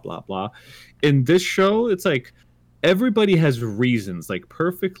guy, blah blah blah. In this show, it's like everybody has reasons, like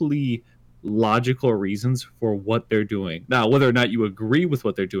perfectly logical reasons for what they're doing. Now, whether or not you agree with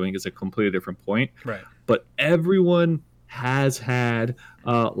what they're doing is a completely different point. Right. But everyone has had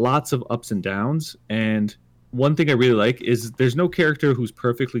lots of ups and downs, and one thing I really like is there's no character who's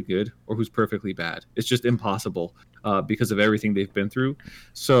perfectly good or who's perfectly bad. It's just impossible because of everything they've been through.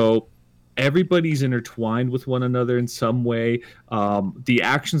 So everybody's intertwined with one another in some way. The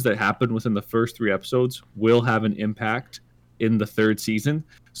actions that happen within the first 3 episodes will have an impact in the 3rd season.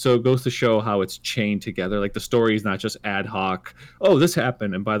 So it goes to show how it's chained together. Like the story is not just ad hoc. Oh, this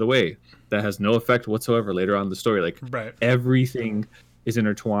happened, and by the way, that has no effect whatsoever later on in the story. Like Right. everything is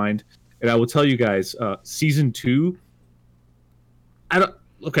intertwined. And I will tell you guys, season 2,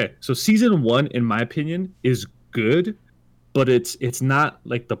 so season 1, in my opinion, is good, but it's not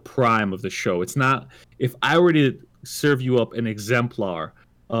like the prime of the show. It's not, if I were to serve you up an exemplar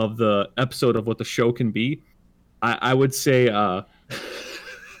of the episode of what the show can be, I would say I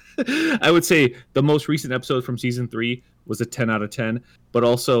would say the most recent episode from season 3 was a 10 out of 10, but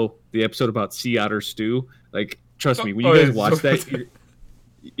also the episode about sea otter stew. Like, trust me, when you guys watch that,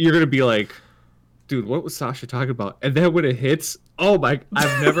 you're gonna be like, dude, what was Sasha talking about? And then when it hits, oh my,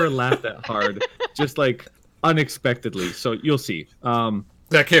 I've never laughed that hard, just like unexpectedly. So you'll see. I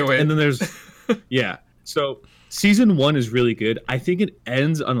can't wait. And then there's, yeah. So season 1 is really good. I think it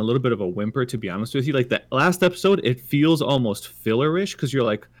ends on a little bit of a whimper, to be honest with you. Like the last episode, it feels almost fillerish because you're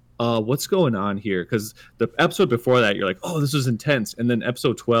like, what's going on here? Because the episode before that, you're like, oh, this is intense. And then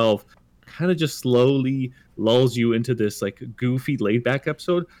episode 12 kind of just slowly lulls you into this like goofy laid back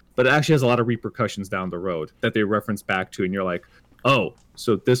episode, but it actually has a lot of repercussions down the road that they reference back to. And you're like, oh,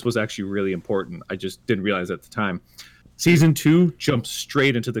 so this was actually really important. I just didn't realize at the time. Season 2 jumps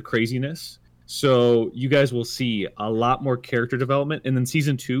straight into the craziness. So you guys will see a lot more character development. And then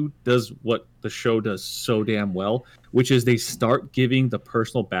season 2 does what the show does so damn well, which is they start giving the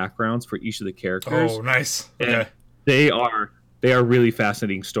personal backgrounds for each of the characters. Oh, nice. And Okay. they are really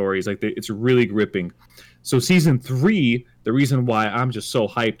fascinating stories. Like it's really gripping. So season 3, the reason why I'm just so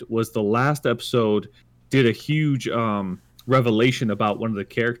hyped was the last episode did a huge revelation about one of the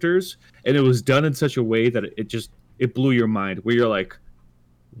characters, and it was done in such a way that it blew your mind, where you're like,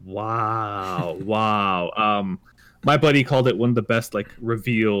 wow. My buddy called it one of the best like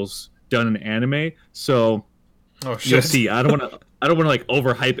reveals done in anime. So Oh shit. you'll see. I don't want to like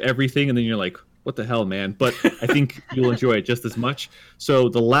overhype everything, and then you're like, what the hell, man? But I think you'll enjoy it just as much. So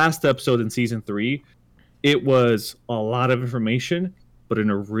the last episode in season 3, it was a lot of information, but in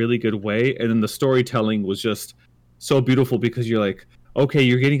a really good way. And then the storytelling was just so beautiful because you're like, okay,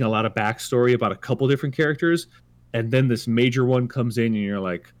 you're getting a lot of backstory about a couple different characters, and then this major one comes in, and you're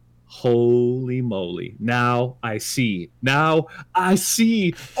like, holy moly! Now I see.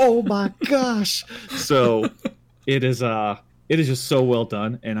 Oh my gosh! So it is just so well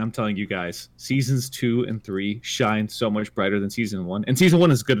done, and I'm telling you guys, seasons 2 and 3 shine so much brighter than season 1, and season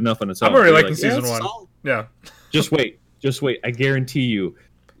 1 is good enough on its own. I'm already You're liking season it's 1. solid. Yeah. Just wait. I guarantee you,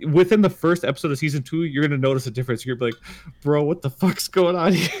 within the first episode of season 2, you're gonna notice a difference. You're gonna be like, bro, what the fuck's going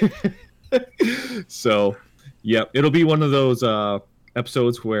on here? So, yeah, it'll be one of those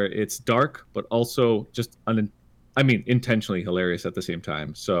episodes where it's dark, but also just intentionally hilarious at the same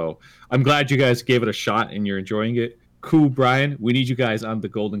time. So I'm glad you guys gave it a shot and you're enjoying it. Cool, Brian. We need you guys on the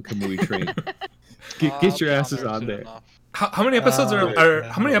Golden Kamui train. Get your asses on there. How many episodes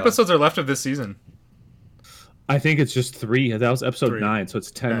how many episodes are left of this season? I think it's just 3. That was episode 3. 9, so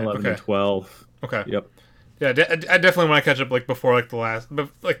it's 10, Okay, 11, okay. and 12. Okay. Yep. Yeah, I definitely want to catch up like before the last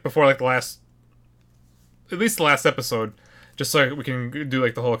at least the last episode, just so we can do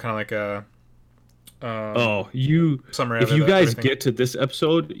like the whole kind of like summary. If of you guys everything. get to this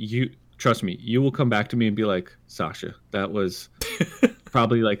episode, trust me, you will come back to me and be like, Sasha, that was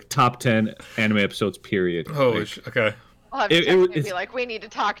probably like top 10 anime episodes, period. Holy Like, shit. Okay. I'll have to It- text me and it's- be like, we need to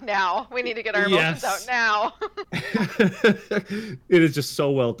talk now. We need to get our emotions Yes. out now. it is just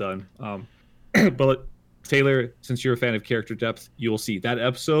so well done. But Taylor, since you're a fan of character depth, you'll see that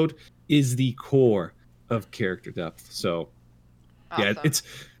episode is the core of character depth. So yeah, Awesome. it's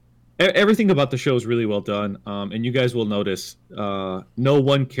everything about the show is really well done. And you guys will notice no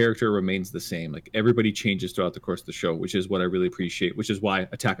one character remains the same. Like everybody changes throughout the course of the show, which is what I really appreciate, which is why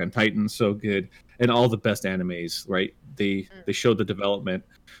Attack on Titan is so good, and all the best animes, right? They show the development.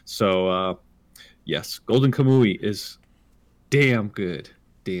 So yes, Golden Kamui is damn good.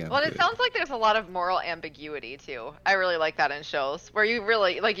 Well, it sounds like there's a lot of moral ambiguity too. I really like that in shows where you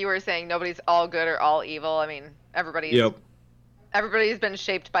really, like you were saying, nobody's all good or all evil. I mean, everybody's been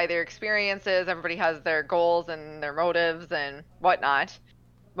shaped by their experiences. Everybody has their goals and their motives and whatnot,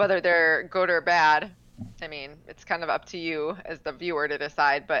 whether they're good or bad. I mean, it's kind of up to you as the viewer to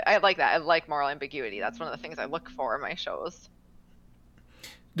decide, but I like that. I like moral ambiguity. That's one of the things I look for in my shows.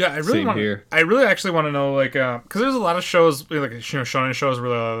 Yeah, I really Same want. here. I really actually want to know, like, because there's a lot of shows, like, shonen shows,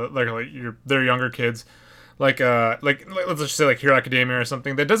 where they're younger kids, like let's just say like Hero Academia or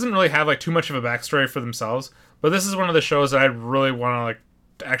something that doesn't really have like too much of a backstory for themselves. But this is one of the shows that I really want to like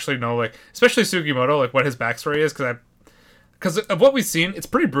actually know, like, especially Sugimoto, like what his backstory is, because of what we've seen, it's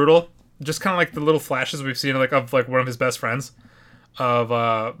pretty brutal. Just kind of like the little flashes we've seen, like of like one of his best friends, of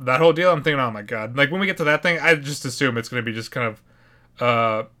that whole deal. I'm thinking, oh my god, like when we get to that thing, I just assume it's gonna be just kind of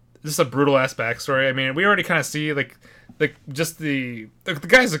just a brutal ass backstory. I mean, we already kind of see like just the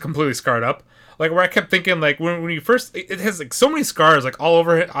guy's completely scarred up. Like where I kept thinking, like when you first, it has like so many scars like all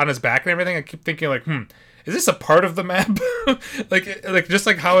over it on his back and everything. I keep thinking like, is this a part of the map? like just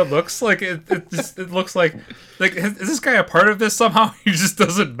like how it looks, like it looks like is this guy a part of this somehow? He just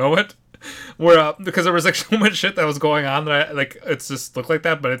doesn't know it. Where because there was like so much shit that was going on that I, like it's just looked like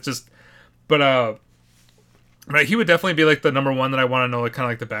that, but it just but right, he would definitely be like the number one that I want to know, like kind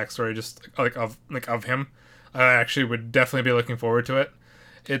of like the backstory, just like of him. I actually would definitely be looking forward to it.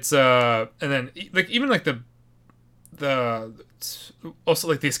 It's and then like even like the also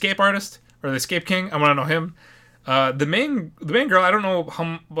like the escape artist or the escape king. I want to know him. The main girl. I don't know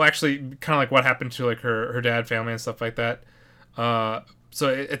how well actually kind of like what happened to like her dad, family, and stuff like that. So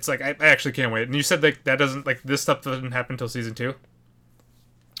it's like I actually can't wait. And you said like that doesn't like this stuff doesn't happen until season 2.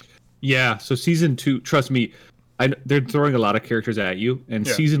 Yeah, so season 2, trust me, they're throwing a lot of characters at you, and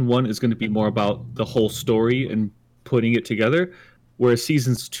Yeah. season 1 is going to be more about the whole story and putting it together, whereas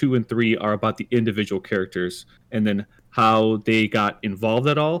seasons 2 and 3 are about the individual characters and then how they got involved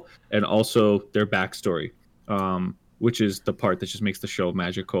at all, and also their backstory, which is the part that just makes the show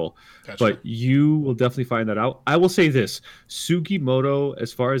magical. Gotcha. But you will definitely find that out. I will say this, Sugimoto,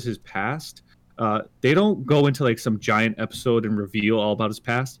 as far as his past, they don't go into like some giant episode and reveal all about his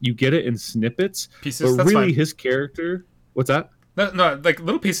past. You get it in snippets, Pieces. but That's really fine. his character. What's that? No, like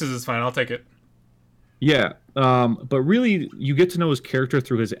little pieces is fine. I'll take it. Yeah, but really you get to know his character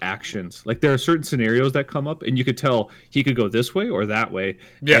through his actions. Like there are certain scenarios that come up, and you could tell he could go this way or that way.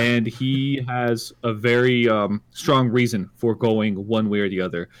 Yeah. And he has a very strong reason for going one way or the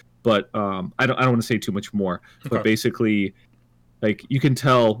other. But I don't want to say too much more. Okay. But basically, like you can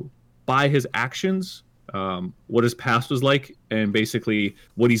tell by his actions what his past was like, and basically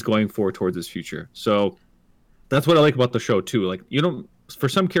what he's going for towards his future. So that's what I like about the show too. Like you don't, for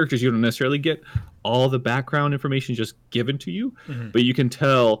some characters, you don't necessarily get all the background information just given to you, but you can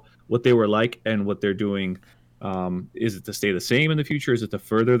tell what they were like and what they're doing. Is it to stay the same in the future? Is it to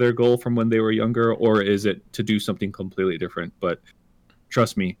further their goal from when they were younger, or is it to do something completely different? But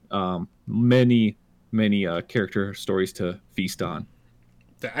trust me, many character stories to feast on.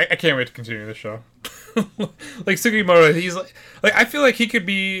 I can't wait to continue the show. Like Sugimoto, he's like I feel like he could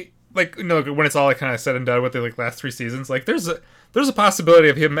be like, you know, when it's all like kind of said and done with the like last 3 seasons, like there's a possibility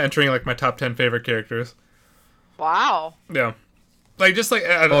of him entering like my top 10 favorite characters. Wow. Yeah, like just like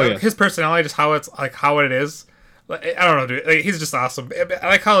yeah. his personality, just how it's like how it is. Like, I don't know, dude. Like, he's just awesome. I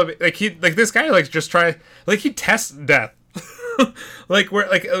like how like he like this guy like just try like he tests death. Like where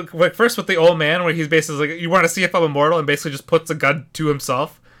like first with the old man where he's basically like, you want to see if I'm immortal, and basically just puts a gun to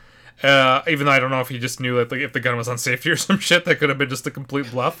himself. Even though I don't know if he just knew that like if the gun was on safety or some shit, that could have been just a complete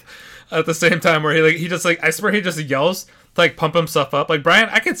bluff. At the same time, where he just like I swear he just yells to like pump himself up. Like Brian,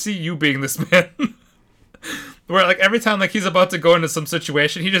 I could see you being this man. Where like every time like he's about to go into some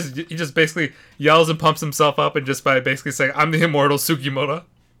situation, he just basically yells and pumps himself up, and just by basically saying, "I'm the immortal Sugimoto."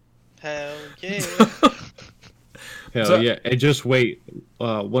 Hell yeah. Hell So- yeah! And just wait,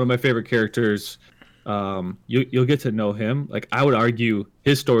 one of my favorite characters. You'll get to know him. Like I would argue,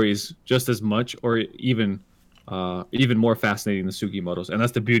 his story is just as much, or even more fascinating than Sugimoto's. And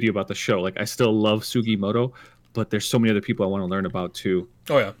that's the beauty about the show. Like I still love Sugimoto, but there's so many other people I want to learn about too.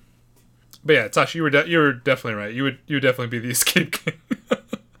 Oh yeah, but yeah, Tash, you were definitely right. You would definitely be the escape king.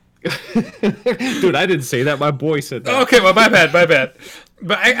 Dude, I didn't say that. My boy said that. Okay, well, my bad.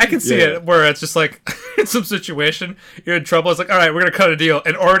 But I can see Yeah. it where it's just like in some situation you're in trouble. It's like, all right, we're gonna cut a deal,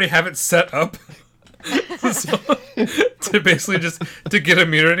 and already have it set up so, to basically just to get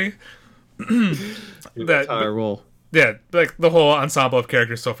immunity. That's how I roll. Yeah, like the whole ensemble of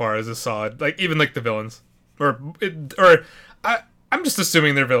characters so far is just solid. Like even like the villains, I'm just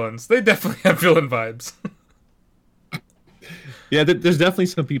assuming they're villains. They definitely have villain vibes. Yeah, there's definitely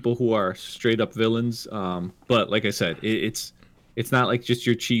some people who are straight up villains. But like I said, it's not like just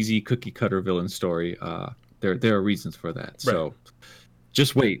your cheesy cookie cutter villain story. There are reasons for that. So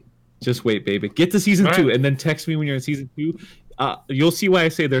just wait, baby. Get to season All 2, right. and then text me when you're in season 2. you'll see why I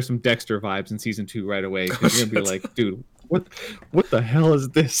say there's some Dexter vibes in season 2 right away. Because you're gonna be like, dude, what the hell is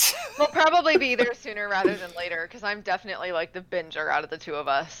this? We'll probably be there sooner rather than later because I'm definitely like the binger out of the two of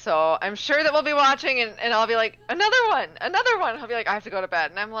us. So I'm sure that we'll be watching and I'll be like, another one. He'll be like, I have to go to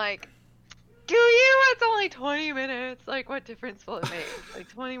bed. And I'm like, do you? It's only 20 minutes. Like, what difference will it make? Like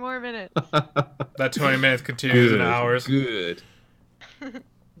 20 more minutes. That 20 minutes continues in hours. Good.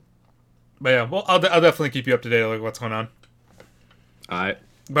 But yeah, well, I'll definitely keep you up to date like what's going on. Alright.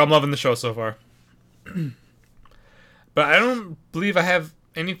 But I'm loving the show so far. But I don't believe I have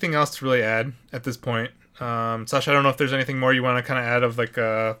anything else to really add at this point. Sasha, I don't know if there's anything more you want to kind of add of like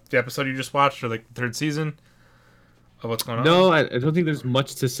the episode you just watched or like the 3rd season of what's going on. No, I don't think there's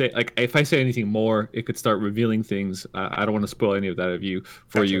much to say. Like, if I say anything more, it could start revealing things. I don't want to spoil any of that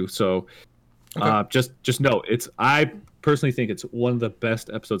for you. So, Okay. just know I personally think it's one of the best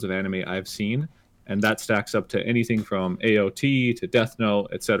episodes of anime I've seen, and that stacks up to anything from AOT to Death Note,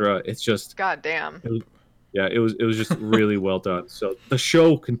 etc. It's just God damn. Yeah, it was just really well done. So the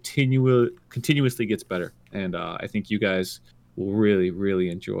show continuously gets better, and I think you guys will really, really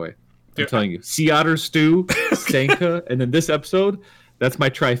enjoy. I'm Yeah. telling you, Sea Otter Stew, Stanka, and then this episode, that's my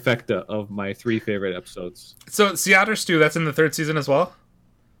trifecta of my 3 favorite episodes. So Sea Otter Stew, that's in the 3rd season as well?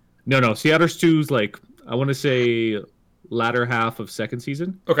 No, Sea Otter Stew's like, I want to say latter half of 2nd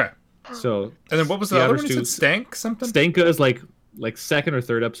season. Okay. So And then what was the Sea other Otter one? You said Stew- Stank something? Stanka is like 2nd or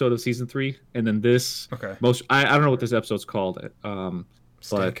 3rd episode of season 3, and then this Okay. I don't know what this episode's called. But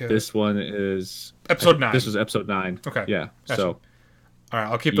Stanka. this one is Episode 9. This was episode 9. Okay. Yeah. Gotcha. So All right,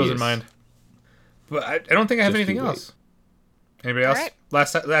 I'll keep those in Yes. mind. But I don't think I have Just anything you wait. else. Anybody else?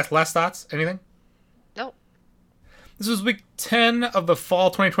 Alright. Last thoughts? Anything? Nope. This was week 10 of the fall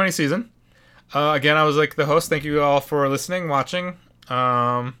 2020 season. Again, I was like the host. Thank you all for listening, watching.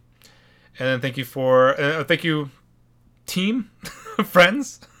 And then thank you, team,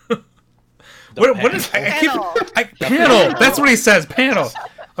 friends. What is Panel. panel? That's what he says. Panel.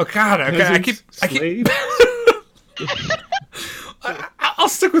 Oh God. Okay, I keep. Slave? I'll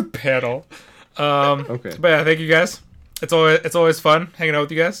stick with panel. Okay. But yeah, thank you guys. It's always fun hanging out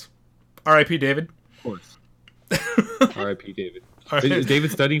with you guys. R.I.P. David. Of course. R.I.P. David. All right. Is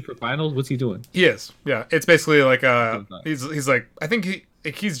David studying for finals? What's he doing? He is. Yeah, it's basically like Love that. he's like I think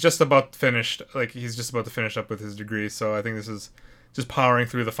he's just about finished. Like he's just about to finish up with his degree. So I think this is just powering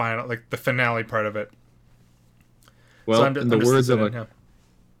through the final, like the finale part of it. Well, So in the I'm just words of listening, a yeah.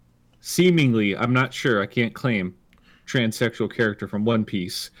 seemingly, I'm not sure, I can't claim, transsexual character from One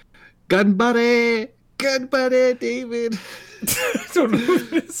Piece. Gun buddy, David. I don't know who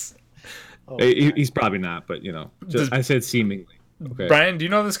this. Oh, He's probably not, but you know, Does- I said seemingly. Okay, Brian, do you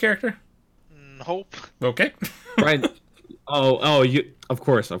know this character? Nope. Okay. Brian. Oh, you. Of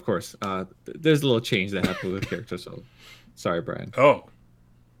course. There's a little change that happened with the character, so sorry, Brian. Oh.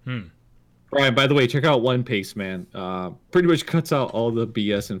 Brian, by the way, check out One Piece, man. Pretty much cuts out all the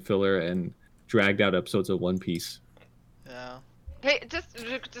BS and filler and dragged out episodes of One Piece. Yeah. Hey, just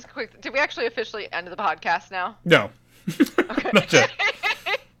quick. Did we actually officially end the podcast now? No. Okay. Not yet.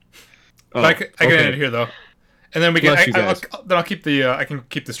 Oh, But I can end it here though, and then we can. Bless you guys. I'll keep the. I can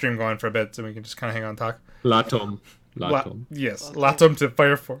keep the stream going for a bit, so we can just kind of hang on and talk. Latom. Yes, Latom to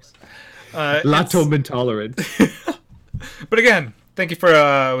Fire Force. Latom intolerant. But again, thank you for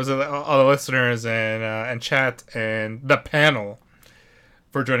all the listeners and chat and the panel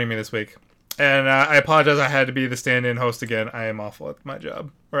for joining me this week. And I apologize, I had to be the stand-in host again. I am awful at my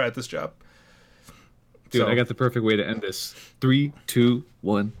job or at this job. Dude, So- I got the perfect way to end this. 3, 2,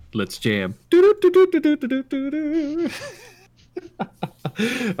 1, let's jam.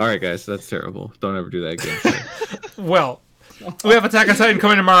 All right, guys, that's terrible. Don't ever do that again. Well, we have Attack on Titan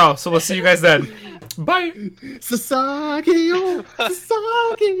coming tomorrow, so we'll see you guys then. Bye. Sasageo!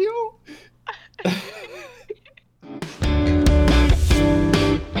 Sasageo!